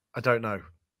 I don't know.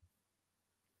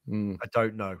 I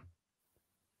don't know.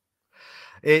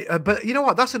 But you know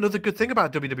what? That's another good thing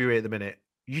about WWE at the minute.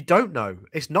 You don't know.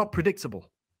 It's not predictable.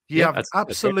 You have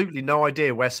absolutely no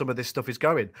idea where some of this stuff is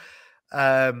going.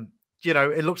 You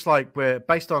know, it looks like we're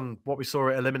based on what we saw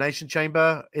at Elimination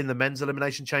Chamber, in the men's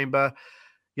Elimination Chamber.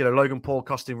 You know, Logan Paul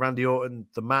costing Randy Orton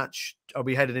the match. Are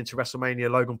we headed into WrestleMania,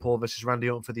 Logan Paul versus Randy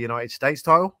Orton for the United States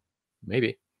title?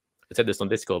 Maybe. I said this on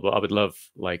Discord, but I would love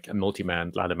like a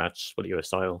multi-man ladder match for the US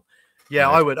title. Yeah,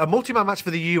 I would. A multi-man match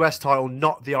for the US title,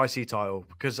 not the IC title,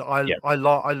 because I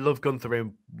love Gunther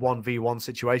in 1v1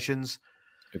 situations.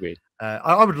 Agreed.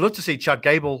 I would love to see Chad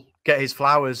Gable get his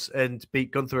flowers and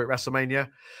beat Gunther at WrestleMania.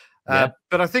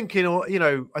 But I think,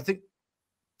 I think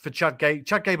for Chad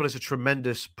Gable is a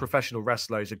tremendous professional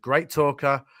wrestler. He's a great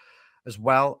talker as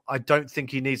well. I don't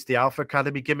think he needs the Alpha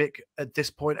Academy gimmick at this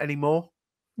point anymore.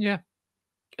 Yeah.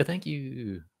 Thank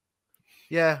you.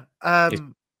 Yeah.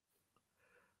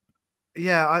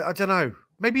 Yeah, I don't know.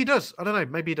 Maybe he does. I don't know.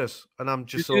 Maybe he does. And I'm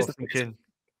just sort of thinking.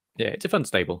 Yeah, it's a fun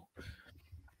stable.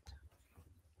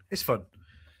 It's fun.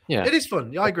 Yeah. It is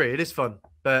fun. I agree. It is fun.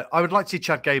 But I would like to see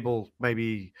Chad Gable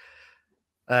maybe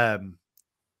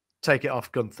take it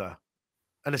off Gunther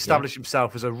and establish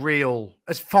himself as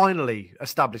finally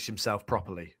established himself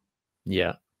properly.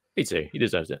 Yeah. Me too. He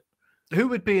deserves it. Who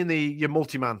would be in your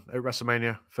multi-man at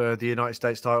WrestleMania for the United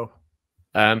States title?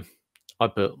 I'd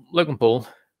put Logan Paul,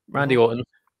 Randy Orton,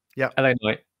 LA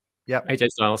Knight, AJ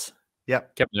Styles,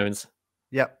 Kevin Owens,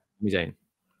 Sami Zayn.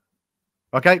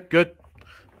 Okay, good.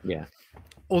 Yeah.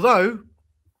 Although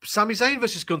Sami Zayn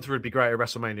versus Gunther would be great at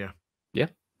WrestleMania. Yeah,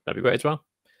 that'd be great as well.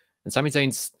 And Sami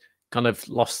Zayn's kind of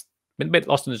been a bit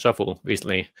lost in the shuffle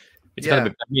recently. It's kind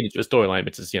of a storyline,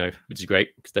 which is great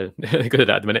because they're good at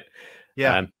that at the minute.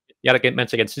 Yeah. He had a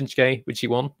match against Shinsuke, which he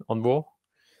won on Raw.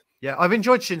 Yeah, I've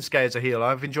enjoyed Shinsuke as a heel.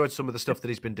 I've enjoyed some of the stuff that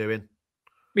he's been doing.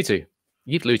 Me too.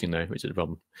 He keeps losing though, which is the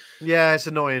problem. Yeah, it's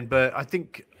annoying, but I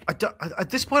think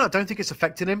at this point, I don't think it's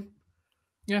affecting him.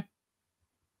 Yeah.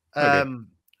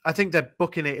 I think they're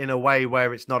booking it in a way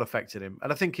where it's not affecting him,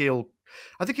 and I think he'll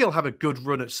have a good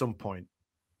run at some point.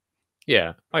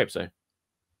 Yeah, I hope so.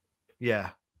 Yeah.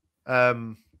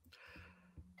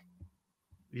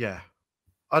 Yeah.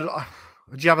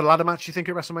 Do you have a ladder match, you think,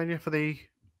 at WrestleMania for the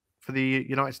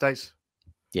United States?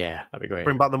 Yeah, that'd be great.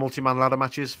 Bring back the multi-man ladder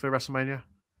matches for WrestleMania.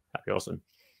 That'd be awesome.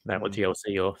 That or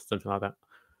TLC or something like that.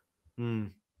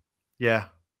 Yeah,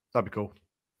 that'd be cool.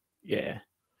 Yeah.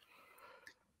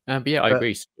 But yeah, I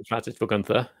agree. It's for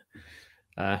Gunther,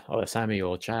 either Sammy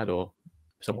or Chad or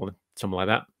someone like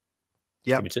that.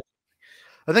 Yeah.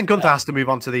 I think Gunther has to move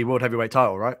on to the World Heavyweight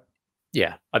title, right?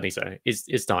 Yeah, I think so.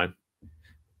 It's time.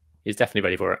 He's definitely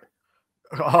ready for it.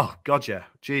 Oh God, yeah,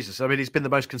 Jesus! I mean, he's been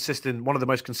one of the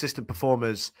most consistent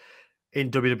performers in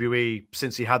WWE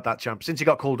since he had that champ, since he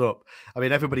got called up. I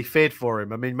mean, everybody feared for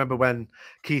him. I mean, remember when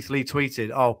Keith Lee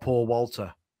tweeted, "Oh, poor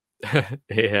Walter,"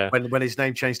 yeah, when his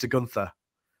name changed to Gunther.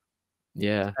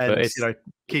 Yeah, and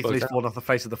Keith Lee's fallen off the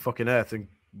face of the fucking earth, and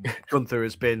Gunther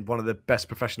has been one of the best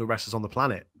professional wrestlers on the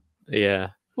planet.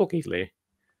 Yeah, poor Keith Lee.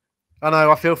 I know.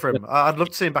 I feel for him. I'd love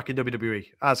to see him back in WWE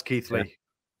as Keith Lee.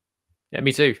 Yeah,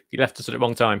 me too. He left us at the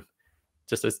wrong time,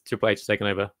 just as Triple H has taken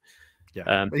over.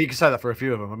 Yeah, you can say that for a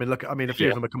few of them. I mean, a few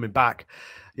of them are coming back.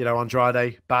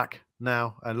 Andrade back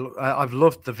now, and I've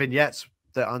loved the vignettes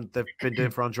that they've been doing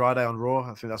for Andrade on Raw.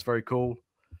 I think that's very cool.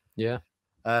 Yeah.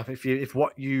 If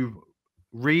what you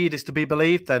read is to be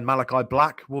believed, then Malachi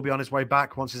Black will be on his way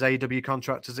back once his AEW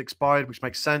contract has expired, which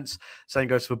makes sense. Same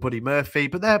goes for Buddy Murphy,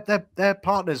 but their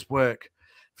partners work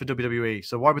for WWE,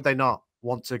 so why would they not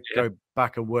want to go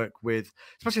back and work with,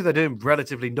 especially if they're doing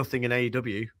relatively nothing in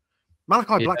AEW?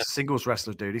 Malachi Black's a singles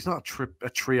wrestler, dude. He's not a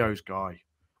trios guy.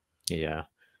 Yeah,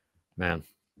 man.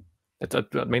 I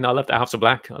mean, I love the House of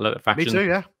Black. I love the faction. Me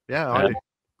too. Yeah, I do.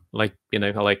 I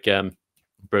like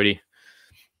Brody.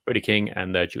 Brody King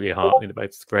and Julia Hart. I think they're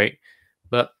both great.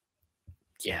 But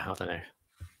yeah, I don't know.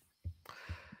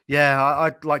 Yeah,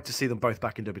 I'd like to see them both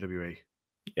back in WWE.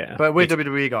 Yeah, but we're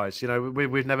WWE guys. You know,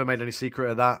 we've never made any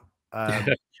secret of that.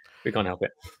 We can't help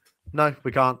it. No,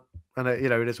 we can't. And you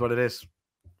know, it is what it is.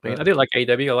 I mean, I do like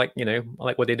AEW. I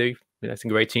like what they do. Some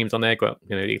great teams on there. Got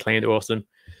the Acclaimed are awesome.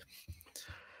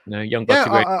 Young Bucks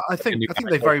are great. I think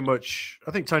they very much.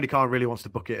 I think Tony Khan really wants to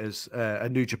book it as a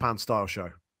New Japan style show.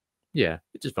 Yeah,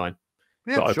 which is fine.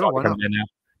 Yeah, sure. Why not?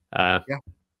 Now. Yeah.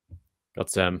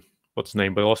 Got what's his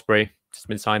name? Will Ospreay just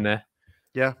been signed there.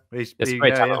 Yeah, he's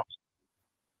great talent.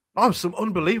 Oh, some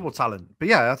unbelievable talent. But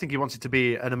yeah, I think he wants it to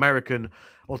be an American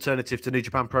alternative to New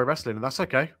Japan Pro Wrestling, and that's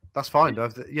okay. That's fine.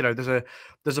 You know,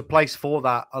 there's a place for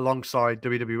that alongside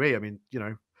WWE. I mean, you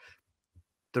know,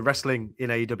 the wrestling in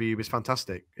AEW is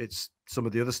fantastic. It's some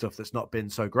of the other stuff that's not been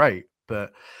so great,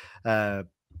 but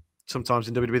sometimes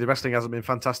in WWE the wrestling hasn't been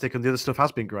fantastic and the other stuff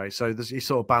has been great. So he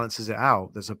sort of balances it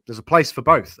out. There's a place for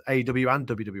both AEW and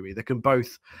WWE. They can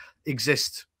both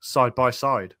exist side by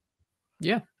side.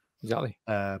 Yeah. Exactly.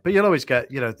 But you'll always get,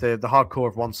 the hardcore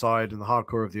of one side and the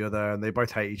hardcore of the other, and they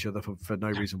both hate each other for no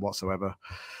reason whatsoever.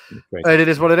 And it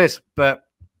is what it is. But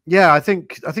yeah, I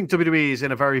think WWE is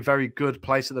in a very, very good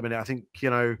place at the minute. I think,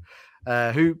 who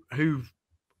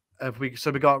have we?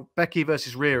 So we got Becky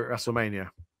versus Rhea at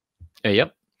WrestleMania.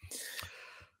 Yep.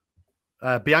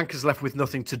 Bianca's left with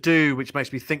nothing to do, which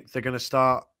makes me think they're going to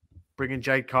start bringing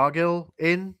Jade Cargill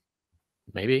in.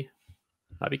 Maybe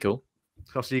that'd be cool.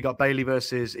 Obviously, you got Bayley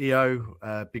versus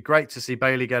Io. Be great to see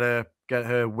Bayley get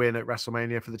her win at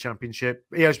WrestleMania for the championship.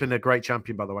 Io's been a great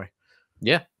champion, by the way.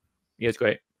 Yeah, Io's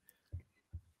great.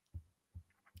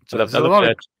 So I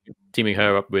look teaming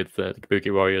her up with the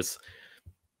Kabuki Warriors.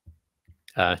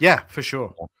 Yeah, for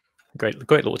sure. Great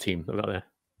little team they've got there.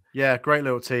 Yeah, great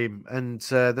little team, and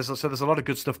there's a lot of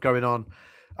good stuff going on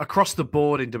across the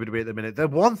board in WWE at the minute. The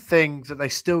one thing that they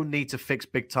still need to fix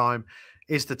big time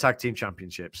is the tag team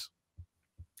championships.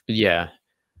 Yeah,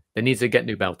 they need to get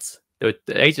new belts.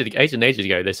 Ages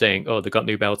ago, they're saying, "Oh, they've got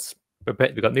new belts. We've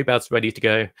got new belts ready to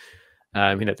go."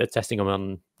 They're testing them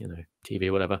on TV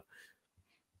or whatever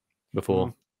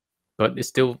before, but it's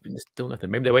still nothing.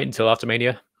 Maybe they wait until after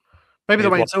Mania. Maybe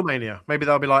they'll wait until Mania. Maybe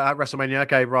they'll be like at WrestleMania.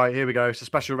 Okay, right, here we go. It's a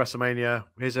special WrestleMania.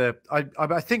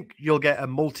 I think you'll get a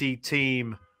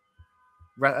multi-team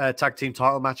tag team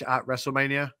title match at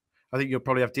WrestleMania. I think you'll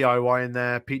probably have DIY in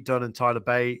there, Pete Dunne and Tyler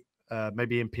Bate.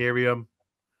 Maybe Imperium.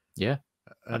 Yeah.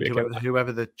 And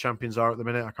whoever the champions are at the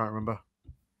minute, I can't remember.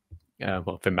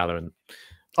 Well, Finn Balor and...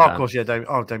 of course, yeah.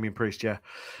 Damian Priest, yeah.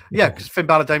 Yeah, because Finn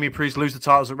Balor, Damian Priest lose the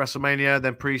titles at WrestleMania,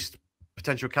 then Priest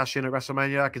potential cash in at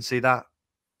WrestleMania. I can see that.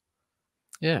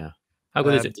 Yeah. How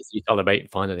good is it to see Tyler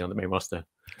Bate finally on the main roster?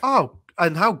 Oh,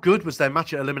 and how good was their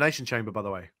match at Elimination Chamber, by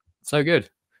the way? So good.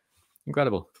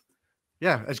 Incredible.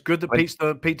 Yeah, it's good that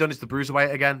Pete Dunne is the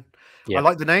Bruiserweight again. Yeah. I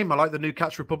like the name. I like the new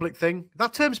Catch Republic thing.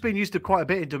 That term's being used quite a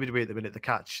bit in WWE at the minute, the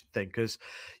Catch thing, because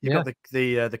you've got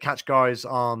the Catch guys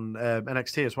on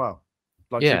NXT as well,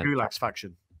 like the Gulak's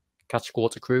faction. Catch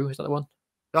Quarter Crew, is that the one?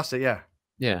 That's it, yeah.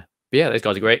 Yeah. But yeah, those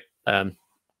guys are great.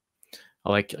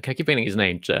 I keep forgetting his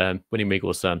name, Winnie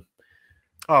Meagle's son.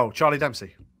 Oh, Charlie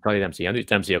Dempsey. Charlie Dempsey. I knew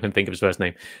Dempsey. I couldn't think of his first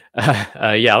name.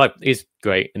 Yeah, he's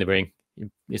great in the ring.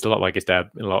 He's a lot like his dad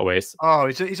in a lot of ways. Oh,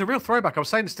 he's a real throwback. I was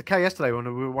saying this to Kay yesterday when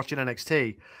we were watching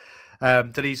NXT,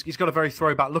 that he's got a very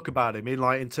throwback look about him,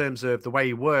 in terms of the way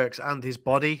he works and his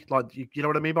body. Like, you know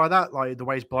what I mean by that? Like the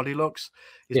way his body looks,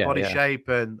 his body shape,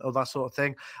 and all that sort of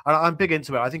thing. I'm big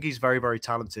into it. I think he's very, very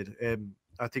talented.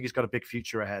 I think he's got a big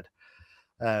future ahead.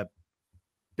 But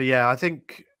yeah, I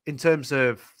think in terms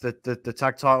of the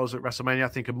tag titles at WrestleMania, I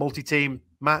think a multi-team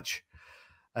match,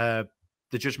 the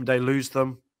Judgment Day lose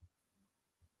them.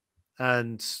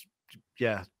 And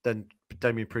yeah, then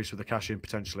Damian Priest with the cash in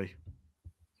potentially.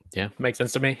 Yeah, makes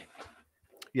sense to me.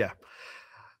 Yeah.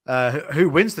 Who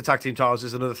wins the tag team titles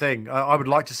is another thing. I would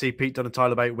like to see Pete Dunne and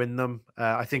Tyler Bate win them.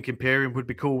 I think Imperium would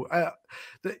be cool.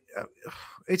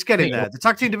 It's getting there. The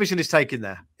tag team division is taking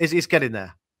there. It's getting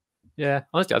there. Yeah,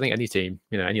 honestly, I think any team,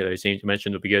 any of those teams you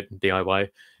mentioned would be good. DIY,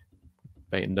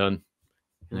 Bate and Dunne.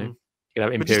 You could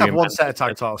have Imperium. But just have one set of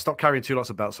tag titles. Stop carrying two lots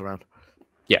of belts around.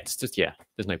 Yeah, it's just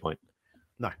there's no point.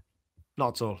 No,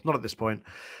 not at all. Not at this point.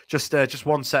 Just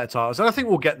one set of titles, and I think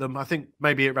we'll get them. I think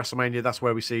maybe at WrestleMania that's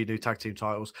where we see new tag team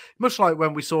titles. Much like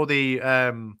when we saw the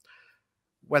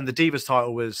when the Divas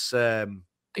title was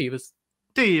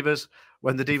Divas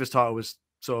when the Divas title was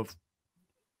sort of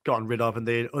gotten rid of, and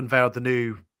they unveiled the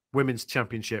new Women's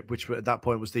Championship, which at that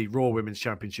point was the Raw Women's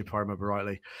Championship, if I remember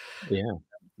rightly. Yeah.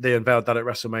 they unveiled that at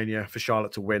WrestleMania for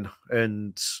Charlotte to win.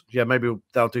 And yeah, maybe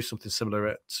they'll do something similar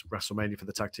at WrestleMania for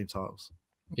the tag team titles.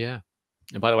 Yeah.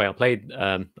 And by the way, I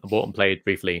bought and played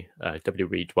briefly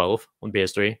WWE 12 on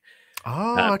PS3.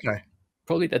 Oh, okay.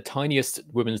 Probably the tiniest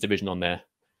women's division on there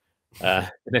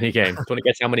in any game. Do you want to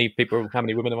guess how many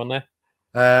women are on there?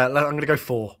 I'm going to go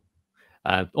 4.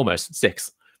 Almost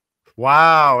 6.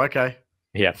 Wow. Okay.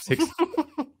 Yeah, 6.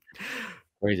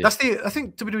 Crazy. I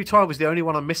think WWE 12 is the only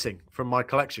one I'm missing from my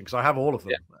collection because I have all of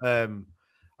them. Yeah.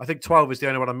 I think 12 is the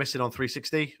only one I'm missing on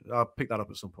 360. I'll pick that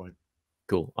up at some point.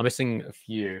 Cool. I'm missing a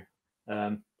few.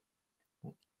 I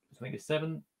think it's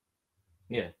 7.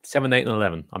 Yeah, 7, 8, and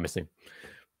 11. I'm missing.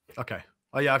 Okay.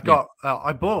 Oh yeah, I've got.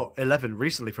 I bought 11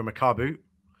 recently from a car boot.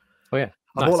 Oh yeah,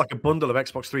 I bought like a bundle of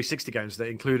Xbox 360 games that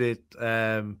included.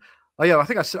 Oh yeah, I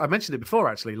think I mentioned it before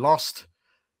actually. Lost,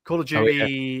 Call of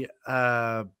Duty,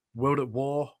 World at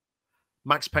War,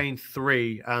 Max Payne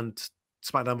 3, and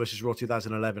SmackDown vs. Raw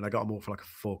 2011. I got them all for like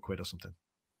 £4 or something.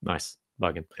 Nice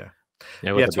bargain. Yeah.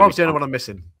 12's the only one I'm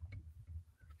missing.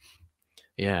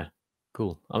 Yeah,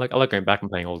 cool. I like going back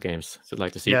and playing old games. So I'd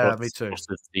like to see. Yeah, me too.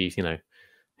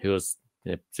 Who was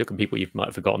certain people you might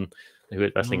have forgotten who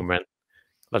was wrestling and went.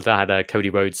 Like that had Cody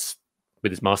Rhodes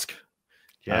with his mask.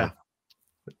 Yeah.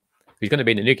 He's going to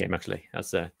be in the new game actually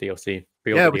as a DLC.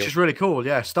 Yeah, which is really cool.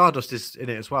 Yeah, Stardust is in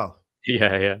it as well.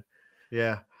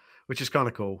 Yeah, which is kind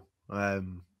of cool.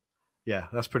 Yeah,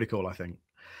 that's pretty cool, I think.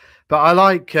 But I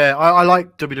like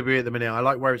WWE at the minute. I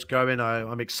like where it's going.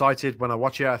 I'm excited when I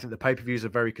watch it. I think the pay-per-views are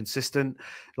very consistent.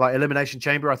 Like Elimination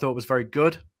Chamber, I thought was very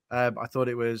good. I thought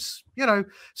it was,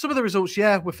 some of the results,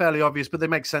 were fairly obvious, but they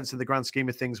make sense in the grand scheme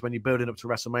of things when you're building up to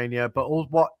WrestleMania. But all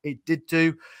what it did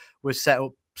do was set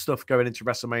up stuff going into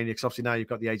WrestleMania, because obviously now you've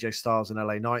got the AJ Styles and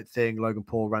LA Knight thing, Logan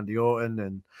Paul, Randy Orton,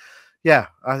 and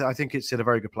I think it's in a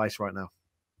very good place right now.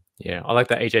 Yeah, I like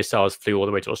that AJ Styles flew all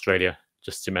the way to Australia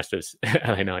just to mess with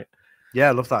LA Knight. Yeah,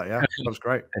 I love that. Yeah, that was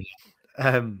great.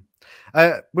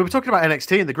 We were talking about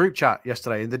NXT in the group chat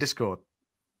yesterday in the Discord.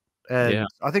 And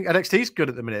I think NXT is good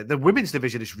at the minute. The women's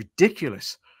division is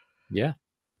ridiculous. Yeah.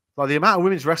 Like the amount of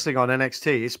women's wrestling on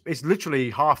NXT, it's literally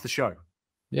half the show.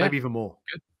 Yeah. Maybe even more.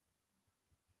 Good.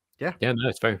 Yeah. Yeah, no,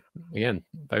 it's very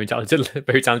talented,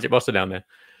 very talented roster down there.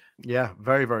 Yeah,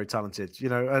 very, very talented.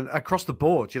 And across the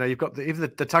board, you've got even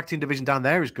the tag team division down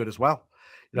there is good as well.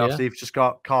 Obviously you've just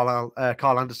got Carl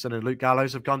Anderson and Luke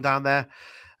Gallows have gone down there.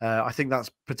 I think that's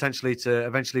potentially to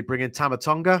eventually bring in Tama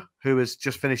Tonga, who has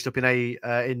just finished up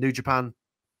in New Japan.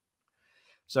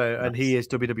 So, and he is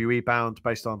WWE bound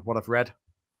based on what I've read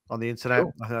on the internet.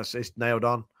 Cool. I think it's nailed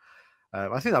on.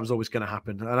 I think that was always going to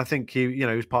happen, and I think he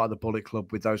was part of the Bullet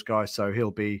Club with those guys, so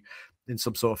he'll be in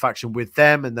some sort of faction with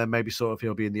them, and then maybe sort of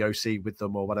he'll be in the OC with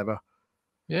them or whatever.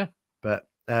 Yeah, but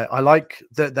I like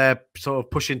that they're sort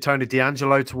of pushing Tony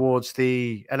D'Angelo towards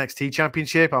the NXT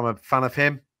Championship. I'm a fan of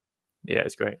him. Yeah,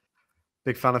 it's great.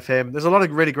 Big fan of him. There's a lot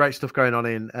of really great stuff going on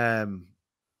in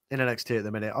NXT at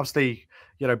the minute. Obviously,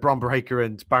 Bron Breakker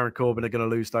and Baron Corbin are going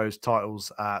to lose those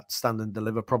titles at Stand and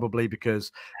Deliver probably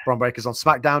because Bron Breakker's on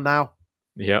SmackDown now.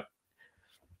 Yep.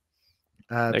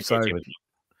 Really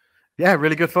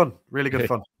good fun. Really good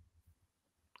fun.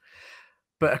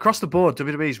 But across the board,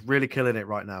 WWE's really killing it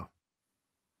right now.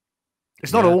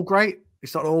 It's not all great.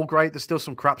 It's not all great. There's still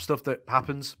some crap stuff that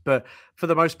happens. But for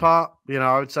the most part,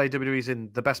 I would say WWE's in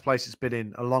the best place it's been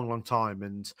in a long, long time.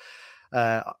 And,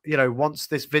 once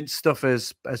this Vince stuff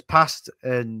has passed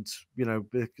and,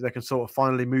 they can sort of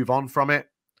finally move on from it,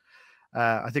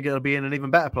 I think it'll be in an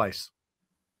even better place.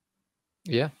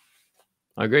 Yeah,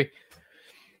 I agree.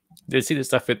 Did you see the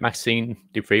stuff with Maxine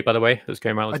Dupree, by the way, that's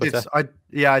going around on Twitter? I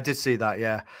did see that,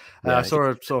 yeah. I saw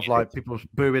her sort of like people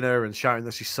booing her and shouting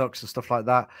that she sucks and stuff like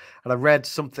that. And I read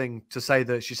something to say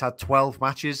that she's had 12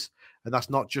 matches, and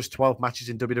that's not just 12 matches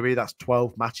in WWE, that's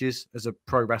 12 matches as a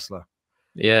pro wrestler.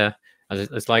 Yeah,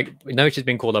 it's like, we know she's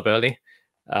been called up early,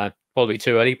 probably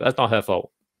too early, but that's not her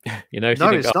fault. No, it's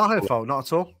not her fault, not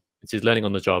at all. She's learning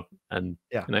on the job, and,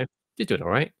 she's doing all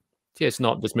right. Yeah, it's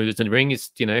not just moves in the ring, it's,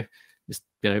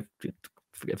 a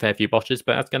fair few botches,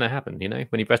 but that's going to happen,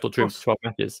 when you've wrestled through 12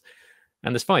 matches.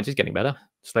 And it's fine, she's getting better,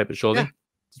 slowly but surely. Yeah.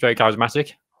 She's very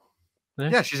charismatic.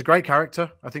 Yeah, she's a great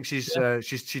character. I think she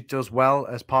does well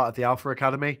as part of the Alpha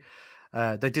Academy.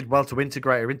 They did well to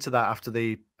integrate her into that after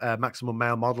the Maximum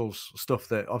Male Models stuff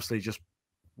that obviously just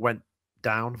went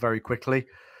down very quickly.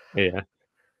 Yeah.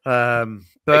 But,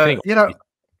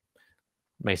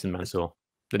 Mason Mansour,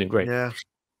 they're doing great.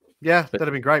 Yeah, that'd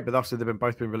have been great, but obviously they've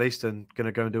both been released and going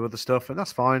to go and do other stuff, and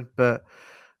that's fine. But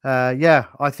I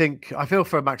feel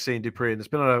for Maxine Dupree, and there's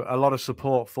been a lot of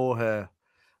support for her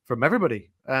from everybody.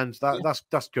 and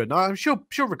that's good. No, she'll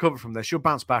recover from this. She'll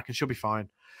bounce back, and she'll be fine.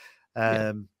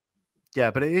 Yeah,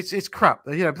 but it's crap.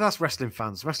 But that's wrestling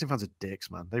fans. Wrestling fans are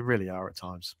dicks, man. They really are at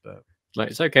times. But like,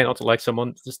 it's okay not to like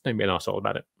someone. Just don't be an asshole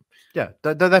about it. Yeah,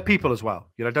 they're people as well.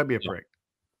 Don't be a prick.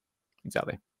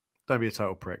 Exactly. Don't be a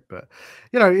total prick. But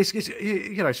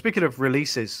it's speaking of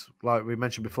releases, like we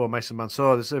mentioned before, Mason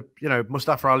Mansour. There's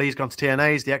Mustafa Ali's gone to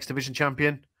TNA. He's the X Division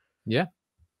champion. Yeah,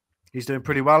 he's doing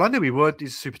pretty well. I knew he would.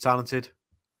 He's super talented.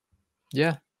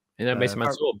 Yeah, Mason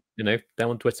Mansour. They're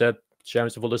on Twitter sharing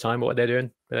stuff all the time. What they're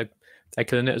doing, they're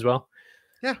killing it as well.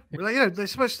 Yeah,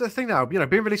 it's the thing now.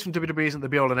 Being released from WWE isn't the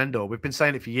be all and end all. We've been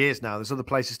saying it for years now. There's other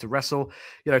places to wrestle.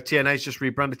 TNA's just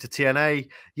rebranded to TNA.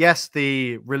 Yes,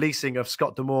 the releasing of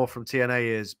Scott D'Amore from TNA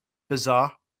is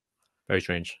bizarre. Very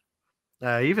strange.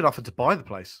 He even offered to buy the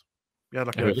place. Yeah,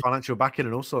 like a financial backing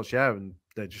and all sorts. Yeah, and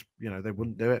they just they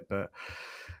wouldn't do it. But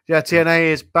yeah,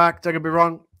 TNA is back. Don't get me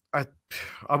wrong. I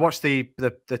watched the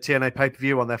TNA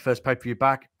pay-per-view on their first pay-per-view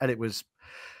back, and it was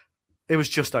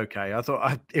just okay. I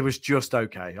thought it was just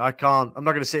okay. I'm not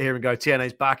going to sit here and go,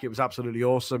 TNA's back. It was absolutely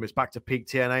awesome. It's back to peak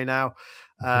TNA now.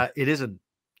 It isn't.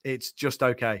 It's just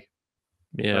okay.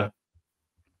 Yeah.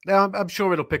 But, I'm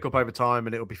sure it'll pick up over time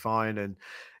and it'll be fine. And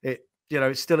it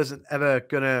still isn't ever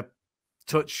going to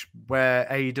touch where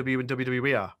AEW and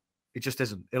WWE are. It just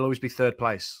isn't. It'll always be third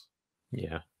place.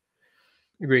 Yeah.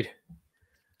 Agreed.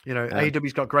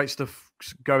 AEW's got great stuff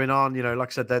going on. Like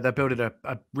I said, they're building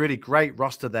a really great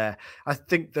roster there. I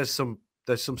think there's some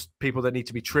people that need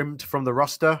to be trimmed from the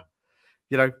roster.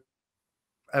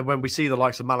 And when we see the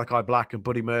likes of Malachi Black and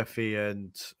Buddy Murphy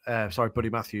and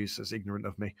Buddy Matthews, that's ignorant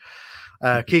of me.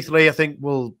 Keith Lee, I think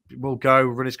will go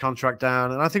run his contract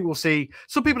down, and I think we'll see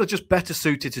some people are just better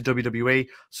suited to WWE.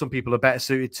 Some people are better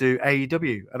suited to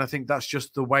AEW, and I think that's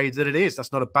just the way that it is.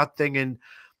 That's not a bad thing and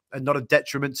not a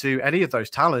detriment to any of those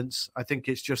talents. I think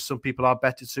it's just some people are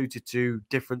better suited to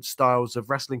different styles of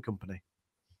wrestling company.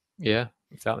 Yeah,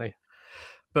 exactly.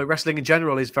 But wrestling in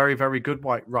general is very, very good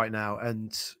right now.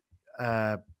 And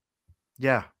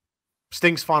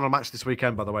Sting's final match this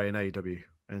weekend, by the way, in AEW.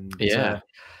 And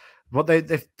what they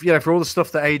for all the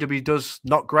stuff that AEW does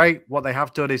not great, what they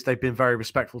have done is they've been very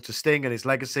respectful to Sting and his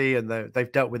legacy, and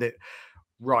they've dealt with it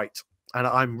right. And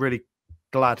I'm really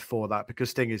glad for that, because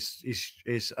Sting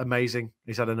is amazing.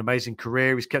 He's had an amazing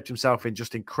career. He's kept himself in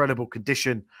just incredible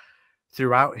condition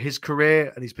throughout his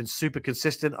career, and he's been super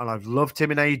consistent, and I've loved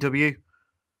him in AEW.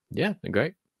 Yeah, been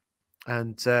great.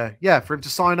 And for him to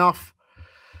sign off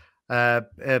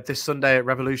this Sunday at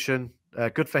Revolution,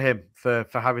 good for him for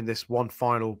having this one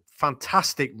final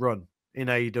fantastic run in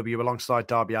AEW alongside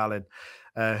Darby Allin,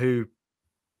 who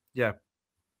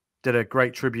did a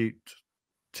great tribute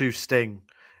to Sting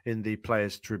in the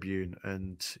Players Tribune,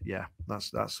 and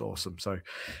that's awesome. So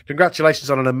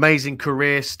congratulations on an amazing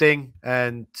career, Sting,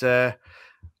 and I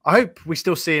hope we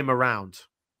still see him around.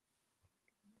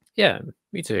 Yeah,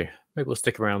 me too. Maybe we'll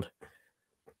stick around.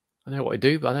 I know what I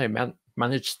do, but I don't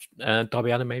manage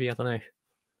Darby Allin, maybe. I don't know.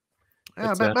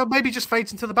 Yeah, maybe just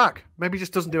fades into the back. Maybe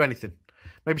just doesn't do anything.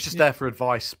 Maybe it's just there for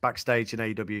advice backstage in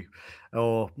AEW,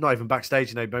 or not even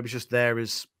backstage in AEW. Maybe it's just there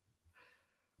as,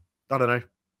 I don't know,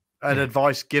 an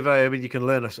advice giver. I mean, you can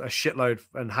learn a shitload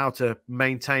and how to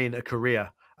maintain a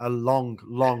career, a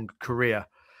long career.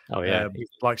 Oh yeah,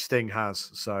 like Sting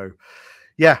has. So,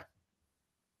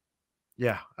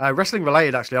 wrestling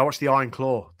related. Actually, I watched the Iron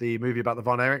Claw, the movie about the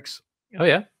Von Erichs. Oh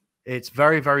yeah, it's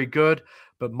very, very good.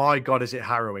 But my God, is it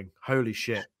harrowing? Holy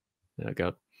shit! Oh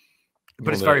God!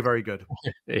 But it's very, very good.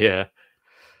 Yeah.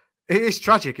 It is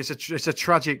tragic. It's a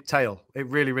tragic tale. It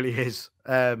really, really is.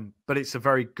 But it's a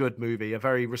very good movie, a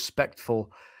very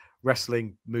respectful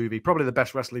wrestling movie. Probably the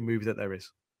best wrestling movie that there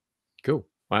is. Cool.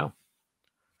 Wow.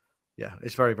 Yeah,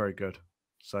 it's very, very good.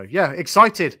 So,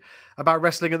 excited about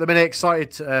wrestling at the minute.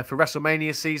 Excited for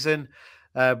WrestleMania season.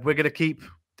 We're going to keep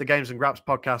the Games and Graps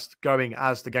podcast going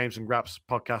as the Games and Graps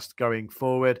podcast going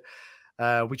forward.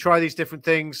 We try these different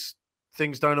things.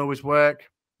 Things don't always work.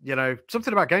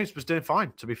 Something about games was doing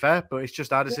fine, to be fair, but it's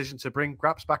just our decision to bring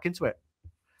Graps back into it.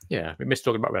 Yeah, we miss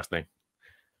talking about wrestling.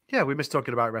 Yeah, we miss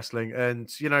talking about wrestling. And,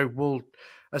 we'll,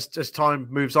 as time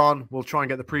moves on, we'll try and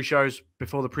get the pre-shows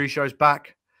before the pre-shows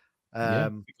back. Cool.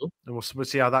 And we'll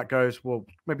see how that goes. We'll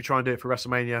maybe try and do it for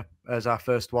WrestleMania as our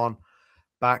first one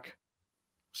back.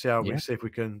 See if we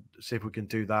can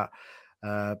do that.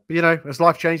 But, as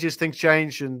life changes, things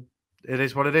change, and it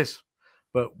is what it is.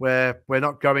 But we're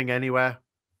not going anywhere.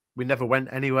 We never went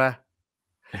anywhere.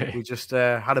 We just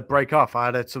had a break off. I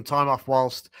had some time off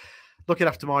whilst looking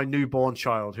after my newborn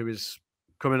child, who is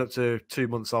coming up to 2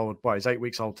 months old. Well, he's 8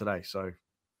 weeks old today, so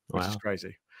which is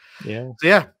crazy. Yeah.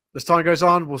 So as time goes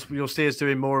on, you'll see us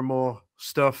doing more and more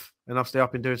stuff. And obviously,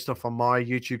 I've been doing stuff on my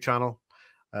YouTube channel.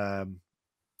 You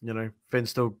know, Finn's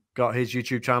still got his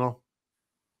YouTube channel.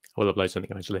 I will upload something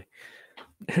eventually.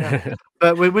 Yeah.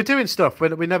 But we're doing stuff.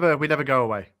 We never go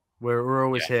away. We're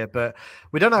always here. But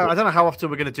we don't know. I don't know how often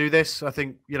we're going to do this. I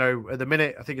think, you know, at the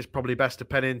minute, I think it's probably best to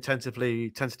pen in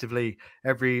tentatively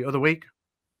every other week.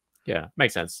 Yeah,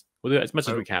 makes sense. We'll do it as much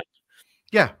as we can.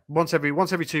 Yeah, once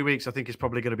every 2 weeks, I think is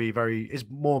probably going to be is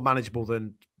more manageable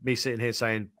than me sitting here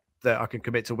saying that I can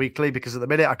commit to weekly, because at the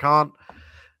minute I can't,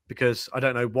 because I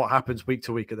don't know what happens week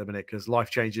to week at the minute, because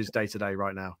life changes day to day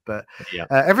right now. But yeah,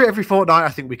 every fortnight I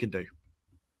think we can do.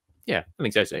 Yeah, I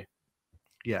think so too.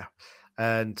 Yeah,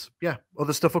 and yeah,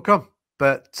 other stuff will come.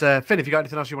 But Finn, have you got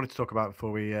anything else you wanted to talk about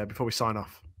before we sign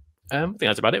off? I think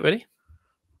that's about it, really.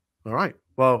 All right.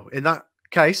 Well, in that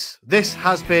case, this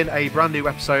has been a brand new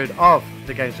episode of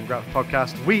the Games and Graps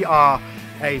podcast. We are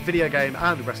a video game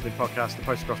and wrestling podcast. The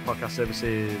Post Across podcast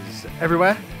services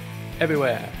everywhere,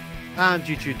 and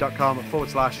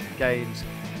youtube.com/Games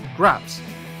Graps.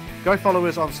 Go follow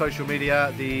us on social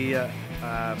media. The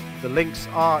links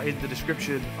are in the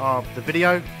description of the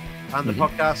video and the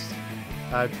podcast.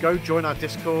 Go join our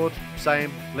Discord.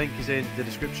 Same link is in the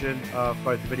description of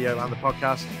both the video and the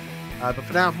podcast. But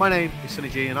for now, my name is Sonny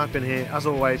G, and I've been here, as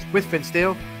always, with Finn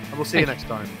Steele, and we'll see you next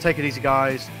time. Take it easy,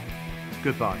 guys.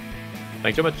 Goodbye.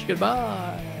 Thanks so much.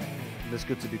 Goodbye. It's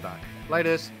good to be back.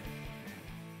 Laters.